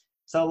way.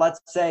 So let's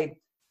say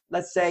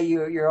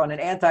you're on an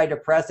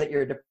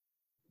antidepressant.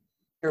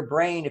 Your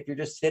brain, if you're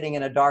just sitting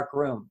in a dark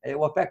room, it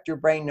will affect your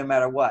brain no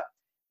matter what.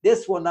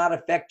 This will not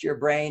affect your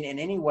brain in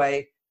any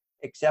way,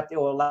 except it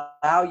will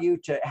allow you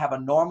to have a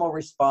normal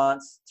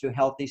response to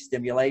healthy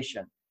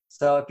stimulation.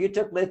 So if you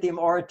took lithium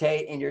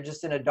orotate and you're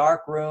just in a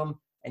dark room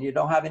and you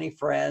don't have any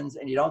friends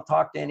and you don't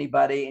talk to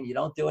anybody and you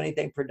don't do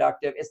anything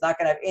productive, it's not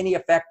going to have any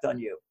effect on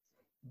you.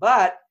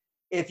 But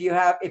if you're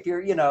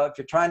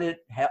trying to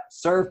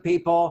serve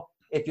people,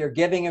 if you're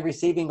giving and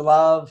receiving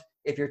love,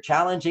 if you're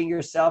challenging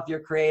yourself,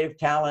 your creative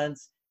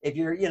talents, if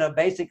you're,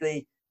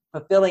 basically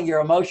fulfilling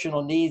your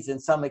emotional needs in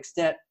some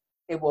extent,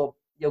 you'll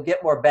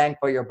get more bang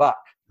for your buck.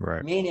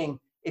 Right. Meaning,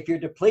 if you're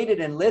depleted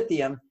in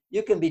lithium,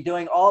 you can be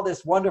doing all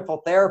this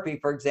wonderful therapy,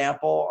 for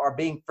example, or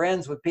being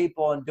friends with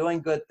people and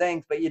doing good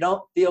things, but you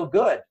don't feel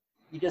good.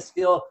 You just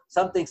feel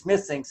something's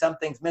missing.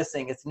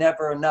 It's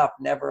never enough,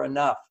 never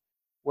enough.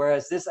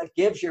 Whereas this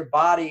gives your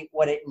body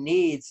what it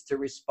needs to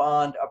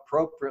respond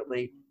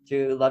appropriately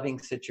to loving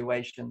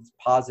situations,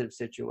 positive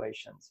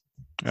situations.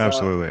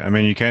 Absolutely. I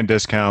mean, you can't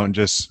discount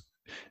just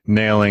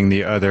nailing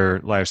the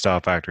other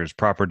lifestyle factors: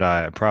 proper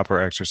diet, proper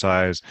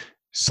exercise,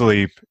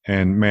 sleep,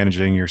 and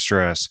managing your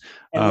stress.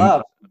 And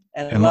love.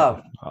 And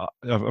love.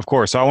 Of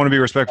course. So I want to be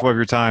respectful of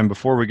your time.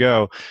 Before we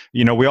go,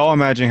 we all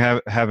imagine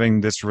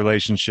having this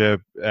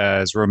relationship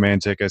as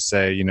romantic as,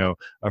 say,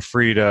 a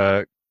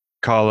Frida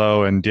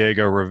Kahlo and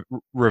Diego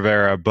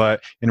Rivera,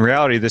 but in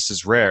reality, this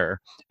is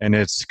rare, and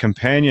it's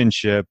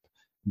companionship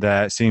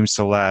that seems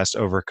to last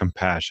over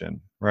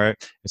compassion, right?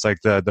 It's like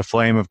the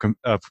flame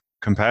of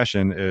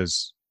compassion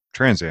is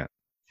transient.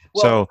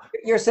 Well, so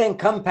you're saying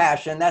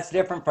compassion, that's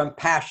different from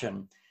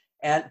passion.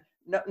 And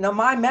no,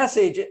 my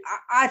message,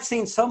 I've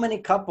seen so many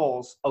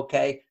couples,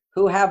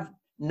 who have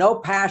no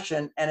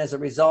passion, and as a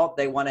result,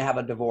 they want to have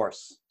a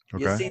divorce.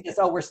 Okay. You see this,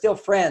 we're still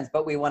friends,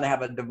 but we want to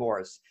have a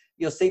divorce.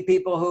 You'll see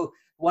people who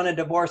want a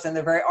divorce and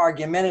they're very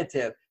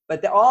argumentative,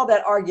 but all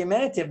that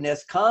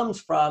argumentativeness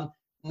comes from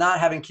not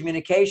having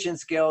communication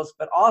skills,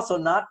 but also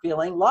not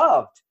feeling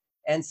loved.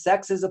 And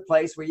sex is a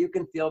place where you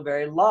can feel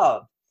very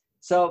loved.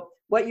 So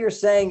what you're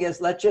saying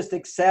is, let's just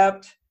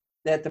accept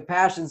that the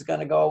passion's going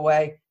to go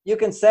away. You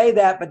can say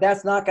that, but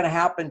that's not going to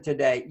happen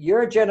today.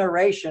 Your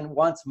generation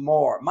wants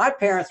more. My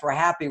parents were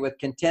happy with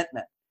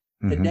contentment.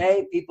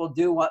 Today, people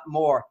do want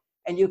more.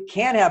 And you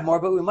can have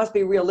more, but we must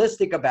be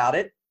realistic about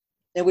it.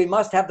 And we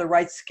must have the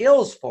right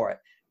skills for it.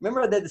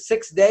 Remember the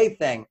 6-day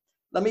thing.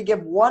 Let me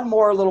give one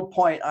more little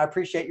point. I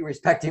appreciate you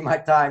respecting my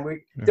time.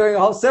 We're doing a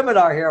whole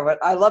seminar here, but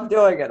I love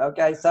doing it.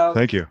 Okay, so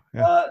thank you.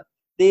 Yeah.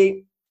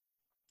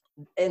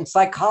 In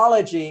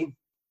psychology,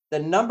 the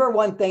number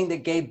one thing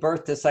that gave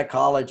birth to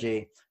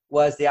psychology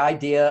was the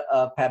idea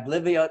of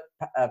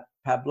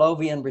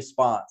Pavlovian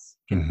response,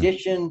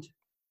 conditioned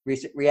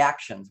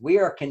reactions. We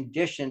are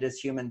conditioned as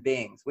human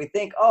beings. We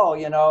think,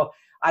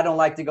 I don't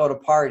like to go to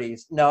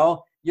parties.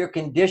 No, you're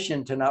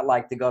conditioned to not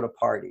like to go to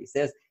parties.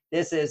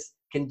 This is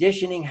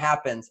conditioning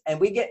happens.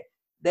 And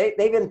they've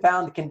even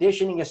found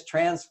conditioning is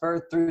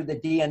transferred through the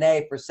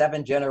DNA for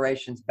 7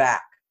 generations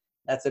back.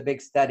 That's a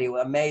big study.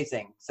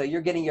 Amazing. So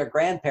you're getting your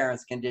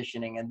grandparents'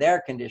 conditioning and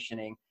their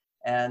conditioning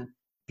and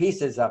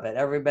pieces of it.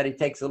 Everybody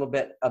takes a little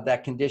bit of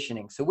that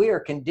conditioning. So we are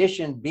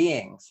conditioned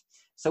beings.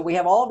 So we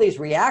have all these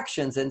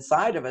reactions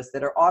inside of us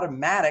that are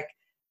automatic,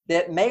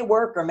 that may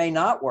work or may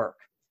not work.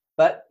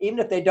 But even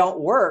if they don't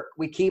work,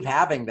 we keep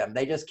having them.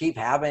 They just keep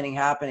happening.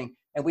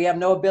 And we have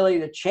no ability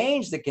to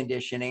change the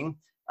conditioning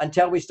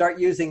until we start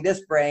using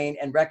this brain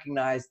and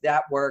recognize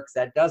that works,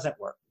 that doesn't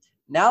work.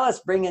 Now let's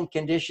bring in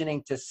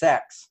conditioning to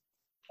sex.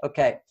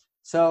 Okay,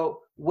 so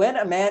when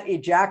a man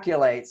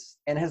ejaculates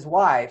in his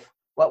wife,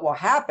 what will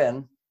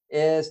happen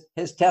is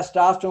his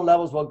testosterone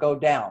levels will go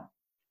down.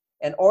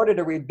 In order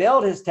to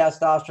rebuild his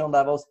testosterone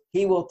levels,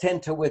 he will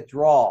tend to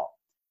withdraw.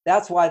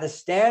 That's why the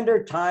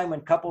standard time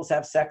when couples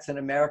have sex in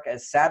America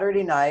is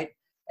Saturday night,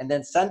 and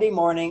then Sunday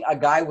morning, a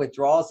guy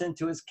withdraws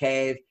into his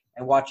cave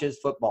and watches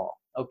football.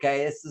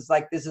 Okay,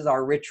 this is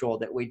our ritual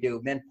that we do.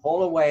 Men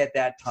pull away at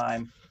that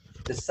time.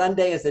 The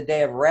Sunday is the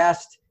day of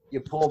rest. You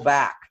pull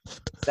back.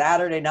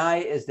 Saturday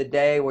night is the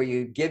day where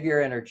you give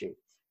your energy.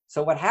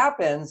 So what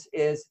happens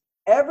is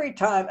every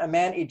time a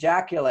man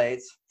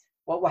ejaculates,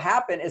 what will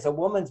happen is a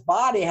woman's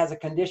body has a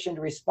conditioned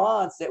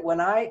response that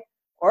when I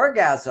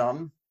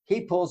orgasm,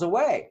 he pulls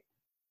away.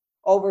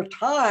 Over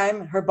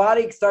time, her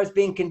body starts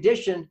being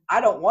conditioned. I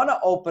don't want to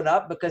open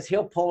up because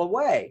he'll pull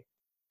away.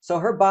 So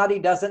her body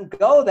doesn't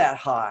go that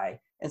high.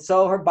 And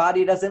so her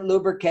body doesn't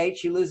lubricate.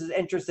 She loses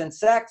interest in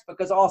sex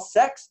because all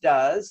sex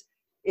does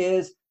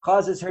is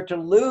causes her to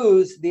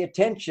lose the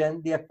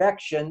attention, the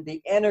affection,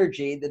 the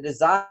energy, the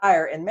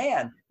desire in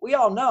man. We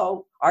all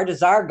know our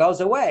desire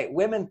goes away.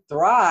 Women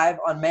thrive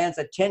on man's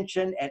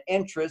attention and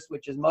interest,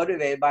 which is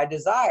motivated by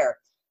desire.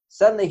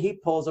 Suddenly he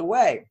pulls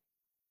away.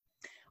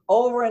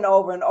 Over and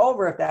over and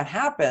over, if that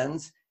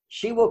happens,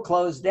 she will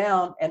close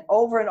down, and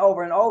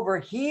over,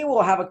 he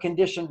will have a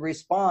conditioned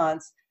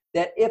response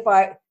that if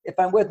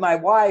I'm with my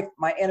wife,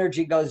 my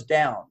energy goes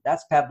down.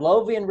 That's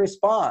Pavlovian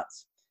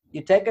response.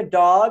 You take a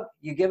dog,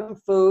 you give him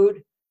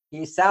food,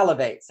 he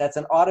salivates. That's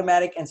an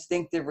automatic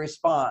instinctive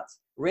response.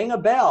 Ring a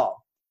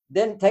bell,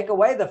 then take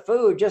away the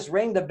food, just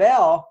ring the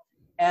bell,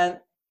 and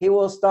he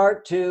will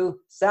start to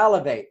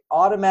salivate.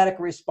 Automatic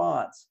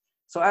response.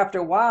 So after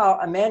a while,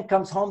 a man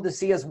comes home to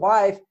see his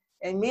wife,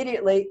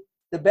 immediately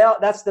the bell,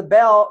 that's the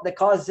bell that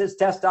causes his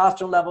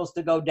testosterone levels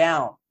to go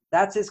down.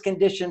 That's his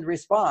conditioned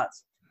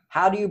response.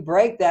 How do you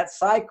break that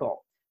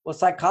cycle? Well,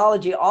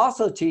 psychology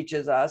also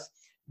teaches us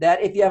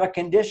that if you have a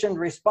conditioned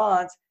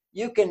response,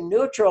 you can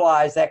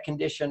neutralize that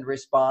conditioned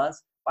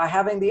response by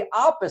having the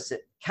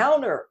opposite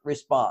counter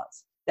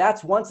response.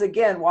 That's once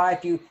again why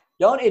if you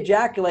don't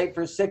ejaculate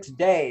for 6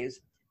 days,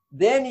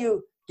 then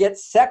you get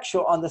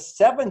sexual on the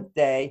 7th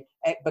day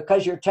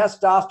because your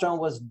testosterone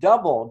was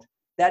doubled.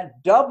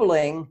 That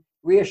doubling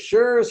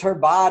reassures her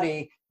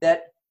body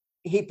that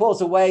he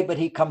pulls away, but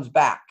he comes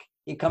back.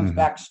 He comes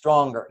back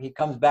stronger. He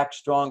comes back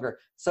stronger.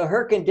 So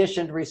her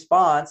conditioned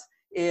response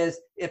is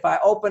if I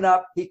open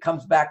up, he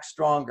comes back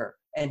stronger.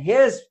 And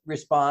his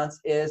response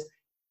is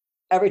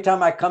every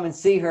time I come and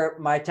see her,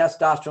 my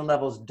testosterone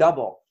levels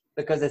double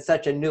because it's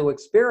such a new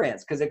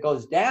experience because it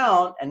goes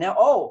down and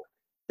now,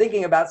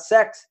 thinking about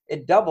sex,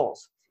 it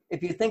doubles.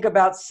 If you think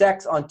about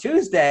sex on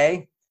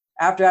Tuesday,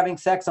 after having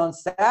sex on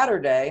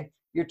Saturday,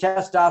 your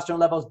testosterone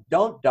levels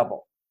don't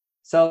double.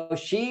 So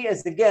she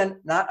is, again,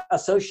 not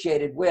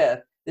associated with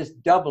this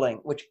doubling,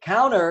 which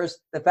counters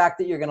the fact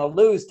that you're going to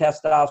lose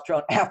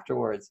testosterone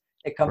afterwards.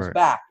 It comes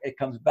back. It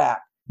comes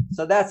back.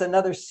 So that's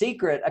another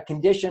secret, a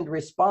conditioned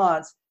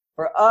response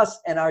for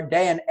us in our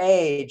day and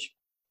age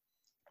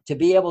to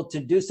be able to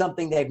do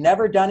something they've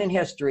never done in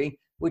history,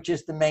 which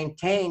is to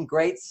maintain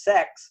great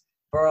sex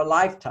for a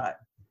lifetime.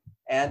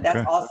 And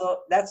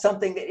that's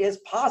something that is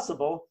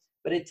possible,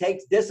 but it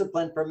takes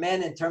discipline for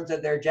men in terms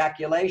of their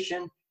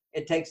ejaculation.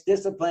 It takes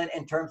discipline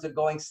in terms of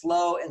going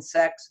slow in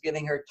sex,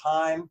 giving her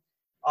time,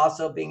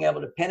 also being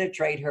able to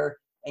penetrate her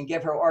and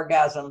give her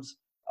orgasms.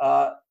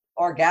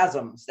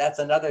 Orgasms, that's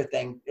another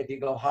thing if you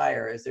go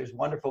higher, is there's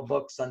wonderful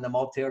books on the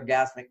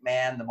multi-orgasmic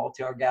man, the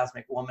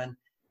multi-orgasmic woman.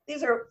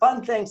 These are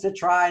fun things to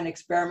try and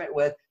experiment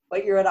with,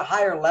 but you're at a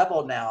higher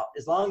level now,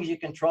 as long as you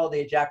control the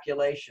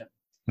ejaculation.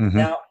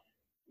 Now,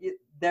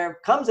 there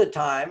comes a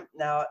time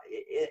now,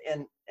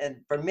 and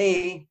for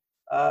me,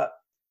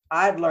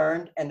 I've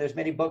learned, and there's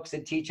many books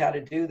that teach how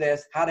to do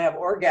this, how to have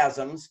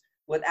orgasms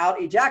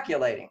without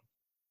ejaculating.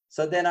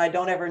 So then I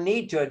don't ever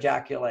need to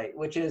ejaculate,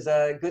 which is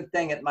a good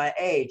thing at my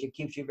age. It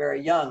keeps you very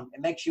young.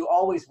 It makes you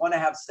always want to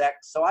have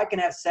sex. So I can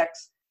have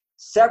sex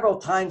several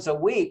times a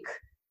week.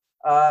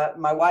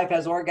 My wife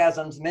has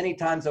orgasms many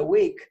times a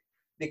week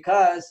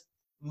because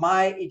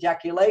my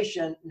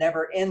ejaculation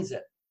never ends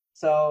it.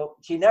 So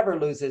she never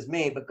loses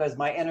me because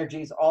my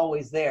energy is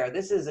always there.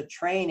 This is a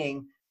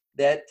training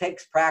that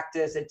takes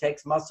practice. It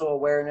takes muscle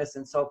awareness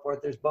and so forth.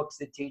 There's books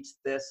that teach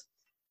this.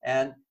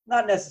 And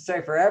not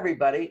necessary for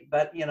everybody,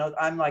 but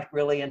I'm like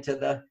really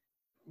into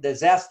the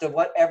zest of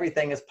what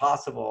everything is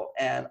possible.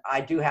 And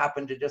I do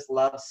happen to just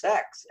love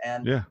sex.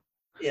 And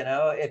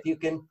if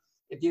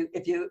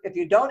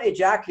you don't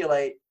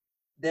ejaculate,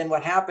 then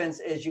what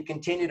happens is you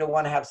continue to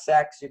want to have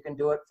sex. You can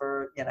do it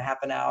for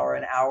half an hour,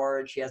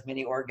 and she has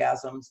many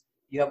orgasms.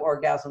 You have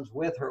orgasms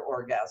with her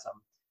orgasm.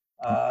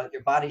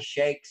 Your body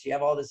shakes. You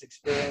have all this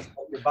experience,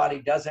 but your body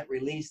doesn't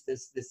release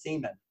the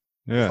semen.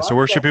 Yeah. So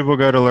where should people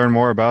go to learn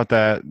more about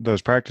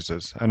those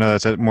practices? I know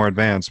that's more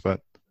advanced, but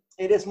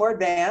it is more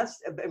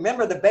advanced.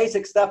 Remember the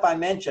basic stuff I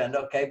mentioned,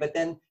 okay? But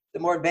then the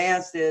more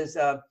advanced is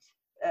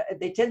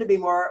they tend to be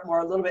more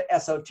a little bit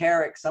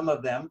esoteric. Some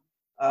of them.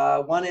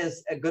 One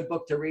is a good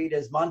book to read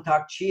is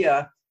Mantak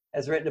Chia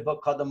has written a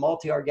book called The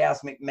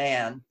Multi-Orgasmic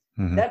Man.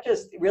 That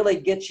just really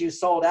gets you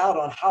sold out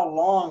on how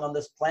long on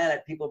this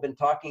planet people have been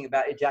talking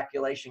about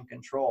ejaculation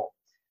control.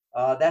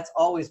 That's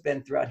always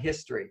been throughout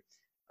history.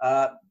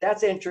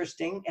 That's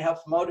interesting. It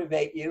helps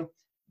motivate you.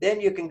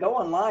 Then you can go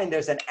online.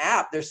 There's an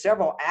app. There's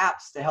several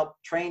apps to help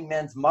train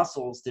men's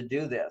muscles to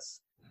do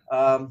this.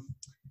 I'm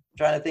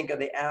trying to think of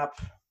the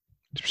app.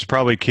 It's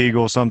probably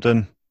Kegel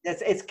something.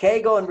 It's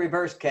Kegel and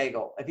reverse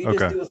Kegel. If you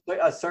just do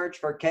a search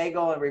for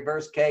Kegel and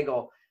reverse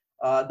Kegel,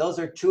 Those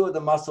are two of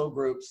the muscle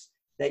groups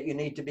that you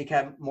need to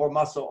become more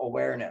muscle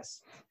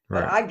awareness.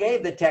 But Right. I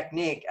gave the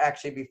technique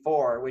actually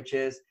before, which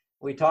is,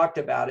 we talked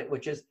about it,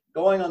 which is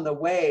going on the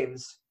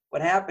waves.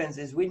 What happens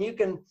is when you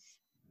can,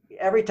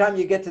 every time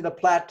you get to the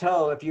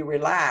plateau, if you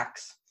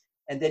relax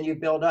and then you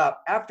build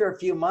up, after a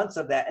few months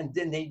of that, and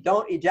then you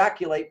don't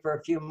ejaculate for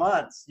a few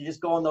months, you just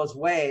go on those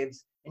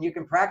waves, and you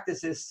can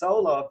practice this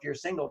solo if you're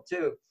single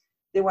too.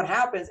 Then what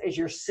happens is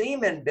your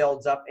semen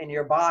builds up in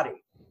your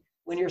body.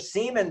 When your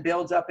semen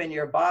builds up in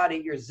your body,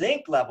 your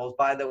zinc levels,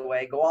 by the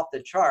way, go off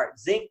the chart.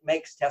 Zinc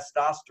makes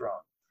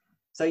testosterone.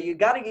 So you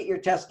got to get your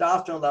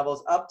testosterone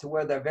levels up to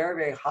where they're very,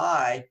 very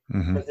high,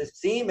 Mm-hmm. where the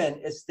semen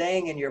is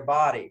staying in your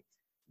body.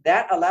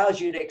 That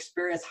allows you to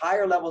experience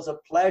higher levels of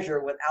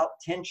pleasure without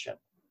tension.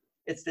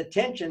 It's the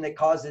tension that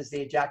causes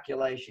the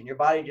ejaculation. Your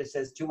body just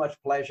says too much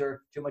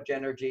pleasure, too much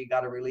energy,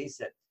 got to release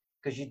it,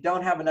 because you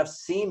don't have enough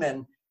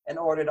semen in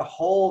order to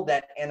hold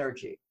that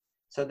energy.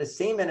 So the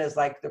semen is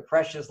like the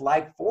precious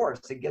life force.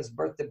 It gives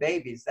birth to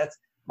babies. That's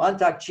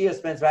Montauk Chia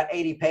spends about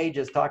 80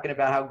 pages talking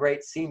about how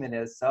great semen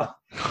is. So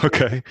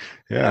Okay.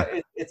 Yeah.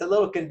 it's a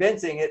little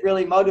convincing. It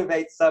really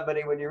motivates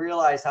somebody when you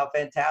realize how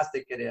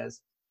fantastic it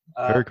is.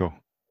 Very cool.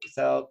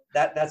 So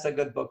that's a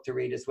good book to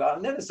read as well.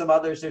 And then there's some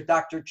others. There's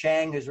Dr.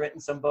 Chang, who's written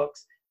some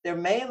books. They're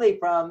mainly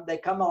they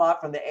come a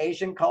lot from the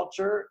Asian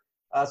culture.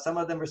 Some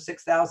of them are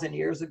 6,000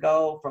 years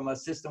ago from a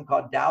system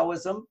called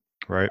Taoism.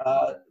 Right.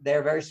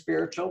 They're very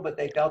spiritual, but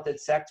they felt that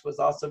sex was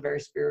also very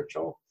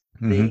spiritual.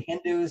 Mm-hmm. The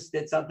Hindus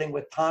did something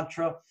with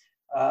Tantra,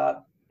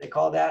 they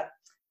call that.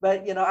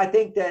 But, I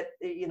think that,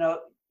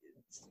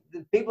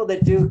 the people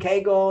that do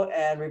Kegel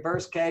and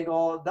reverse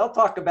Kegel, they'll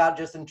talk about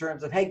just in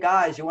terms of, hey,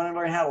 guys, you want to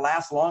learn how to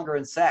last longer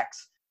in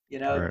sex,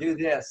 Right. do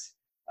this.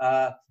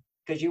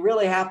 Because you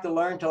really have to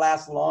learn to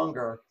last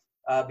longer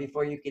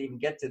before you can even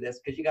get to this,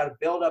 because you got to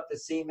build up the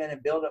semen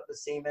and build up the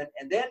semen.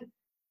 And then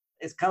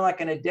it's kind of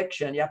like an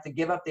addiction. You have to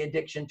give up the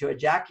addiction to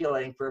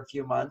ejaculating for a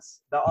few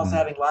months, but also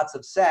having lots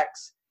of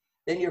sex.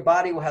 Then your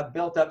body will have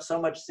built up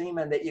so much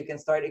semen that you can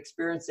start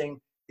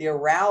experiencing the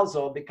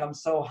arousal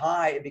becomes so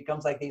high, it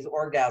becomes like these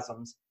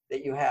orgasms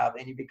that you have,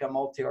 and you become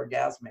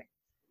multi-orgasmic.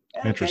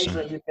 And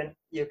occasionally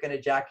you can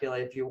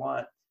ejaculate if you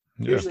want.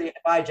 Yeah. Usually if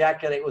I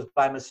ejaculate, it was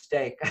by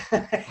mistake.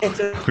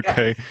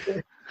 Okay.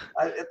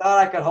 I thought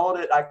I could hold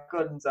it, I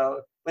couldn't.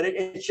 So, but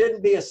it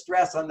shouldn't be a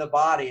stress on the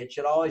body. It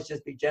should always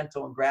just be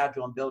gentle and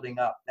gradual and building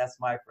up. That's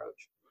my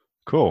approach.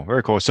 Cool.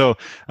 Very cool. So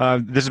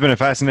this has been a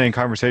fascinating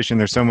conversation.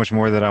 There's so much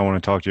more that I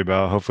want to talk to you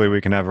about. Hopefully we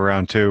can have a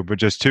round two, but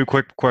just two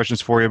quick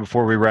questions for you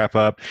before we wrap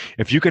up.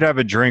 If you could have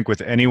a drink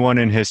with anyone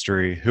in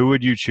history, who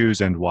would you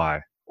choose and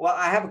why? Well,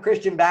 I have a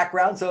Christian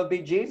background, so it'd be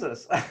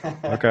Jesus.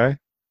 Okay.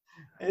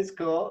 It's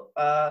cool.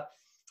 That's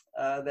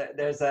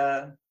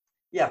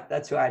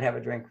who I'd have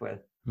a drink with.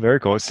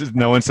 Very cool.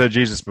 No one said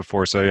Jesus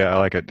before, so yeah, I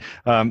like it.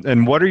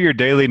 And what are your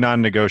daily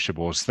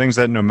non-negotiables? Things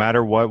that no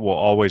matter what will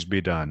always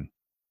be done.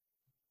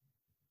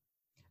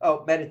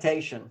 Oh,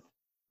 meditation.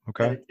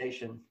 Okay.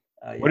 Meditation.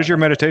 What does your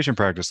meditation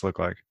practice look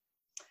like?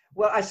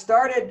 Well, I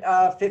started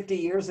 50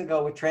 years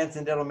ago with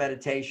transcendental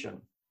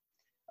meditation.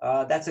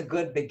 That's a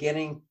good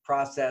beginning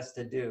process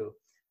to do.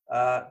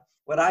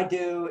 What I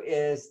do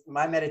is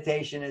my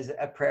meditation is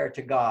a prayer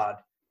to God.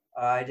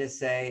 I just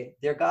say,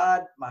 dear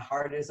God, my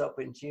heart is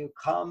open to you.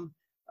 Come,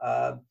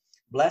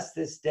 bless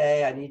this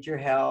day. I need your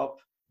help.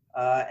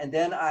 And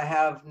then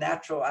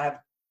I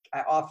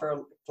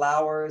offer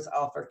flowers,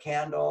 offer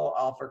candle,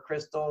 offer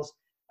crystals.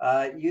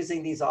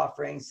 Using these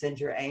offerings, send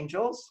your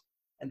angels.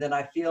 And then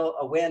I feel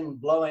a wind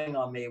blowing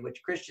on me,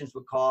 which Christians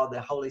would call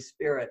the Holy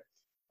Spirit.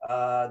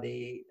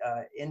 The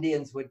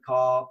Indians would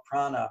call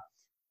prana,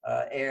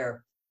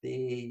 air.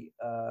 The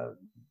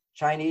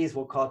Chinese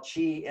will call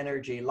qi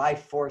energy,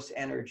 life force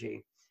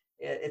energy.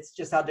 It's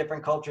just how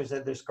different cultures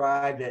have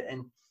described it.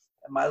 And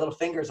my little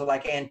fingers are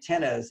like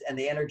antennas, and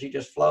the energy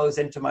just flows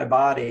into my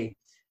body.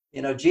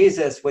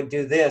 Jesus would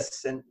do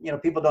this, and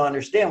people don't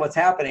understand what's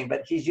happening,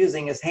 but he's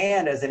using his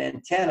hand as an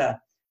antenna,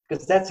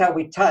 because that's how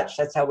we touch,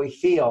 that's how we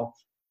feel.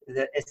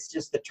 That it's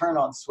just the turn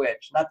on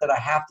switch. Not that I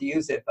have to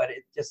use it, but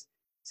it just,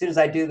 as soon as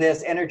I do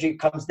this, energy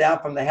comes down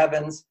from the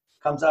heavens,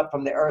 comes up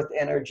from the earth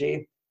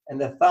energy, and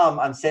the thumb,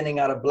 I'm sending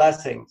out a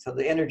blessing. So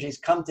the energies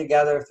come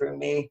together through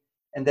me,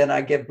 and then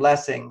I give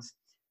blessings.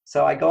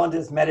 So I go into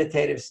this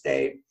meditative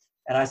state,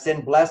 and I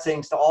send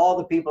blessings to all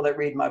the people that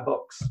read my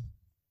books,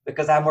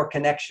 because I have more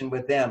connection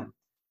with them.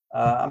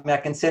 I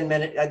can send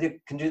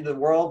can do the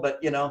world, but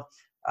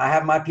I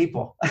have my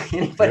people.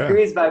 Anybody who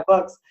reads my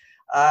books,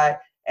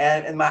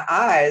 and in my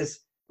eyes,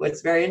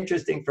 what's very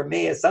interesting for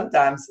me is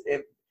sometimes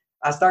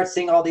I start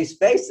seeing all these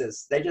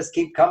faces. They just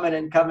keep coming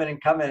and coming and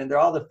coming, and they're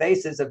all the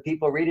faces of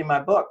people reading my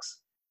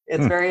books.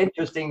 It's very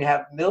interesting to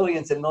have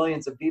millions and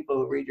millions of people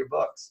who read your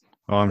books.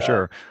 Oh, I'm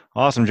sure.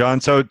 Awesome, John.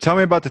 So tell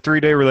me about the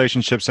 3-day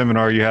relationship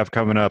seminar you have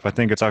coming up. I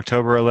think it's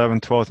October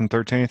 11th, 12th, and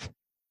 13th.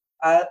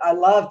 I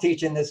love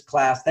teaching this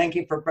class. Thank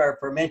you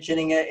for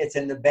mentioning it. It's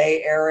in the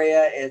Bay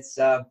Area. It's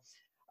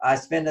I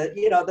spend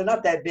they're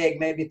not that big,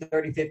 maybe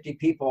 30, 50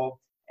 people.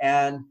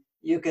 And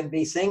You can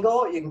be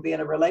single, you can be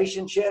in a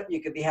relationship,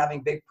 you could be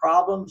having big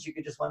problems, you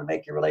could just want to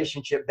make your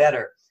relationship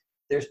better.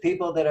 There's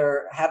people that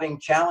are having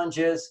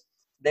challenges,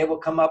 they will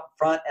come up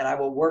front and I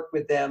will work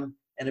with them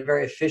in a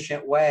very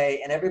efficient way,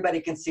 and everybody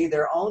can see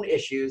their own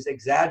issues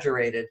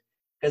exaggerated.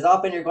 Because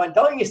often you're going,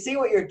 don't you see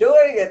what you're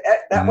doing? And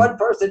that one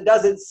person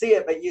doesn't see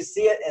it, but you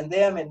see it in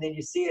them, and then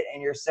you see it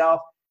in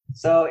yourself.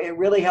 So it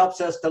really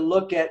helps us to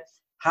look at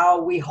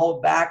how we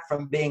hold back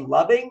from being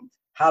loving,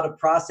 how to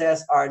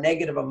process our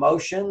negative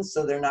emotions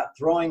so they're not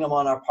throwing them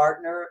on our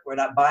partner. We're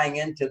not buying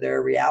into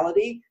their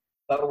reality,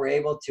 but we're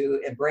able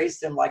to embrace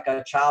them like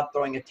a child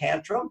throwing a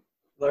tantrum,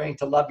 learning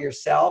to love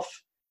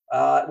yourself.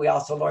 We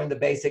also learned the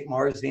basic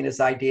Mars-Venus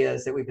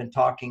ideas that we've been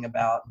talking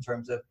about in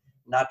terms of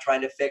not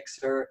trying to fix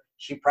her.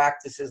 She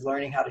practices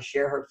learning how to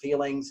share her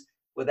feelings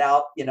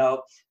without,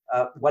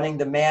 wanting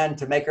the man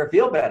to make her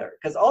feel better.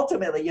 Because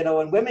ultimately,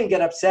 when women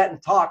get upset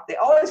and talk, they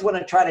always want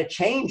to try to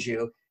change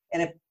you.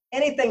 And if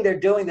anything they're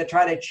doing to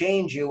try to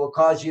change you will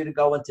cause you to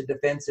go into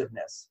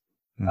defensiveness,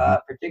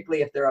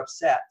 particularly if they're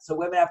upset. So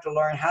women have to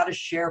learn how to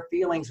share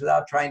feelings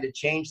without trying to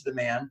change the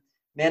man.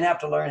 Men have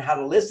to learn how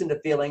to listen to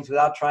feelings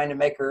without trying to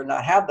make her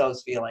not have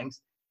those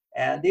feelings.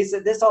 And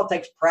this all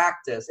takes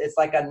practice. It's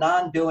like a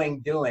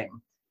non-doing doing.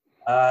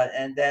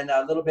 And then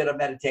a little bit of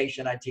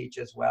meditation I teach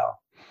as well.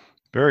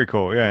 Very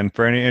cool. Yeah. And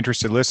for any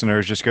interested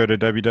listeners, just go to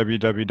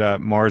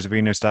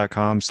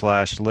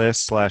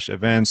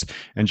www.marsvenus.com/list/events.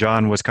 And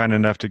John was kind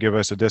enough to give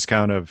us a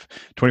discount of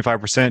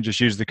 25%.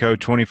 Just use the code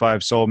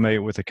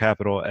 25soulmate with a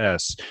capital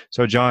S.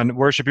 So John,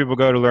 where should people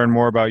go to learn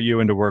more about you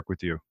and to work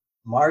with you?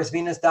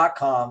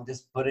 marsvenus.com.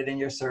 Just put it in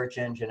your search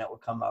engine. It will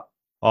come up.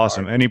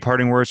 Awesome. Any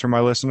parting words for my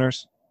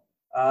listeners?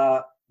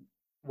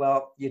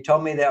 Well, you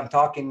told me that I'm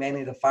talking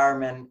mainly to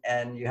firemen,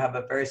 and you have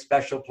a very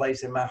special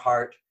place in my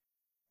heart.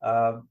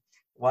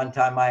 One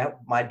time,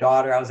 my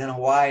daughter, I was in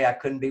Hawaii. I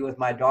couldn't be with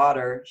my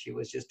daughter. She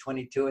was just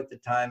 22 at the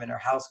time, and her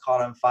house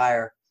caught on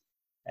fire.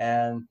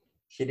 And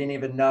she didn't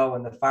even know,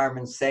 and the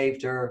firemen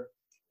saved her.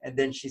 And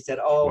then she said,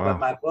 wow. But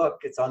my book,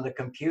 it's on the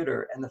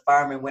computer. And the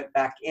fireman went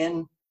back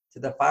in to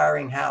the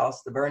burning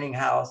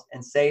house,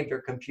 and saved her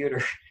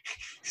computer.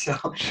 So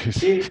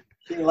she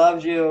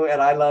loves you,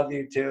 and I love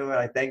you too. And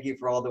I thank you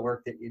for all the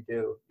work that you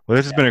do. Well,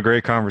 this has been a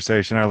great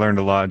conversation. I learned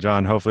a lot,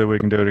 John. Hopefully we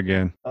can do it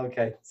again.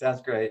 Okay.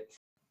 Sounds great.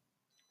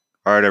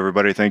 All right,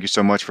 everybody. Thank you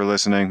so much for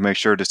listening. Make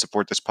sure to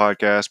support this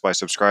podcast by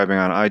subscribing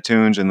on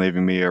iTunes and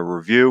leaving me a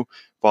review,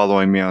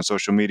 following me on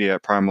social media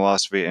at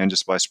Primalosophy, and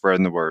just by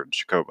spreading the word.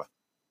 Shakoba.